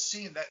that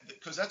scene,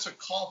 because that's a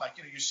callback.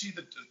 You know, you see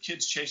the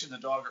kids chasing the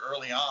dog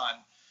early on,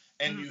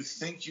 and you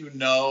think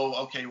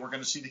okay, we're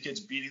going to see the kids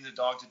beating the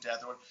dog to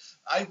death. Or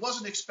I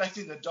wasn't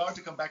expecting the dog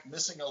to come back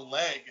missing a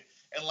leg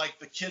and like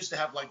the kids to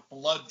have like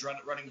blood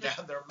running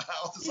down their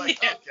mouth. It's like,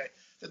 okay,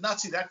 did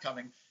not see that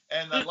coming.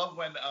 And I love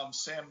when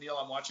Sam Neill,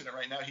 I'm watching it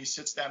right now, he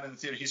sits down in the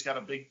theater, he's got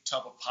a big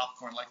tub of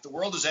popcorn. Like the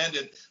world has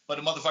ended, but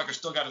a motherfucker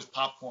still got his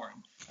popcorn.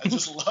 I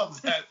just love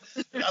that.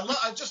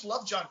 I just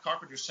love John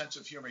Carpenter's sense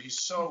of humor. He's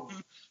so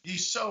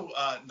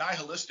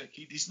nihilistic.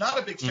 He's not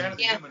a big fan of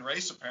the human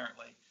race,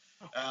 apparently.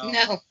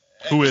 No.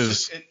 Who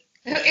is?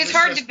 It's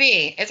hard to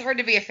be. It's hard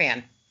to be a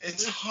fan.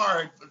 It's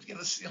hard, but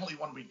it's the only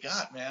one we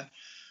got, man.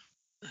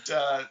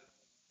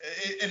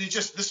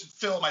 This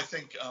film, I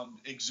think,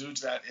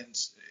 exudes that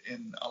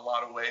in a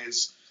lot of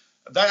ways.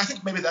 I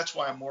think maybe that's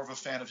why I'm more of a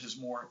fan of his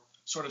more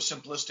sort of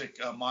simplistic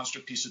monster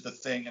pieces, The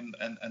Thing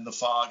and The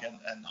Fog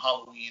and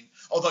Halloween.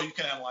 Although you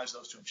can analyze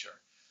those two, I'm sure.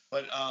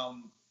 But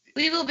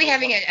we will be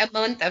having a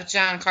month of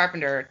John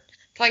Carpenter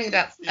talking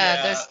about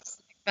those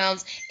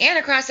films and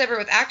a crossover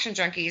with Action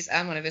Junkies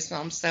on one of his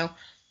films. So,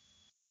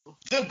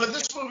 but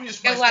this movie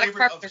is my favorite of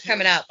Carpenter his,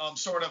 coming up.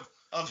 Sort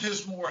of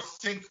his more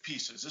think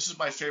pieces. This is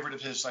my favorite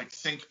of his like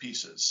think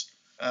pieces.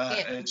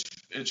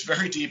 It's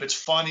very deep. It's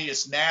funny.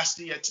 It's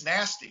nasty.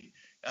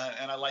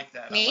 And I like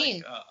that.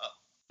 Mean.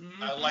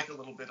 I like a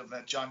little bit of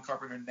that John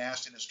Carpenter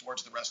nastiness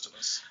towards the rest of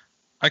us.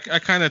 I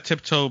kind of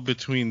tiptoe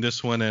between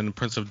this one and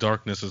Prince of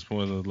Darkness as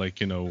one of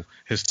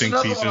his think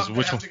pieces.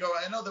 Which one?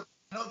 I know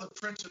the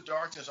Prince of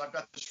Darkness. I've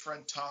got this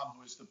friend Tom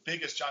who is the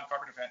biggest John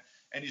Carpenter fan,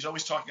 and he's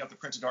always talking about the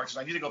Prince of Darkness.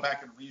 I need to go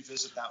back and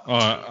revisit that one.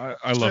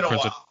 I love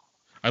Prince of.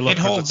 I love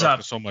Prince of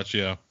Darkness so much.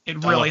 Yeah.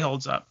 It really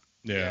holds up.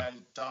 Yeah.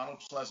 Donald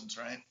Pleasance,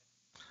 right?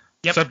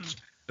 Yep.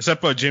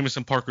 Except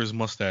Jameson Parker's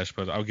mustache,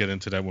 but I'll get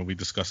into that when we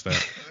discuss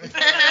that.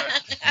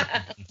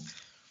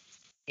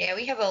 Yeah,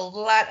 we have a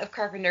lot of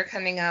Carpenter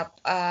coming up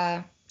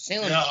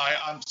soon. Yeah,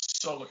 I'm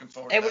so looking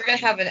forward. And we're gonna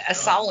have a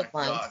solid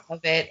month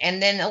of it,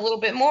 and then a little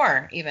bit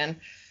more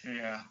even.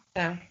 Yeah.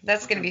 So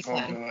that's gonna be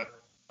fun.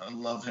 I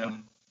love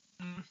him.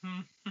 Mm-hmm.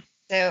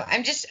 So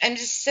I'm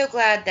just so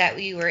glad that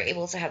we were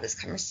able to have this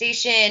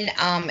conversation.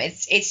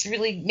 It's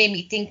really made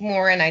me think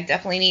more, and I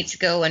definitely need to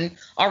go and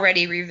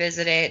already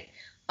revisit it.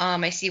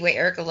 I see why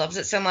Erica loves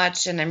it so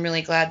much, and I'm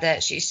really glad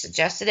that she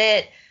suggested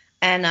it.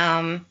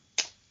 And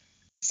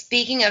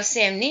speaking of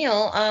Sam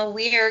Neill,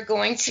 we are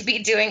going to be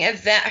doing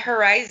Event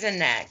Horizon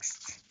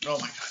next. Oh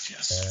my God,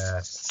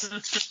 yes.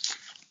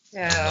 So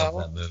I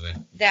love that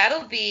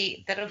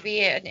movie. that'll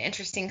be an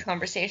interesting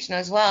conversation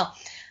as well.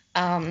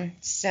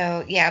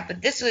 So yeah, but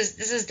this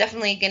is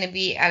definitely going to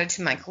be added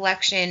to my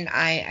collection.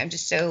 I'm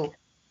just so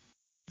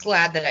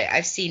glad that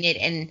I've seen it,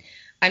 and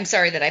I'm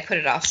sorry that I put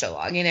it off so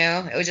long.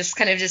 It was just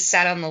kind of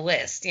sat on the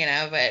list.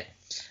 But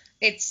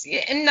it's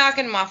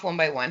knocking them off one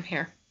by one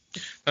here.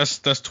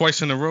 That's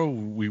twice in a row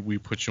we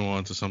put you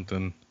on to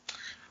something.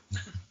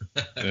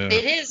 Yeah.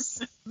 It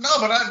is. No,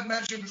 but I've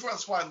mentioned before.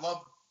 That's why I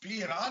love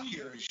being on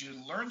here. Is you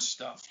learn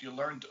stuff. You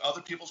learn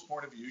other people's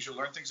point of views. You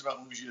learn things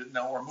about movies you didn't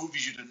know or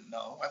movies you didn't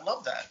know. I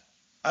love that.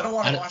 I don't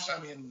want to watch.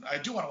 I mean, I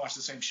do want to watch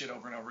the same shit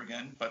over and over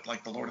again. But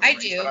like the Lord of the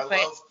Rings.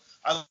 But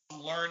I love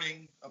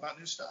learning about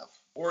new stuff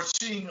or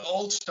seeing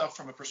old stuff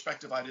from a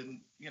perspective I didn't,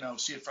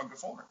 see it from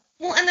before.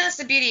 Well, and that's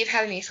the beauty of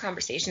having these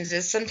conversations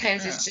is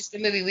sometimes it's just a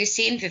movie we've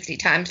seen 50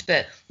 times,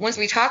 but once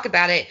we talk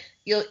about it,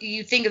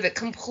 you think of it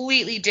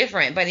completely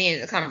different by the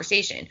end of the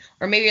conversation.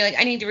 Or maybe you're like,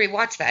 I need to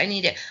rewatch that.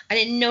 I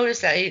didn't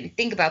notice that. I didn't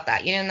think about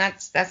that. And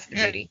that's the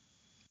beauty.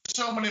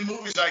 So many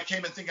movies I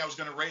came and think I was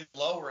going to rate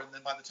lower, and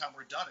then by the time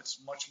we're done, it's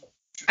much more.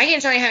 I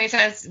can't tell you how many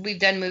times we've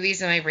done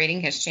movies and my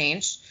rating has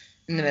changed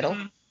in the middle.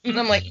 And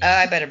I'm like,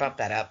 I better bump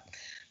that up.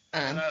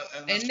 I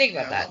didn't think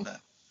about that.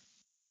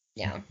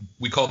 Yeah.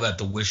 We call that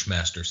the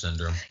Wishmaster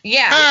syndrome.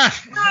 Yeah.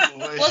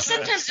 Well,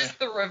 sometimes it's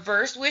the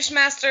reverse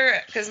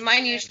Wishmaster because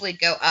mine usually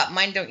go up.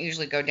 Mine don't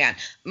usually go down.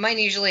 Mine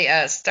usually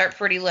start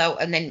pretty low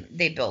and then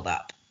they build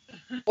up,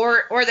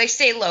 or they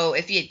stay low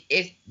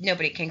if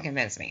nobody can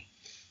convince me.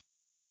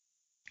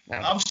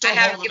 Well, I'm still I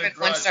haven't holding given a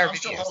grudge. 1-star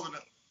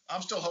reviews.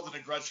 I'm still holding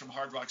a grudge from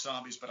Hard Rock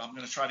Zombies, but I'm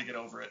going to try to get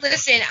over it.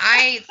 Listen,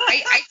 I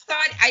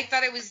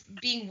thought I was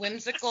being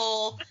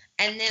whimsical,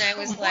 and then I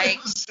was like,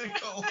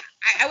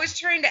 I was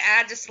trying to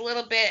add just a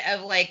little bit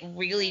of like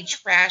really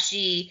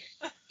trashy,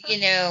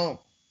 I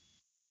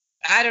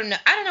don't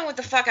know what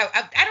the fuck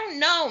I don't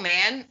know,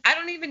 man. I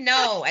don't even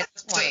know at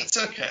this point.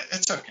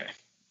 It's okay.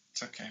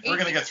 We're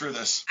gonna get through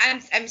this.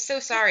 I'm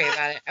so sorry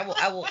about it.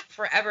 I will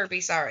forever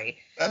be sorry.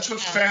 That's what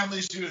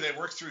families do. They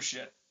work through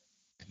shit.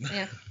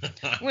 Yeah,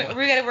 we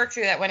got to work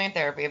through that one in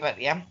therapy,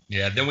 but yeah.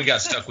 Yeah, then we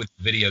got stuck with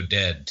Video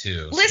Dead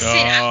too. Listen,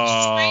 I'm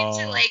just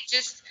trying to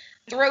just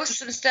throw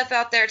some stuff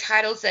out there,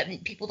 titles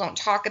that people don't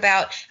talk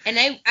about, and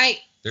I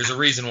There's a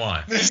reason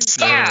why.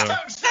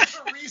 Sometimes there's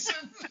a reason.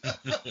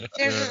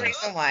 There's a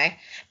reason why.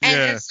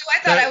 And so I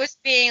thought I was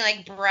being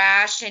like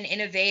brash and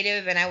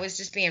innovative, and I was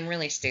just being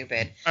really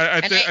stupid.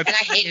 I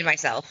hated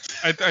myself.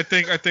 I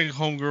think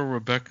homegirl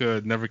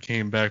Rebecca never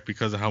came back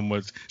because of how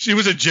much she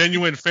was a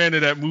genuine fan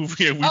of that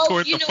movie, and we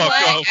tore it the fuck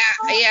up.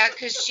 Yeah,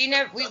 because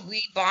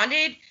we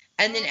bonded,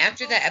 And then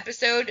after that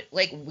episode,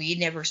 like, we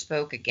never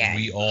spoke again.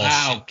 We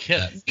all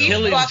killing fucked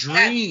that dreams.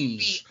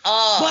 movie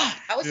up.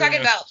 I was talking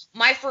about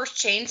my first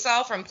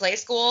chainsaw from Play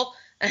School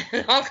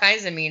and all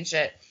kinds of mean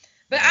shit.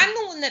 But I'm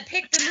the one that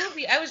picked the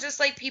movie. I was just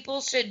like,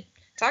 people should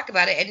talk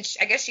about it. And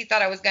I guess she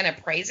thought I was going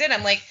to praise it.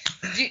 I'm like,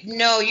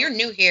 no, you're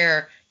new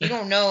here. You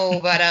don't know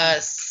about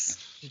us.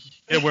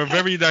 Yeah, we're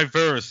very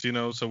diverse, you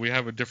know, so we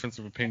have a difference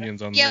of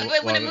opinions on. Yeah,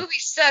 but when a movie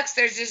sucks,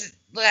 there's just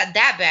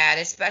that bad,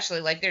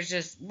 especially like there's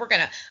just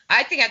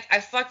I think I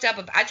fucked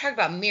up. I talked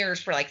about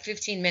mirrors for like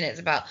 15 minutes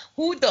about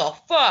who the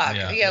fuck.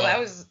 Yeah, that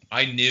was.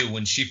 I knew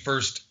when she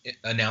first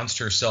announced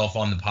herself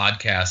on the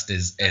podcast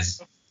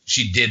as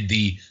she did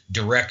the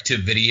direct to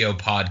video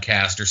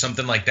podcast or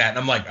something like that, and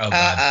I'm like, oh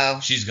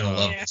god, she's gonna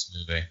love this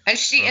movie.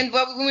 And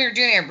when we were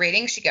doing our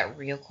rating, she got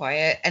real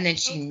quiet, and then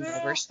she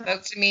never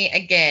spoke to me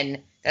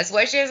again. That's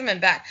why she hasn't been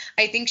back.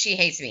 I think she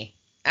hates me.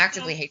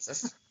 Actively hates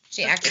us.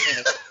 She actively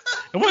hates us.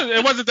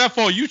 It wasn't that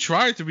fault. You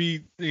tried to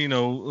be, you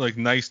know, like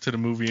nice to the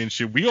movie and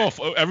shit.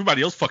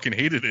 Everybody else fucking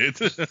hated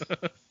it.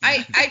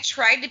 I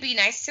tried to be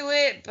nice to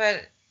it,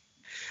 but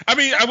I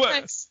mean,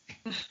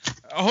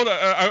 hold on.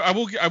 I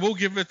will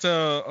give it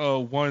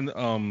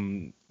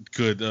one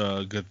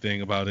good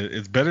thing about it.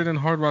 It's better than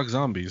Hard Rock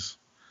Zombies.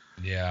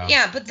 Yeah.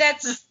 Yeah, but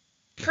that's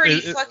pretty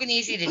fucking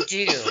easy to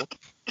do.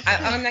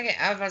 I'm not gonna.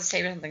 I was about to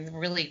say something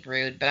really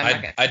rude, but I'm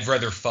not gonna. I'd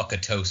rather fuck a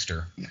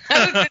toaster. He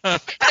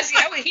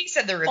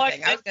said the rude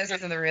thing. I was gonna say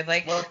something rude,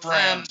 like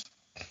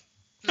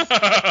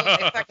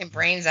fucking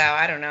brains out.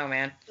 I don't know,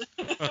 man.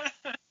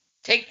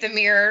 Take the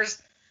mirrors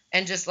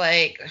and just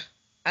like,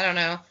 I don't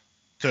know,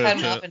 cut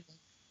them up and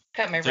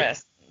cut my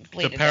wrist.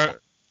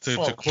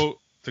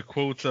 To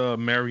quote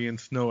Marion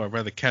Snow, I'd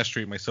rather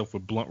castrate myself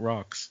with blunt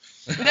rocks.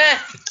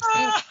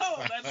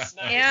 Oh, that's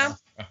nice. Yeah.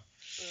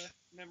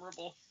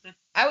 Memorable.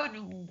 I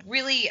would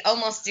really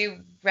almost do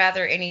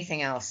rather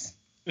anything else.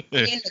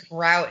 Clean the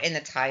grout in the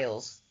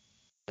tiles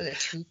with a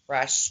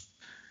toothbrush.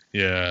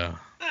 Yeah,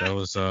 that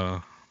was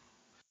it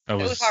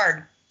was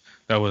hard.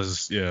 That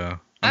was I'm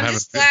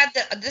just glad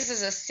that this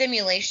is a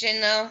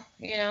simulation, though.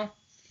 You know.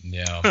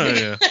 Yeah.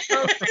 Yeah.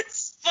 Fuck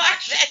that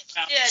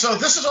shit. So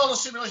this is all a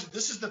simulation.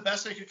 This is the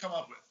best they could come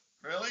up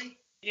with. Really?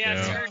 Yeah,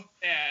 it's very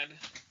bad.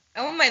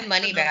 I want my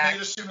money back.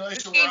 Made a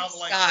simulation where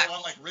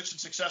I'm like rich and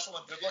successful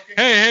and good looking.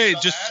 Hey,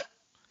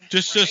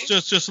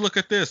 just look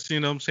at this.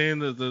 You know what I'm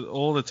saying?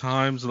 All the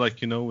times,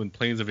 like, you know, in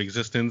planes of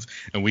existence,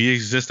 and we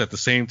exist at the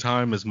same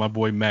time as my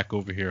boy Mac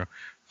over here.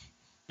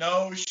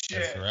 No shit.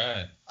 That's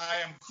right. I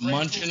am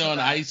munching on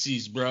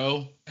ices,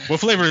 bro. What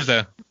flavor is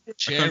that?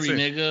 Cherry,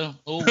 nigga.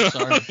 Oh,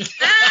 sorry.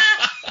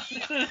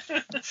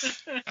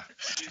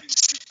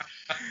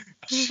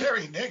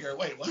 Cherry nigger.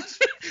 Wait, what?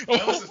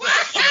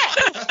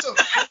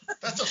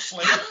 That's a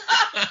flavor.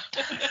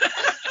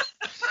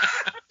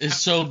 It's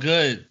so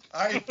good.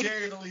 I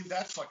dare you to leave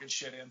that fucking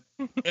shit in.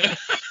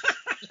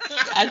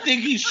 I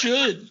think he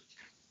should.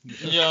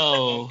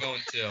 Yo. I'm going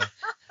to.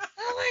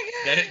 Oh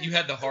my god. You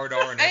had the hard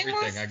R and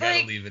everything. I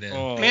gotta leave it in.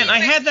 Oh. Man, I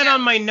had that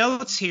on my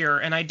notes here,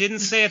 and I didn't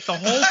say it the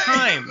whole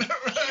time.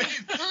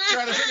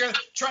 Trying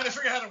to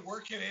figure out how to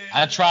work it in.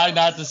 I try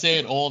not to say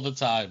it all the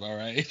time, all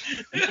right?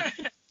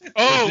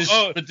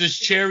 But this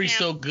cherry's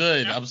so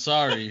good. I'm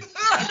sorry.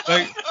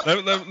 Like,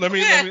 let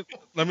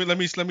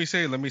me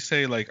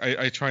say, like,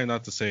 I try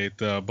not to say it,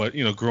 but,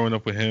 you know, growing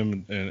up with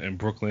him in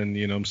Brooklyn,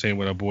 you know what I'm saying,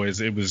 with our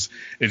boys, it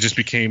just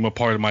became a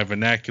part of my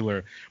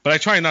vernacular. But I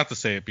try not to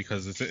say it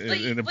because it's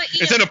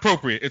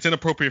inappropriate. It's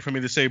inappropriate for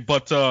me to say.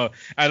 But out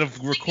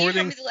of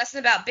recording, you taught me the lesson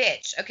about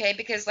bitch, okay?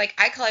 Because like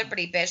I call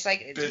everybody bitch,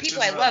 like the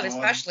people I love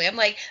especially. I'm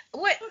like,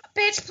 what,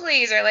 bitch,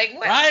 please, or like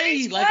what? Right,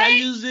 bitch, like what? I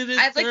use it as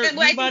I think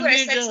what I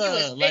said to you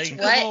was bitch, like,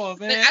 what? come on,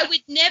 man. But I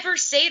would never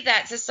say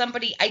that to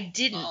somebody I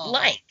didn't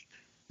like.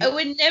 I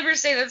would never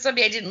say that to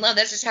somebody I didn't love.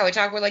 That's just how I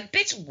talk. We're like,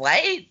 bitch,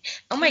 what?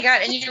 Oh my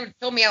god! And you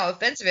told me how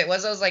offensive it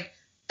was. I was like,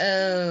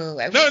 oh.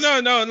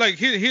 No. Like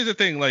here's the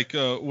thing. Like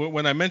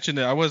when I mentioned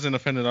it, I wasn't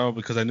offended at all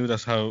because I knew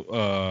that's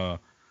how.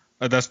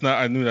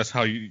 I knew that's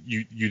how you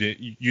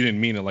didn't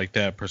mean it like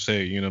that per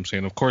se. You know what I'm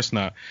saying? Of course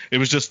not. It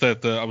was just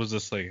that I was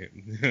just like.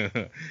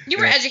 You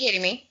were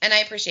educating me, and I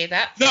appreciate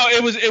that. No,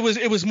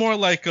 it was more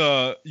like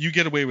you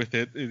get away with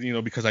it, you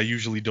know, because I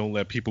usually don't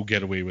let people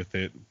get away with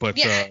it. But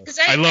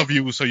I love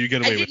you, so you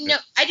get away with it.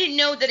 I didn't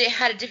know that it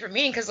had a different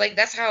meaning because like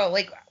that's how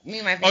like me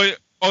and my family.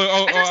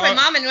 I talk to my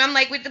mom and I'm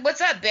like, what's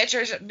up, bitch?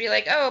 Or be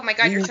like, oh my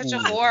god, you're such a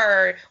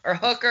whore or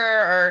hooker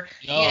or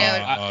you know.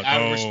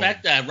 I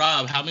respect that,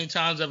 Rob. How many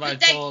times have I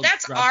told?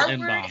 That's our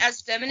word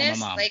as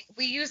feminists. Like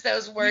we use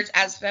those words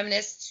as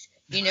feminists.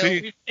 You know,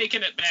 we've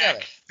taken it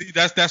back. See,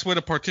 that's where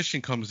the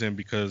partition comes in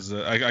because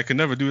I could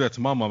never do that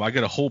to my mom. I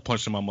get a hole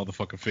punch in my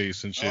motherfucking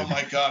face and shit. Oh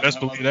my god, best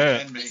believe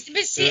that. But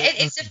see,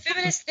 it's a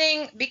feminist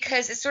thing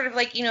because it's sort of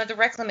like, you know, the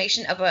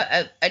reclamation of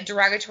a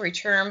derogatory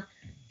term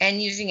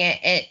and using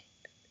it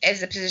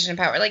as a position of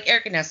power. Like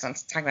Erica knows what I'm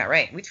talking about,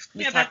 right?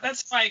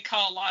 That's why I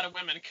call a lot of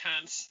women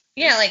cunts.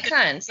 Yeah, like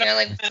cunts. You know,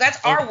 like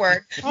that's our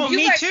word. Oh, you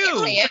me guys too. can't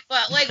say it,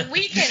 but like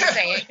we can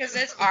say it because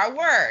it's our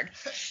word.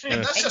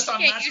 And that's And just you on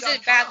can't use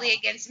Match.com. it badly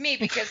against me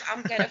because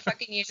I'm gonna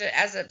fucking use it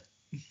as a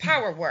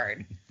power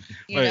word.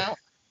 You Right. know.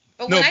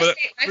 But No, when I but-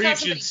 say I call Preach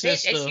somebody it, bitch,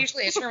 it's sister.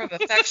 usually a term of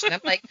affection. I'm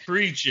like,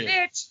 Preach it.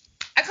 bitch.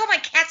 I call my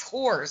cats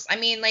whores. I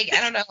mean, like,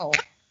 I don't know.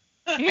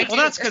 Well,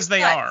 that's because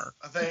they are.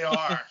 They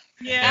are.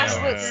 Yeah,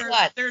 Absolute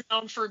slut. they're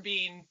known for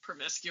being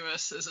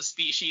promiscuous as a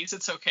species.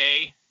 It's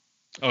okay.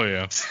 Oh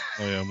yeah,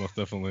 most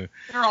definitely.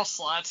 They're all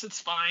sluts. It's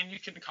fine. You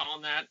can call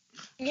them that.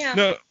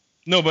 Yeah.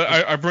 No, but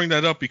I bring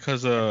that up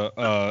because over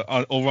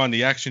on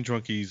the Action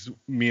Drunkies,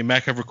 me and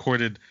Mac have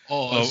recorded.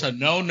 Oh, it's a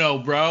no,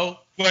 bro.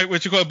 Wait,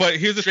 what you call it? But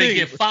here's the Straight thing.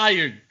 get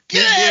fired.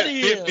 Get out of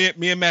here.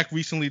 Me and Mac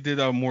recently did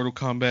a Mortal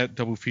Kombat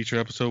double feature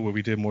episode where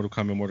we did Mortal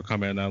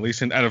Kombat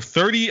Annihilation. Out of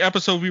 30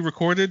 episodes we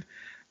recorded,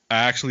 I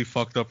actually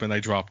fucked up and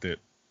I dropped it.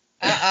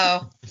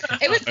 Uh-oh.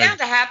 It was bound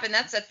to happen.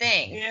 That's the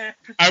thing. Yeah.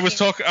 I was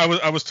talking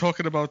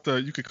about the.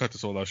 You could cut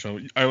this all out,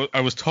 Sean. I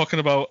was talking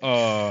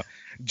about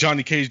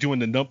Johnny Cage doing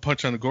the nut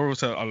punch on the Goro.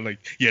 So I was like,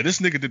 yeah,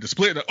 this nigga did the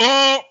split.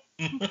 Oh.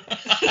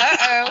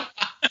 Uh-oh.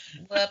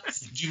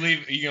 Whoops. Did you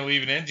leave? Are you gonna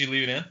leave it in? Did you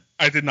leave it in?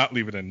 I did not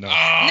leave it in. No. No,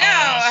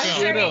 I'm shut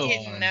sure up. he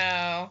didn't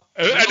know.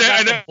 He don't And- got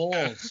and- the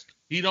balls.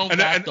 He don't and-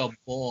 got and- the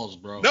balls,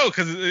 bro. No,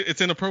 because it's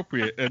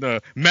inappropriate.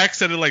 And Max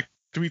said it like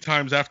 3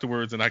 times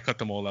afterwards, and I cut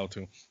them all out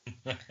too.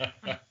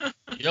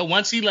 Yo,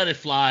 once he let it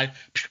fly,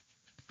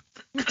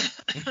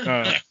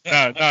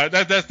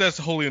 That's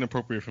wholly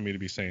inappropriate for me to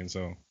be saying.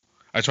 So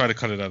I try to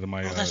cut it out of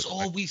my. that's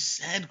all we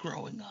said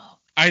growing up.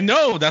 I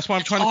know. That's why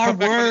I'm trying to Our cut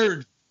back.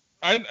 word.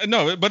 I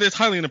know, but it's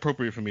highly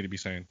inappropriate for me to be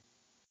saying.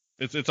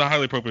 It's a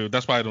highly appropriate.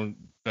 That's why I don't.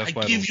 That's I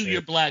why give don't you say your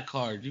it. black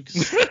card. You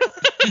can.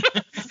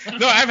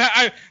 No,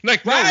 I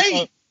like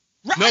Right.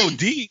 No,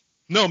 D.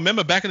 No,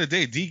 remember back in the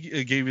day,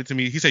 D gave it to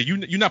me. He said, "You're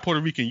not Puerto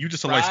Rican. You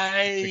just a light."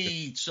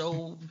 Right.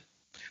 So.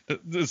 But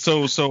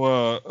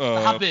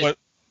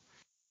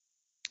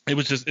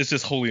it. it's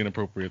just wholly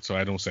inappropriate, so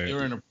I don't say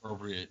You're it.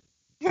 inappropriate.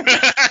 Going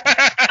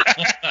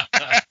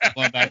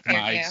back to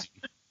my ice.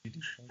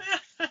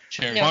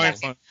 Cherry. No, Fine,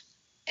 that's- fine.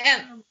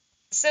 And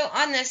so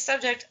on this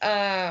subject,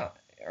 Rob,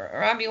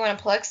 you want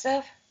to plug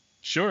stuff?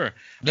 Sure.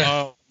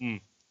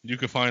 You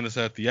can find us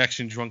at the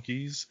Action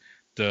Drunkies.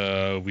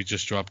 We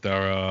just dropped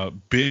our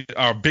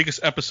biggest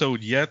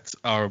episode yet,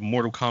 our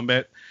Mortal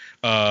Kombat,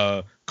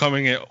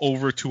 coming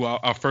over to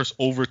our first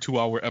over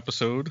 2-hour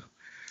episode.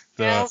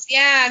 Hells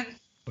yeah.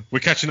 We're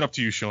catching up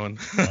to you, Sean.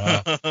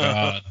 Oh,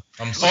 God.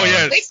 I'm Oh sorry.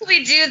 yeah. Wait till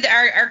we do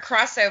our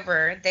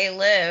crossover. They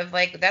Live.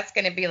 Like, that's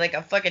going to be like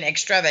a fucking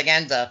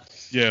extravaganza.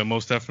 Yeah,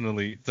 most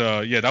definitely.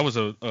 That was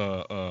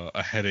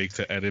a headache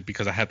to edit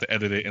because I had to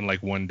edit it in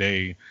like one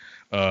day.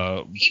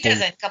 He does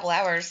it in a couple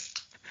hours.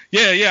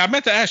 Yeah. I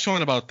meant to ask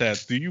Sean about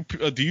that.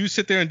 Do you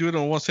sit there and do it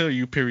on one set, or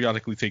you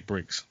periodically take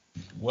breaks?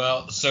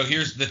 Well, so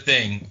here's the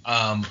thing.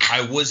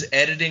 I was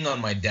editing on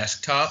my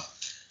desktop,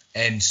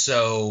 and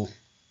so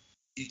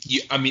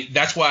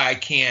that's why I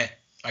can't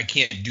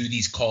do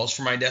these calls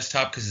from my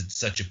desktop because it's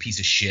such a piece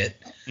of shit.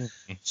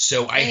 Mm-hmm.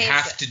 So I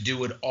have to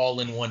do it all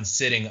in one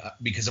sitting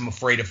because I'm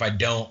afraid if I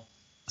don't,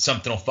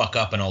 something will fuck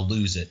up and I'll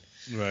lose it.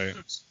 Right.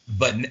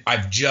 But I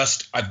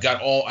just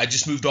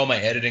moved all my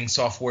editing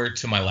software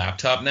to my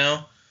laptop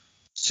now,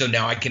 so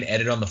now I can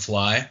edit on the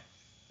fly.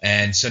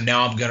 And so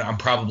now I'm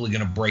probably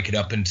gonna break it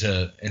up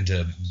into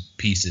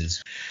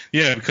pieces.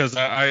 Yeah, because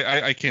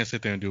I can't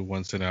sit there and do it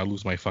one sitting. I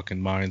lose my fucking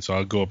mind. So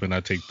I'll go up and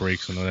I take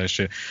breaks and all that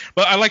shit.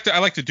 But I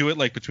like to do it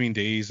like between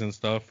days and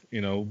stuff,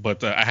 you know.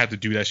 But I had to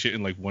do that shit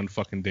in like one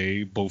fucking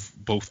day, both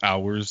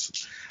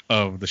hours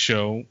of the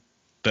show,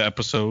 the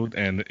episode,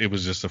 and it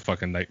was just a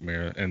fucking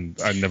nightmare.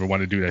 And I never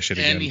want to do that shit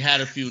again. And he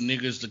had a few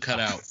niggas to cut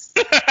out.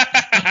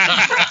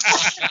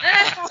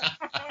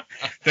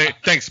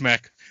 Thanks,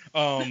 Mac.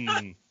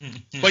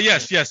 But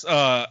yes,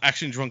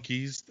 Action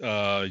Drunkies.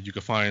 You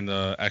can find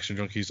Action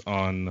Drunkies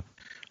on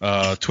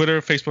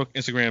Twitter, Facebook,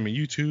 Instagram, and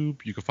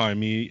YouTube. You can find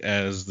me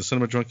as the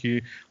Cinema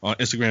Drunkie on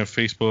Instagram,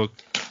 Facebook,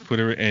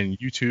 Twitter, and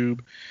YouTube.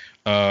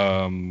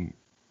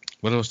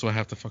 What else do I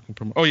have to fucking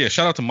promote? Oh yeah,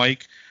 shout out to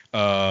Mike.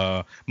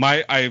 I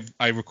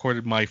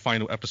recorded my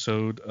final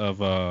episode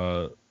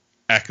of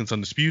Atkins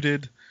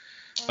Undisputed.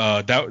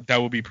 That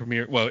will be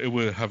premiered. Well, it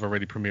will have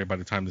already premiered by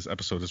the time this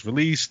episode is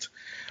released.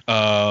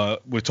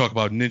 We'll talk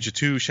about Ninja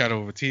 2,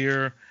 Shadow of a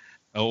Tear,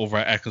 over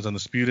at Atkins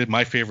Undisputed,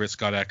 my favorite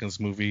Scott Atkins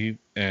movie,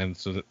 and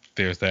so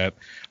there's that.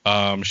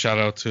 Shout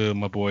out to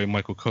my boy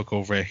Michael Cook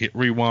over at Hit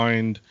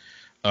Rewind,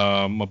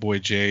 my boy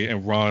Jay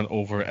and Ron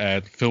over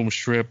at Film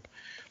Strip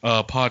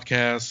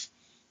podcast.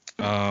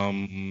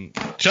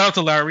 Shout out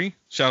to Larry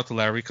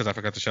because I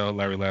forgot to shout out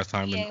Larry last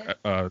time. Yeah.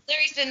 And,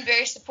 Larry's been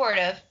very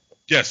supportive.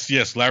 Yes,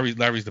 Larry's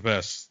the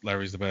best.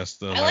 Larry's the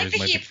best. I like Larry's that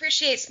my he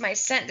appreciates my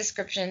scent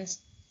descriptions.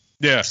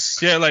 Yeah,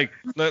 like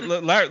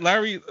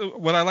Larry.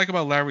 What I like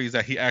about Larry is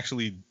that he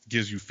actually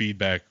gives you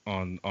feedback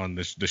on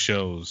the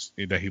shows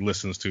that he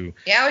listens to.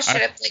 Yeah, I was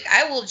straight up like,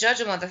 I will judge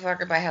a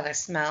motherfucker by how they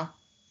smell.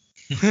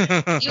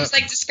 He was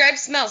like, describe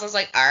smells. I was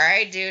like, all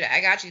right, dude,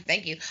 I got you.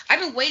 Thank you. I've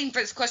been waiting for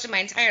this question my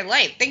entire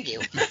life. Thank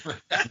you.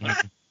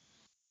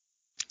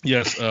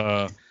 Yes.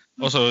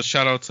 Also,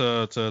 shout out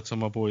to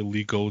my boy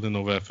Lee Golden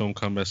over at Film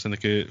Combat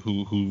Syndicate,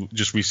 who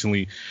just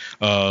recently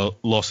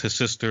lost his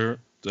sister.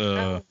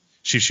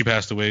 She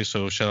passed away,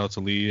 so shout out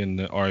to Lee and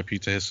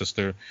RIP to his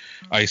sister,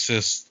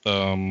 Isis.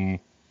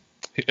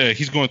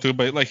 He's going through,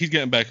 but like he's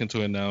getting back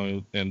into it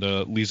now, and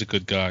Lee's a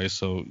good guy,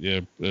 so yeah,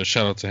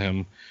 shout out to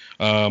him.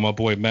 My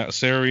boy Matt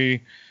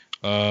Seri,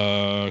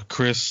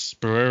 Chris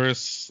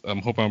Barreras. I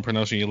hope I'm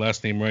pronouncing your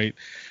last name right.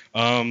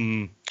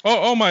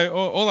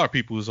 All our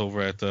people is over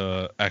at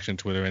Action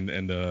Twitter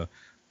and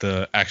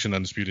the Action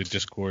Undisputed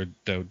Discord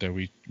that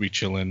we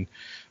chill in.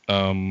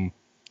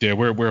 Yeah,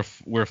 we're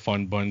a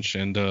fun bunch,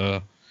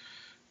 and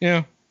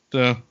yeah,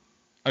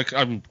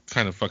 I'm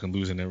kind of fucking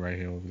losing it right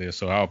here over there,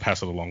 so I'll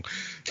pass it along.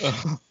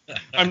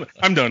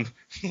 I'm done.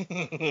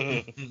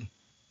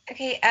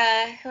 Okay,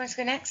 who wants to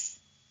go next?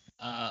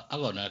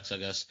 I'll go next, I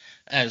guess.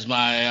 As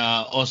my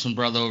awesome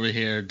brother over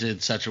here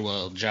did such a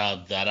well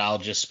job that I'll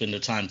just spend the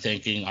time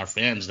thanking our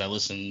fans that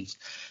listen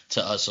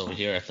to us over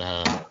here at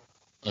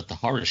the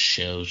horror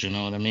shows, you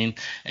know what I mean?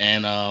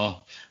 And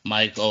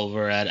Mike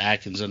over at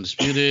Atkins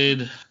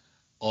Undisputed.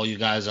 All you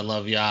guys, I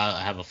love y'all.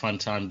 I have a fun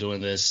time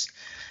doing this.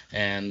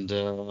 And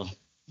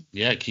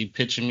yeah, keep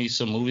pitching me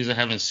some movies I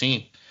haven't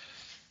seen.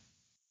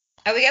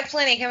 Oh, we got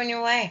plenty coming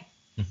your way.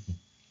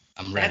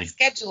 I'm ready.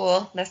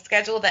 Let's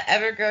schedule the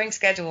ever-growing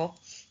schedule.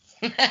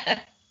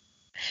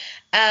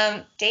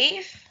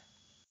 Dave?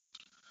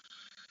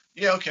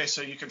 Yeah, okay,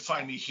 so you can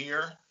find me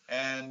here,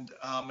 and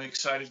I'm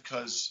excited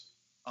because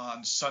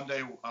on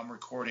Sunday I'm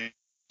recording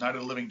Night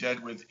of the Living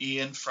Dead with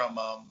Ian from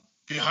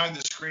Behind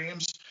the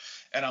Screams,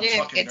 and I'm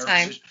fucking nervous.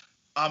 Time.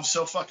 I'm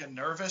so fucking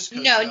nervous.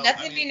 No,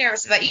 nothing to be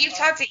nervous about. You've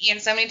talked to Ian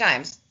so many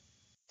times.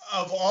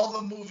 Of all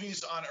the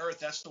movies on Earth,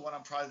 that's the one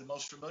I'm probably the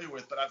most familiar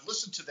with. But I've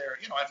listened to their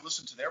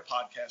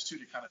podcast too,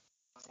 to kind of,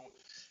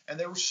 and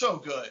they were so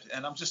good.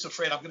 And I'm just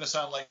afraid I'm going to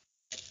sound like,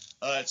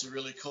 it's a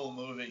really cool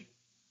movie.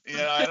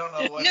 Yeah, I don't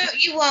know what. No,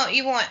 you won't.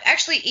 You won't.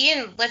 Actually,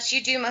 Ian lets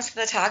you do most of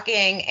the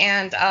talking,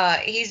 and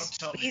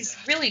he's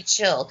really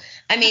chill.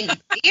 I mean,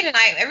 Ian and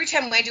I, every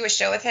time I do a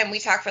show with him, we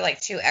talk for like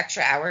 2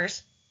 extra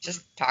hours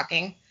just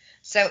talking.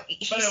 So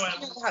you know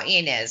how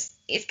Ian is.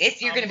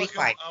 You're going to be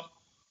fine.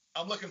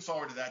 I'm looking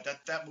forward to that.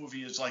 That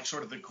movie is like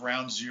sort of the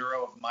ground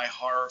zero of my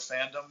horror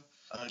fandom.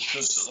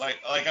 Because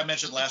like I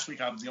mentioned last week,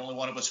 I'm the only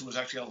one of us who was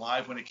actually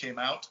alive when it came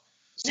out.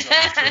 So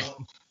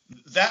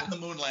that and the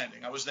moon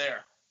landing, I was there.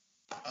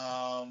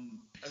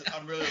 I'm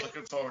really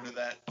looking forward to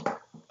that.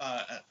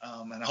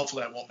 And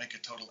hopefully I won't make a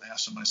total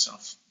ass of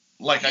myself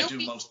like I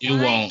do most you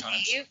won't.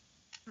 times.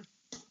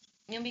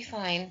 You'll be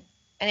fine.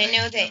 And I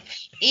know that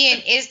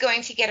Ian is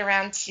going to get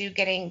around to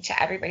getting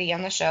to everybody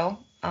on the show.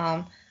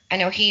 I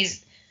know he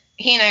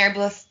and I are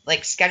both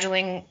like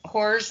scheduling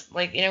horrors.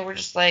 Like, you know, we're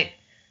just like,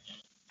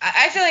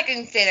 I feel like I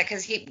can say that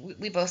because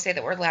we both say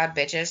that we're loud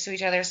bitches to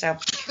each other. So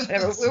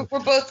whatever, we're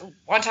both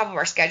on top of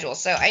our schedule.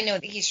 So I know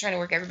that he's trying to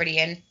work everybody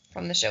in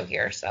from the show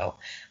here. So,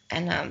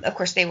 and of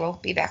course they will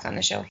be back on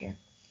the show here.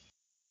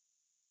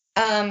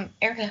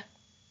 Erica.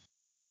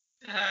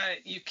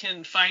 You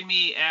can find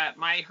me at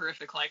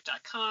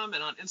myhorrificlife.com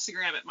and on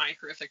Instagram at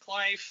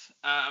myhorrificlife,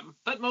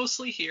 but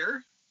mostly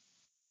here.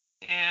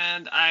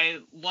 And I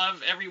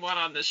love everyone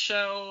on this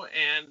show,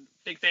 and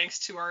big thanks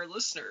to our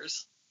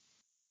listeners.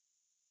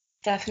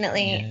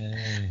 Definitely.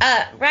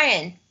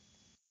 Ryan.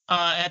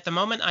 At the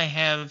moment, I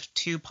have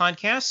 2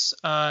 podcasts,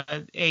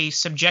 a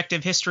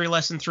subjective history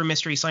lesson through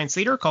Mystery Science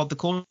Theater called The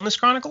Coolness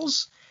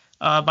Chronicles.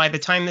 By the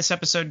time this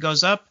episode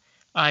goes up,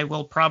 I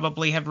will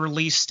probably have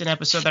released an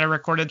episode that I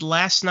recorded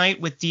last night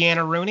with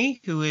Deanna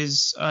Rooney, who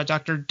is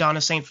Dr.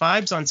 Donna St.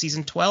 Phibes on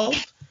season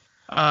 12.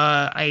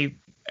 I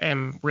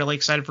am really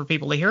excited for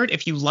people to hear it.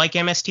 If you like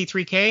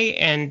MST3K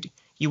and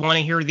you want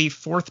to hear the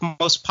 4th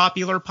most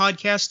popular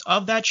podcast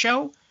of that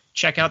show,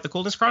 check out The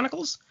Coolness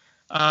Chronicles.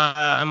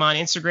 I'm on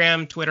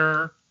Instagram,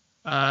 Twitter,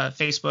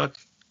 Facebook.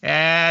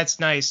 That's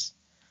nice.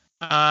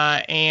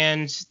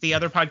 And the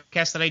other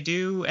podcast that I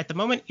do at the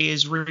moment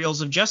is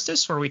Reels of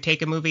Justice, where we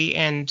take a movie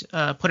and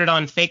put it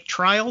on fake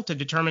trial to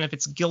determine if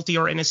it's guilty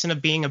or innocent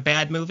of being a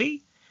bad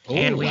movie. Ooh,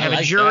 and we have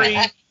a jury,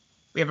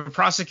 we have a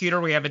prosecutor,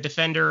 we have a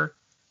defender,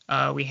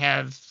 we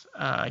have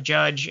a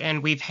judge,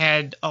 and we've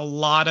had a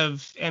lot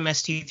of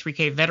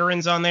MST3K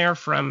veterans on there,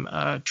 from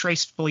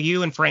Trace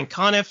Beaulieu and Frank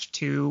Conniff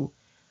to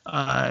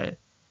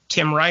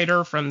Tim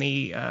Ryder from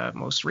the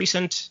most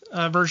recent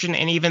version,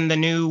 and even the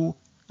new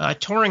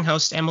touring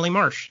host Emily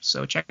Marsh.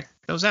 So check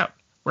those out.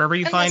 Wherever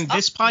you find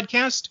this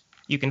podcast,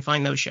 you can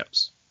find those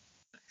shows.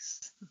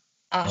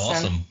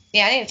 Awesome.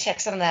 Yeah, I need to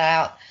check some of that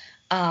out.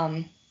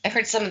 I've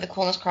heard some of the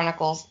Coolness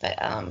Chronicles, but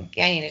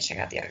yeah, I need to check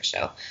out the other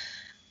show.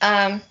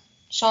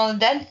 Shaun of the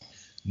Dead?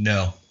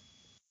 No.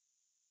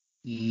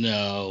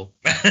 Good,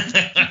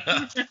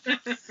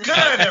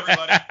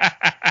 everybody.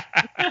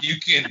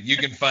 You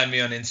can find me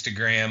on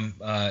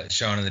Instagram,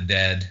 Shaun of the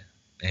Dead.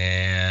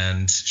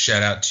 And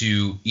shout out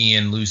to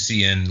Ian,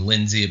 Lucy, and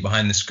Lindsay at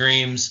Behind the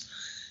Screams.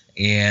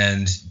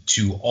 And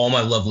to all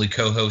my lovely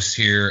co-hosts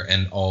here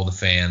and all the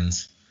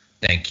fans,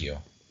 thank you.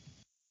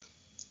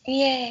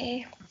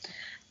 Yay.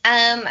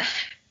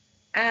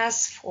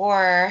 As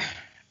for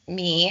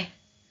me,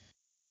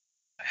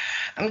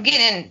 I'm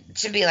getting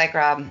to be like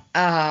Rob.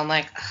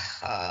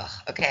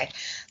 Okay.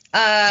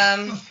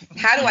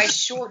 How do I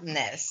shorten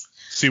this?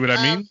 See what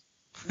I mean?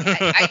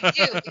 I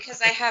do,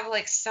 because I have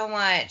like so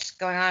much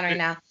going on right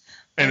now.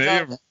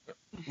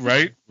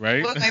 Right.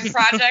 With my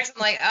projects,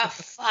 I'm like, oh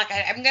fuck,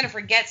 I'm gonna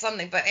forget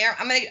something, but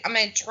I'm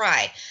gonna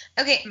try.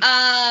 Okay.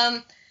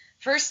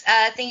 First,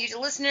 thank you to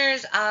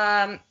listeners.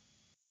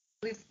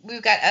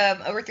 We've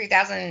got over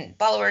 3,000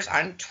 followers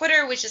on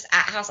Twitter, which is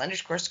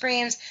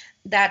 @house_screams.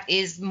 That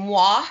is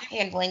moi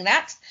handling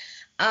that.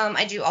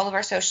 I do all of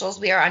our socials.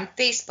 We are on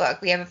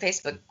Facebook. We have a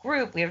Facebook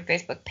group. We have a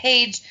Facebook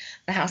page,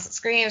 The House That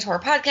Screams Horror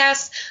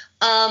Podcast.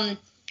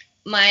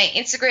 My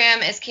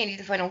Instagram is Candy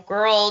the Final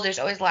Girl. There's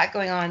always a lot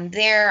going on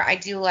there. I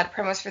do a lot of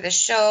promos for the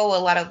show, a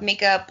lot of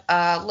makeup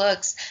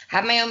looks.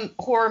 Have my own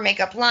horror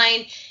makeup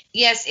line.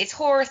 Yes, it's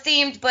horror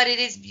themed, but it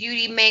is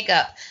beauty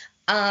makeup.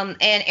 And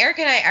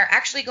Erica and I are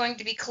actually going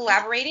to be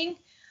collaborating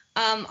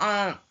on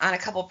a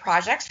couple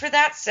projects for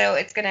that. So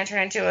it's going to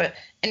turn into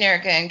an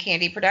Erica and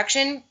Candy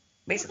production,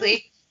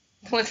 basically,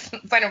 with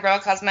Final Girl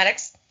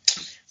Cosmetics.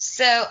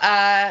 So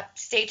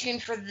stay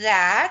tuned for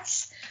that.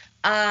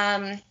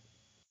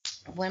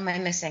 What am I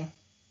missing?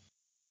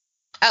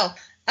 Oh,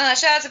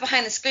 shout out to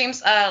Behind the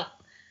Screams.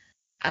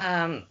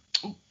 And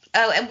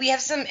we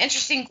have some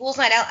interesting Ghouls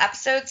Night Out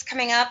episodes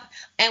coming up,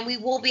 and we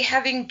will be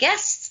having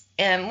guests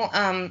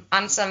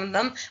on some of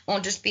them.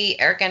 Won't just be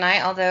Erica and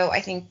I, although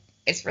I think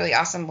it's really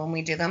awesome when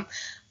we do them.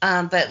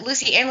 But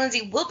Lucy and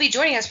Lindsay will be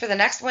joining us for the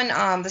next one,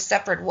 The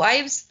Stepford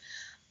Wives.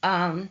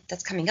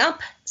 That's coming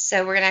up. So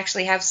we're going to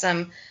actually have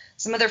some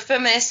other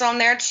feminists on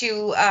there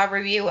to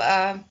review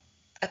a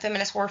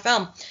feminist horror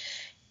film.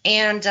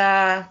 And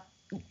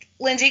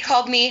Lindsay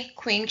called me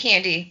Queen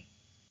Candy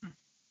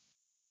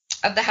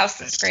of The House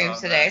That Screams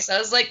today. So I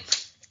was like,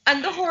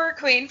 I'm the horror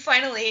queen,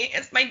 finally.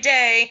 It's my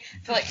day.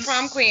 I feel like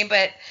prom queen,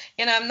 but,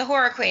 I'm the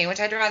horror queen,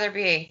 which I'd rather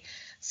be.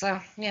 So,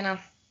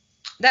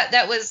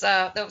 that was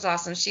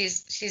awesome.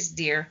 She's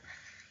dear.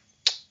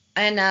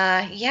 And,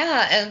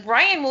 and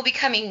Ryan will be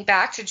coming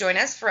back to join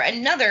us for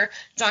another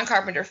John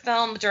Carpenter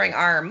film during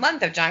our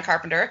month of John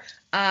Carpenter,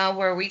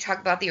 where we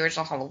talk about the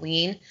original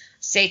Halloween.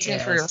 Stay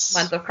tuned for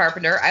Month of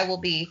Carpenter. I will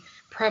be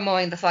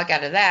promoting the fuck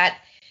out of that.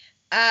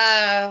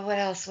 What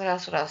else?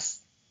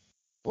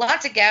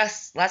 Lots of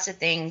guests, lots of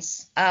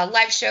things.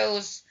 Live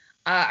shows.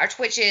 Our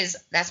Twitch is,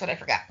 that's what I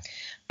forgot.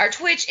 Our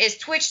Twitch is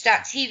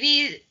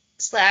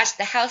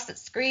twitch.tv/The House That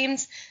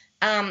Screams.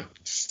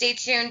 Stay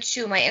tuned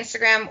to my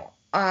Instagram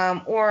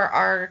or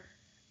our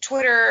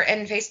Twitter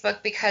and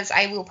Facebook, because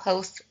I will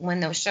post when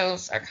those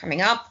shows are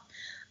coming up.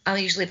 I'll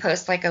usually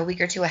post like a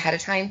week or two ahead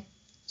of time.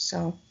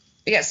 So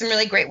we got some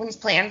really great ones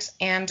planned.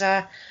 And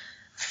I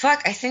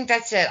think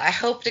that's it. I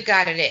hope to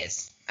God it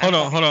is. Hold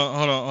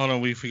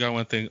on. We forgot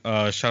one thing.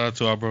 Shout out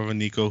to our brother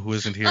Nico, who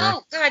isn't here.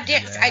 Oh, God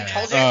damn. Yeah. I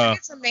told you I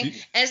forget something.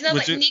 And it's not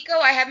like, Nico,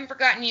 I haven't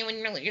forgotten you when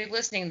you're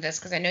listening to this,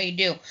 because I know you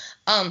do.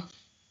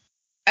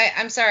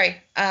 I'm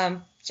sorry.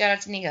 Shout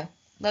out to Nico.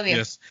 Love you.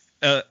 Yes.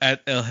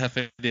 At El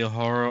Jefe de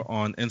Horror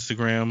on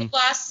Instagram. The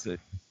boss.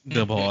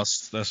 The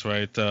boss. That's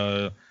right.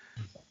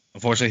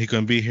 Unfortunately, he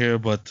couldn't be here,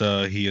 but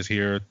he is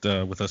here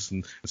with us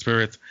in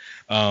spirit.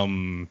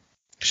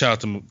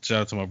 Shout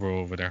out to my bro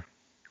over there.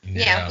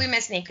 Yeah, we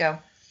miss Nico.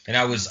 And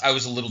I was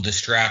a little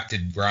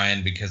distracted,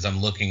 Brian, because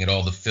I'm looking at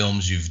all the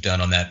films you've done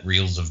on that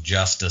Reels of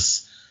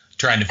Justice,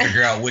 trying to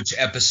figure out which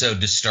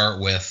episode to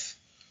start with.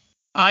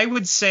 I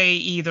would say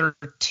either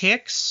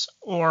Ticks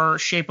or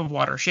Shape of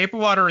Water. Shape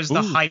of Water is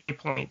the high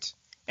point,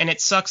 and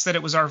it sucks that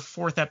it was our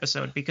 4th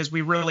episode because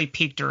we really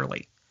peaked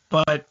early.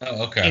 But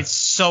It's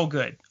so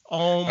good.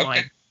 Oh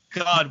my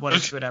God, what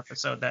a good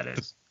episode that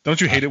is.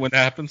 Don't you hate it when that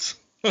happens?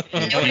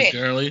 Peaked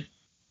early.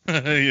 Yeah.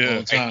 All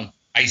the time.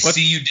 I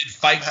see you did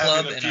Fight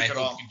Club, and I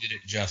hope you did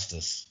it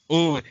justice.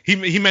 Oh,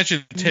 he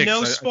mentioned Ticks.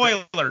 No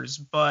spoilers,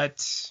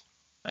 but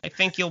I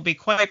think you'll be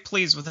quite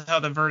pleased with how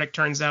the verdict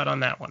turns out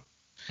on that one.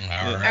 All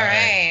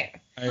right.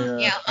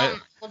 We'll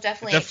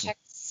definitely check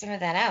some of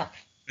that out.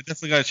 I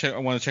definitely gotta check. I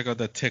want to check out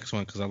that Ticks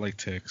one because I like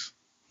Ticks.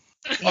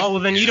 Oh, well,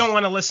 then you don't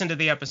want to listen to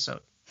the episode.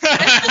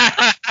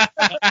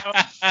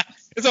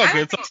 It's all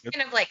good.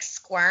 Kind of like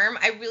Squirm.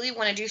 I really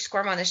want to do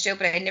Squirm on the show,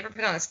 but I never put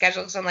it on the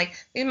schedule because I'm like,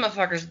 these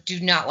motherfuckers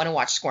do not want to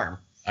watch Squirm.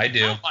 I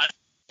do.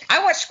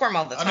 I watch Squirm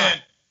all the time.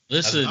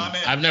 Listen,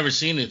 I've never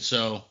seen it,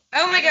 so.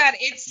 Oh my God,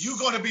 it's. You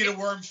going to be the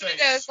worm face?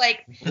 Those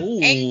like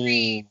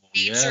angry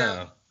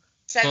nature.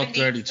 Talk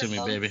dirty to me,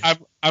 baby.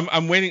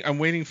 I'm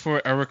waiting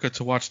for Erica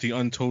to watch The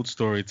Untold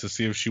Story to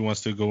see if she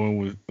wants to go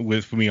in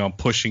with me on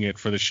pushing it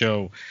for the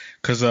show,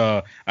 because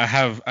I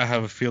have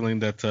a feeling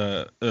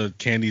that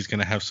Candy's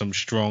gonna have some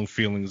strong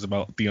feelings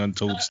about The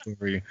Untold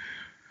Story.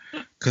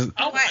 Can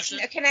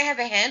I have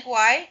a hint?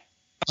 Why?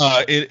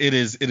 It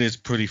is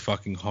pretty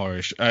fucking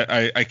harsh.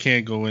 I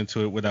can't go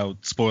into it without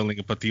spoiling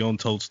it, but The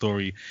Untold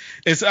Story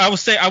is I would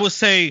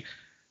say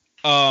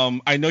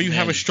I know you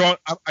have a strong.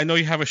 I know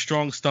you have a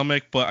strong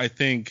stomach, but I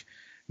think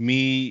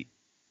me,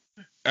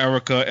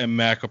 Erica, and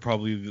Mac are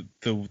probably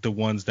the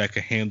ones that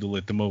can handle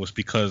it the most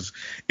because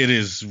it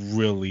is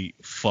really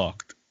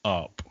fucked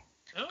up.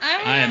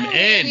 I am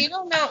in. You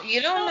don't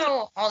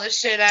know all the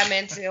shit I'm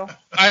into.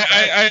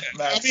 I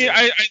mean,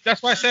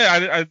 that's why I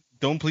said I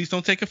don't. Please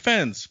don't take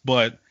offense,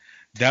 but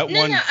that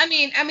one. No. I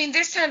mean,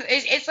 there's times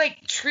it's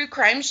like true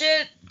crime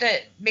shit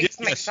that makes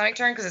my stomach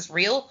turn because it's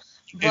real.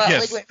 But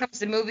like when it comes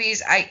to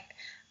movies, I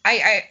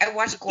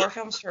watch gore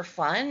films for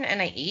fun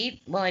and I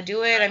eat while I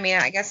do it. I mean,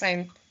 I guess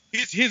I'm.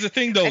 Here's the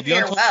thing though.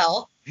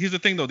 Here's the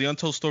thing though. The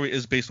Untold Story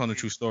is based on a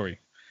true story,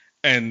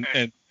 and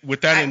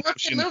with that I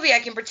looked at the movie, I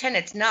can pretend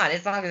it's not,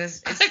 as long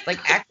as it's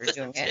like actors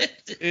doing it.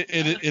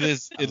 It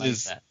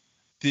is.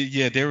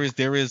 Yeah,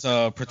 there is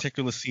a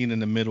particular scene in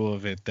the middle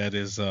of it that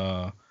is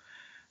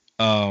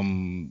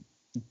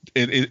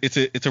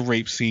it's a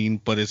rape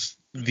scene, but it's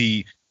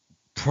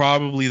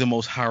probably the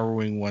most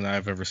harrowing one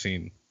I've ever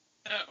seen.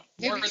 Oh,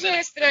 you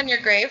can spit on your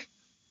grave.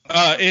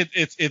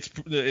 It's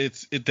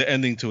the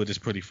ending to it is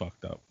pretty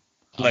fucked up.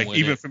 Like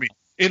even for me,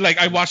 it like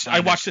I watched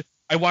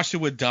it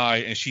with Di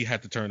and she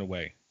had to turn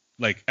away.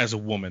 Like as a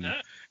woman,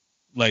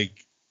 like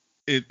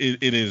it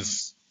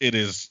is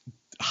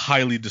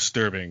highly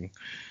disturbing.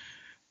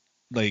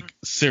 Like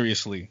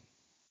seriously.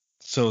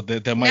 So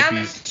that might now be.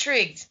 I'm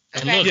intrigued.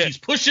 And look, he's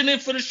pushing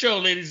it for the show,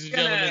 ladies and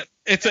gentlemen.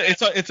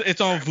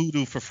 It's on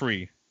Vudu for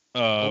free.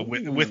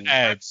 With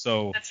ads.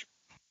 So.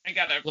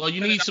 Well,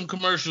 you need some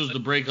commercials to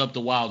break up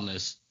the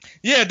wildness.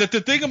 Yeah, the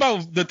thing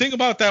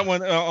about that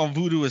one on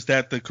Vudu is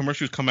that the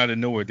commercials come out of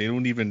nowhere. They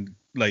don't even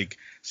like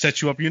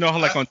set you up. You know how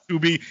like on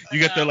Tubi you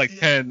get the like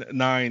 10,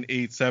 9,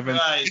 8, 7.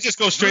 Right. It just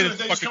goes straight into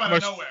fucking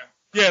commercial.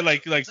 Yeah,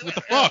 like what the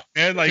fuck,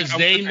 man? Like because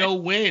they know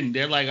when.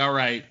 They're like, all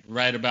right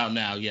about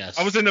now, yes.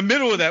 I was in the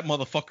middle of that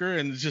motherfucker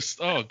and just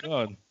oh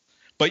god.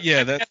 But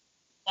yeah, that.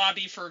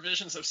 Lobby for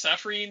Visions of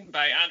Suffering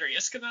by Andrei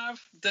Iskanov.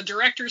 The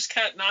director's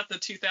cut, not the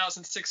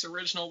 2006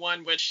 original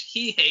one, which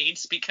he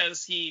hates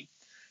because it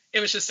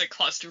was just a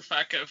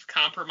clusterfuck of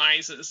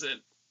compromises that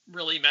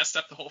really messed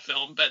up the whole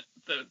film. But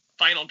the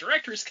final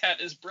director's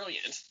cut is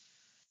brilliant.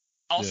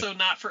 Also,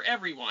 not for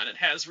everyone. It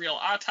has real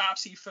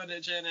autopsy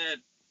footage in it.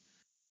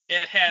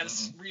 It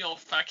has real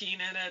fucking in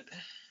it,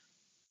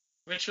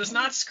 which was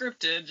not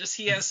scripted. Just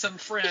he has some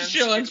friends.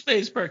 Sean's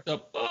face perked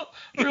up. Oh,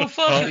 real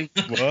fucking.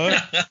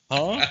 What?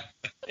 Huh?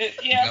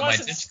 It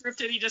wasn't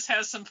scripted. He just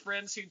has some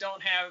friends who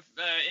don't have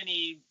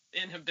any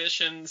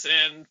inhibitions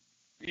and,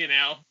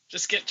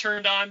 just get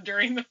turned on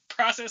during the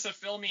process of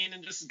filming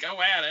and just go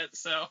at it.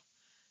 So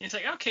he's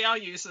like, okay, I'll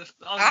use it.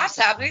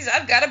 Autopsies,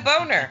 I've got a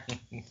boner.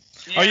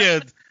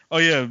 Oh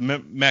yeah,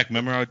 Mac,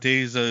 remember our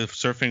days of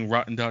surfing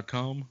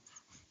Rotten.com?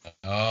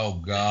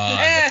 Oh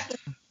God.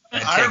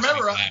 I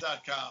remember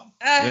Rotten.com.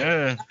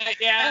 Yeah,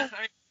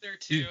 I'm there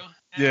too.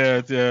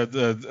 Yeah,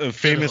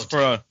 famous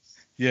for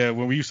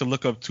when we used to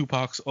look up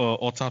Tupac's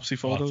autopsy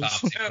photos.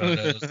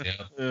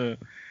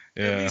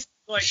 Yeah.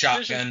 Like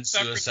shotgun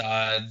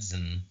suicides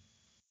and.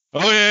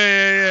 Oh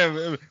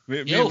yeah.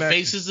 Yo,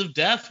 Faces of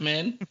Death,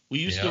 man. We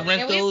used to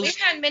rent those we've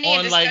had many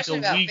on like a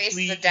about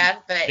weekly Faces of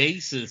Death, but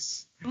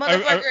basis.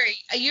 Motherfucker,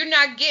 you're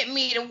not getting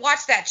me to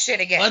watch that shit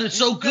again. But it's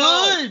so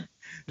good.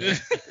 No,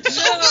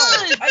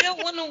 I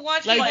don't want to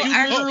watch like people you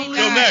actually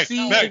literally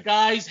see the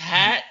guy's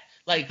hat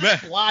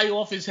fly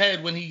off his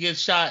head when he gets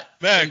shot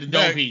in the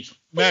dome piece.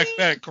 Mac,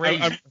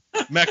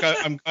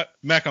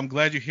 I'm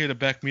glad you're here to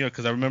back me up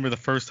because I remember the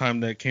first time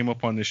that came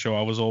up on this show,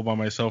 I was all by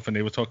myself and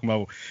they were talking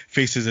about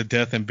Faces of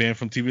Death and banned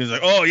from TV. It's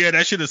like, oh yeah,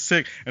 that shit is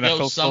sick. And I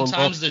felt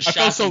sometimes so low. the shots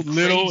I felt so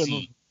little.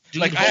 And,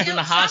 like holding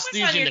the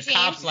hostage and the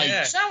cops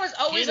Sean was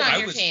always on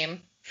your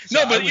team.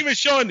 No, but even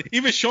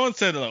Sean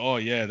said like, oh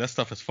yeah, that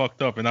stuff is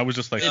fucked up, and I was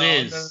just like, it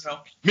is. No.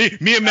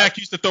 Me and Mac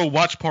used to throw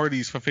watch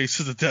parties for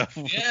Faces of Death.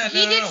 Yeah,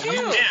 he did too. We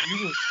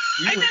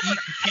were eating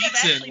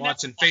pizza and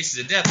watching Faces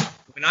of Death.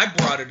 When I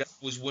brought it up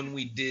was when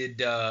we did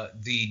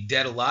the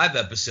Dead Alive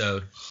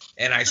episode,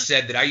 and I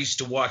said that I used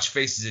to watch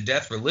Faces of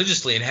Death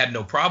religiously and had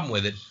no problem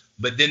with it.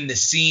 But then the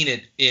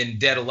scene in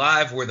Dead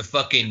Alive where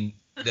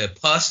the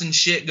pus and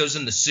shit goes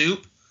in the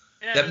soup.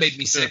 Yeah, that made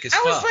me sick as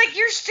fuck. I was like,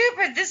 you're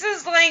stupid. This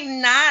is like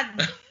not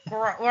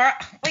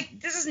like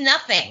this is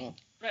nothing.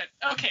 But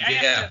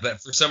okay.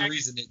 But for some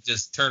reason it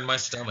just turned my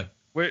stomach.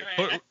 Wait,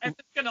 I'm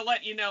just gonna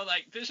let you know,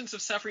 like Visions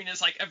of Suffering is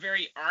like a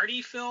very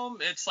arty film.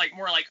 It's like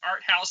more like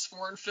art house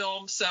foreign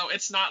film, so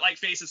it's not like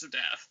Faces of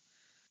Death.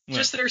 Yeah.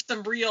 Just there's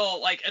some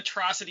real like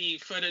atrocity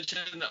footage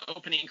in the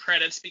opening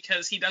credits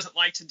because he doesn't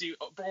like to do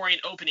boring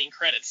opening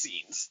credit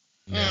scenes.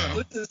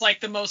 No. This is like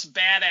the most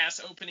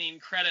badass opening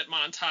credit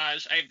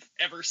montage I've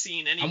ever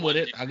seen anyone I'm with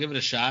it. do. I'll give it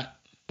a shot.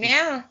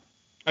 Yeah.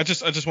 I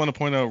just want to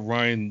point out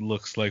Ryan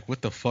looks like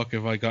what the fuck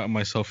have I gotten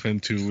myself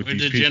into with We're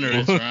these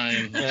degenerates, people?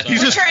 Ryan.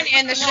 We're trying to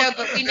end the show,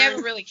 but we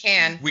never really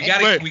can. We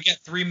got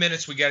 3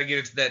 minutes. We got to get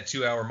it to that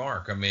 2 hour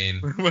mark. I mean,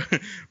 right.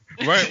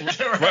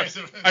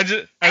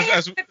 I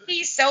have to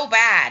pee so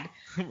bad.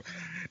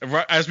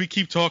 As we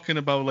keep talking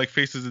about like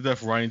Faces of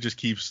Death, Ryan just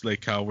keeps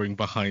like cowering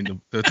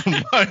behind the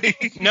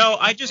mic. No,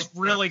 I just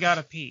really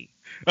gotta pee.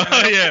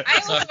 Oh yeah. I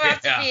also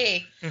have to Yeah.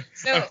 pee.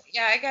 So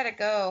yeah, I gotta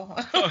go.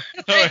 Oh,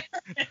 yeah.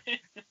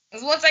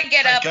 'Cause once I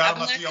get Thank up, God I'm I'm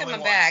not not the only coming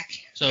one. back.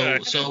 So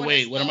Everyone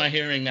wait, is what am I slow.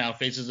 hearing now?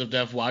 Faces of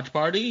Death watch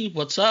party?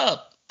 What's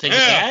up? Take Yeah,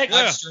 it back? yeah.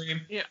 Live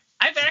stream. Yeah,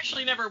 I've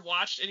actually never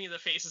watched any of the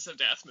Faces of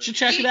Death movies. Should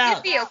check it You'd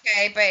out. be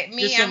okay, but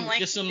me, I'm like,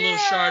 Get some no. little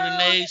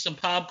Chardonnay, some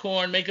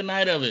popcorn, make a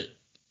night of it.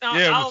 No,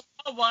 Yeah,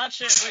 I'll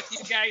watch it with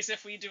you guys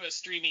if we do a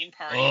streaming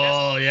party.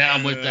 Oh yeah,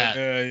 I'm with that.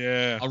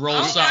 Yeah. I'll roll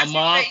I'll something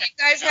watch it, up. but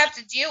you guys have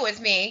to deal with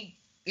me.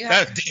 You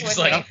have to deal Dave's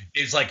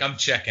with like, I'm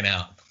checking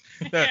out.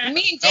 That- me.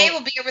 Me and Dave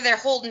will be over there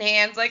holding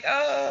hands, like,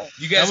 oh.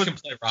 You guys That was- can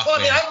play Rock Well, I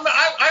mean, Band.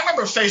 I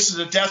remember Faces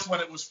of Death when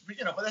it was,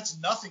 but that's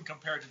nothing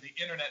compared to the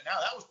internet now.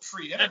 That was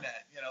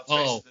pre-internet, Faces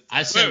Oh, of Death.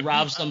 I sent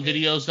Rob some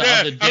videos the Yeah,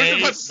 other I was day.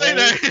 about to say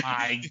that. Oh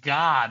my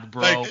god,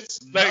 bro! Like,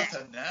 It's like,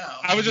 nothing now.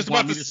 I was You just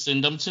want about me to to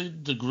send them to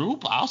the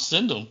group? I'll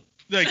send them.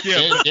 like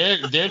yeah.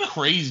 They're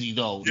crazy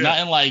though. Yeah.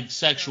 Nothing like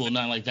sexual,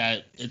 nothing like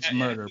that. It's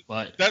murder,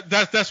 but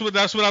That's what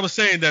I was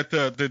saying, that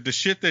the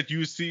shit that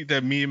you see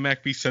that me and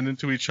Mac be sending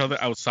to each other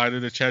outside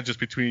of the chat, just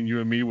between you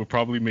and me, would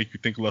probably make you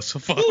think less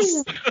of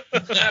us.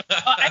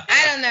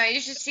 I don't know. You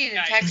should see the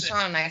text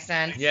Sean and I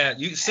send. Yeah,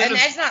 you send And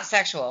them. it's not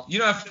sexual. You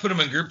don't have to put them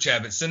in group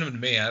chat, but send them to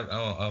me.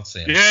 I'll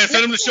see them. Yeah,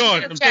 send him to Sean.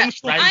 Group Send him chat. to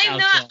Sean. Right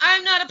now,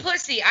 I'm not a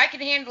pussy. I can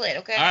handle it,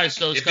 okay? all right.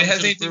 So it's If it coming has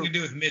to the anything to group.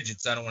 do with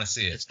midgets, I don't want to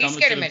see it. It's He's coming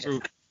scared to of the midgets.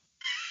 group.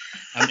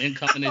 I'm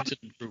incoming into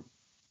the group.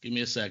 Give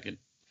me a second.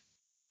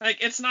 Like,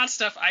 it's not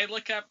stuff I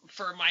look up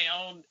for my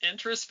own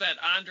interest, but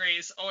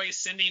Andre's always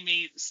sending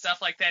me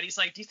stuff like that. He's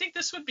like, do you think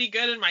this would be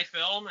good in my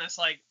film? And it's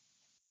like,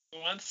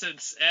 once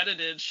it's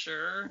edited,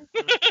 sure.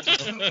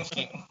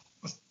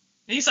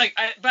 He's like,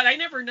 but I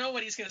never know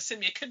what he's going to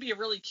send me. It could be a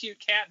really cute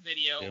cat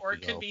video, Here or we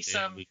it could go, be here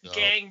some we go.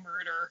 gang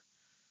murder.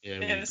 Here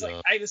And we it's go.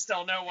 like, I just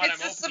don't know what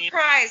It's I'm a opening.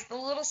 surprise. The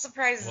little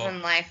surprises Well,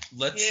 in life.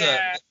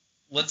 Yeah.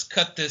 Let's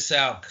cut this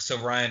out so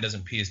Ryan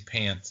doesn't pee his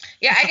pants.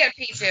 Yeah, I gotta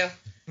pee too.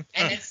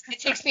 And it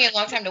takes me a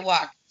long time to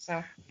walk.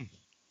 So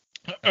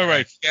All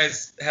right. You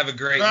guys have a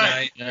great Right.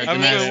 night. Yeah, Have good a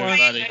night, good one.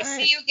 everybody. I'll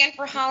see you again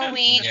for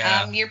Halloween.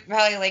 Yeah. You're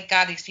probably like,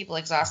 God, these people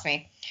exhaust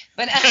me.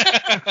 But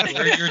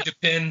Wear your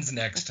Depends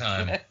next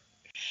time.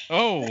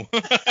 Oh. I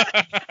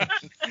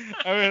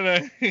mean,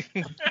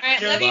 all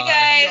right, love you Bye.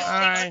 guys.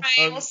 Bye. Thanks,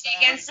 bye. We'll see you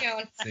again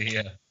soon. See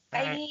ya.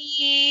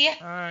 Bye.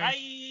 All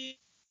right.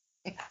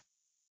 Bye.